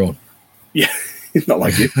about it earlier on. Yeah, it's not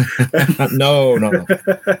like it. No.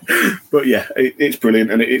 But yeah, it's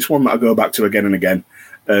brilliant, and it's one that I go back to again and again.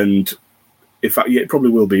 And in fact, it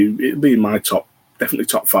probably will be. It'll be in my definitely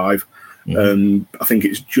top 5. I think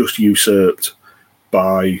it's just usurped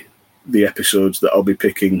by the episodes that I'll be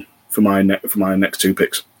picking for my next 2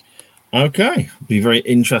 picks. Okay, be very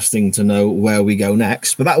interesting to know where we go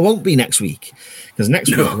next, but that won't be next week, because next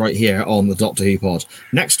week right here on the Doctor Who pod,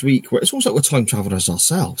 next week it's also we're time travelers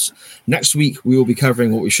ourselves. Next week we will be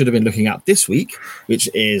covering what we should have been looking at this week, which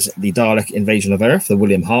is the Dalek Invasion of Earth, the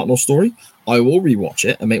William Hartnell story. I will rewatch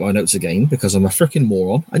it and make my notes again because I'm a freaking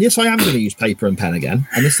moron. And yes, I am going to use paper and pen again,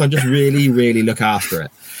 and this time just really, really look after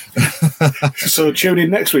it. So tune in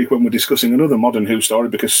next week when we're discussing another modern Who story,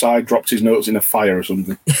 because Cy dropped his notes in a fire or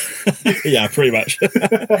something. Yeah, pretty much.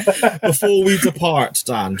 Before we depart,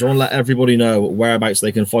 Dan, do you want to let everybody know whereabouts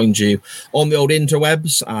they can find you on the old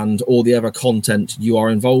interwebs and all the other content you are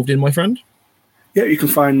involved in, my friend? Yeah, you can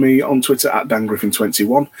find me on Twitter at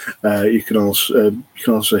DanGriffin21. You can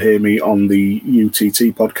also hear me on the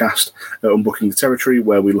UTT podcast, Unbooking the Territory,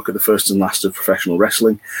 where we look at the first and last of professional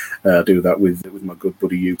wrestling. I do that with my good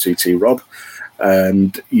buddy UTT Rob.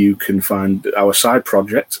 And you can find our side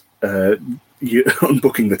project,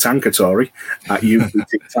 Unbooking the Tankatory, at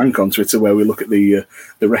UTT Tank on Twitter, where we look at the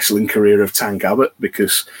wrestling career of Tank Abbott,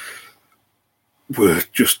 because were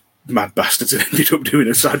just mad bastards and ended up doing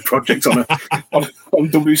a side project on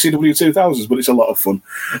WCW 2000s, but it's a lot of fun.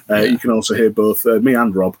 You can also hear both me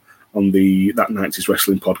and Rob on That 90s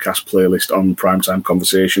Wrestling Podcast playlist on Primetime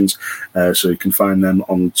Conversations. So you can find them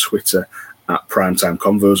on Twitter at Primetime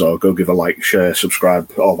Convos, or go give a like, share,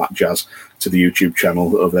 subscribe, all that jazz to the YouTube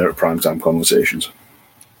channel over there at Primetime Conversations.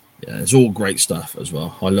 Yeah, it's all great stuff as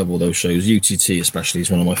well. I love all those shows. UTT especially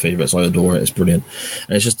is one of my favourites. I adore it. It's brilliant.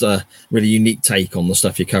 And it's just a really unique take on the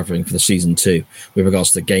stuff you're covering for the season 2 with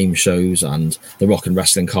regards to the game shows and the rock and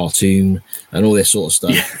wrestling cartoon and all this sort of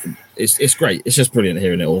stuff. Yeah. It's great. It's just brilliant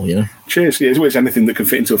hearing it all, you know. Cheers. Yeah, it's anything that can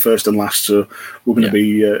fit into a first and last. So we're going to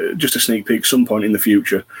be, just a sneak peek, some point in the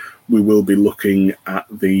future, we will be looking at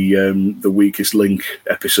the weakest link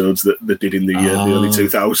episodes that they did in the early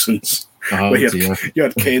 2000s. Where you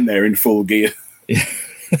had Kane there in full gear. Yeah.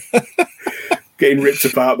 Getting ripped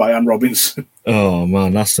apart by Ann Robinson. Oh,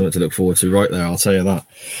 man, that's something to look forward to right there, I'll tell you that.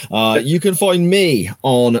 You can find me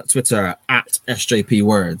on Twitter at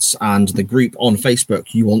SJPWords, and the group on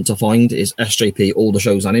Facebook you want to find is SJP All the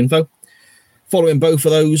Shows and Info. Following both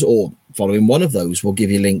of those, or following one of those, will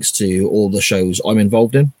give you links to all the shows I'm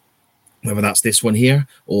involved in, whether that's this one here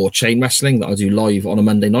or Chain Wrestling that I do live on a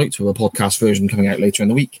Monday night with a podcast version coming out later in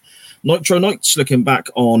the week. Nitro Nights, looking back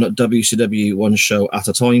on WCW one show at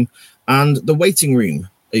a time, and The Waiting Room,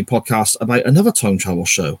 a podcast about another time travel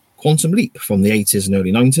show, Quantum Leap, from the 80s and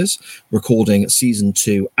early 90s, recording season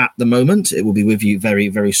 2 at the moment. It will be with you very,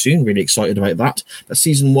 very soon. Really excited about that. But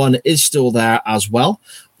season 1 is still there as well.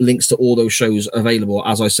 Links to all those shows available,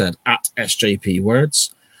 as I said, at SJP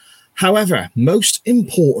Words. However, most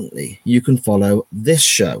importantly, you can follow this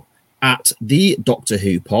show at the Doctor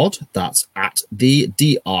Who Pod. That's at the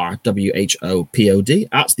DRWHOPOD,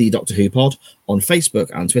 at the Doctor Who Pod on Facebook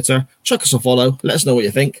and Twitter. Chuck us a follow. Let us know what you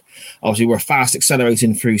think. Obviously, we're fast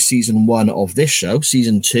accelerating through season 1 of this show.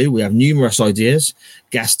 Season 2, we have numerous ideas,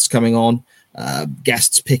 guests coming on,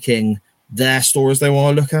 guests picking their stories they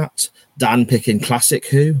want to look at, Dan picking classic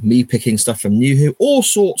Who, me picking stuff from new Who, all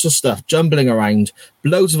sorts of stuff jumbling around,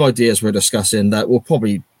 loads of ideas we're discussing that we'll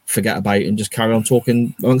probably forget about and just carry on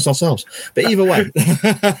talking amongst ourselves. But either way,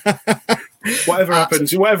 whatever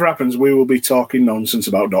happens, we will be talking nonsense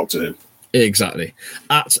about Doctor Who. Exactly.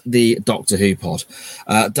 At the Doctor Who Pod.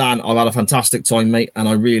 Dan, I've had a fantastic time, mate, and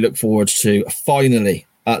I really look forward to finally,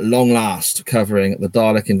 at long last, covering the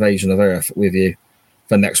Dalek invasion of Earth with you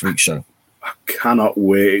for next week's show. I cannot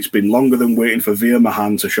wait. It's been longer than waiting for Veer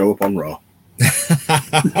Mahan to show up on Raw.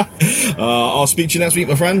 I'll speak to you next week,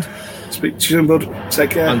 my friend. Speak to you soon, bud. Take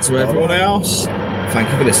care. And to everyone else,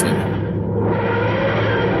 thank you for listening.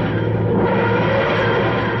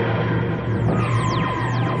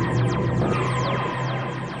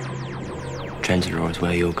 Chances are always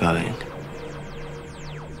where you're going.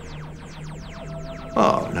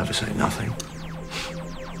 Oh, I'll never say nothing.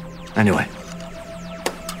 Anyway,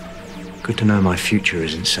 good to know my future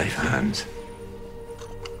is in safe hands.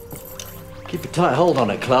 Keep a tight hold on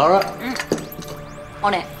it, Clara.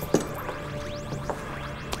 On it.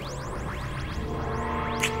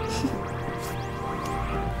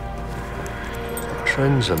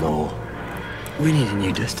 Trenzamore. We need a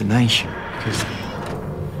new destination, because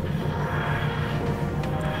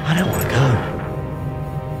I don't want to go.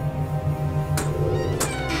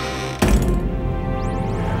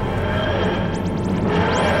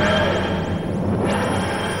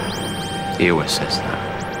 He always says that.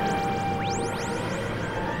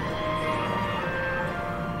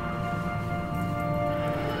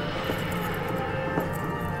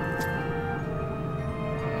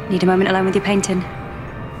 Need a moment alone with your painting?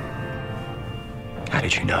 How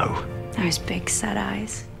did you know? Those big sad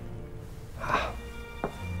eyes.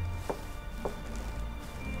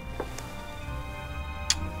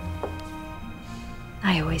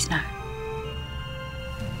 I always know.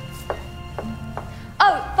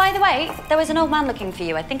 Oh, by the way, there was an old man looking for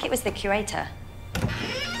you. I think it was the curator.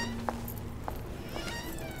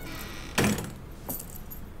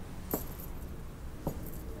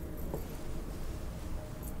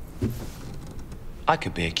 I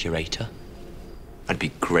could be a curator. I'd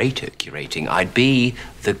be great at curating. I'd be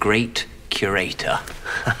the great curator.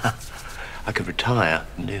 I could retire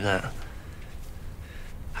and do that.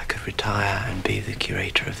 I could retire and be the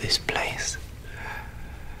curator of this place.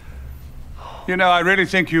 You know, I really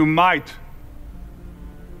think you might.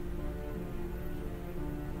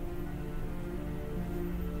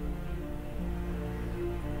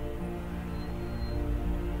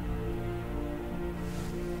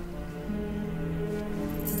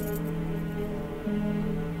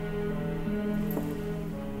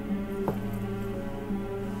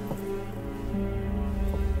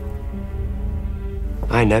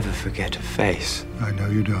 I never forget a face. I know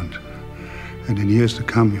you don't. And in years to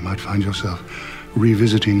come, you might find yourself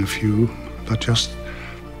revisiting a few, but just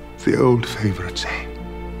the old favorites, eh?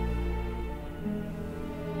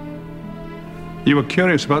 You were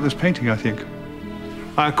curious about this painting, I think.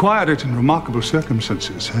 I acquired it in remarkable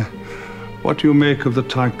circumstances. What do you make of the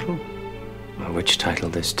title? Well, which title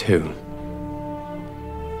there's two?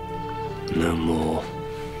 No More.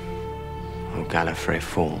 Or Gallifrey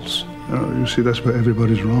Falls. Oh, you see, that's where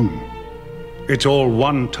everybody's wrong. It's all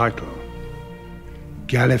one title.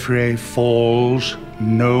 Gallifrey Falls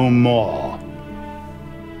No More.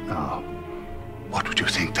 Now, what would you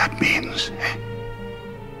think that means, eh?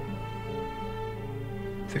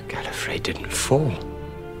 The Gallifrey didn't fall.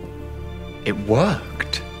 It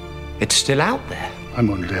worked. It's still out there. I'm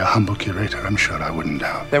only a humble curator. I'm sure I wouldn't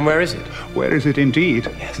doubt. Then where is it? Where is it indeed?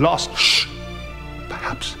 Yes. Lost. Shh.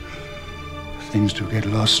 Perhaps. Things do get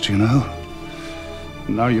lost, you know.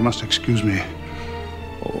 Now you must excuse me.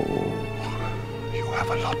 Oh, you have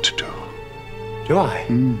a lot to do. Do I?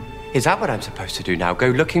 Is that what I'm supposed to do now? Go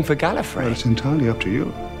looking for Gallifrey? Well, it's entirely up to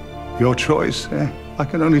you. Your choice. I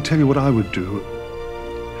can only tell you what I would do.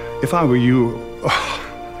 If I were you...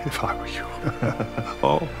 Oh, if I were you.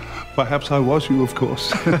 Oh, perhaps I was you, of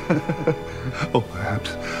course. Or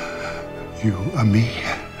perhaps you are me.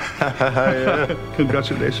 Yeah.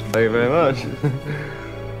 Congratulations. Thank you very much.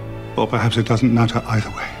 Or perhaps it doesn't matter either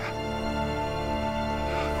way.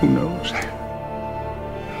 Who knows?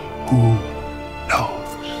 Who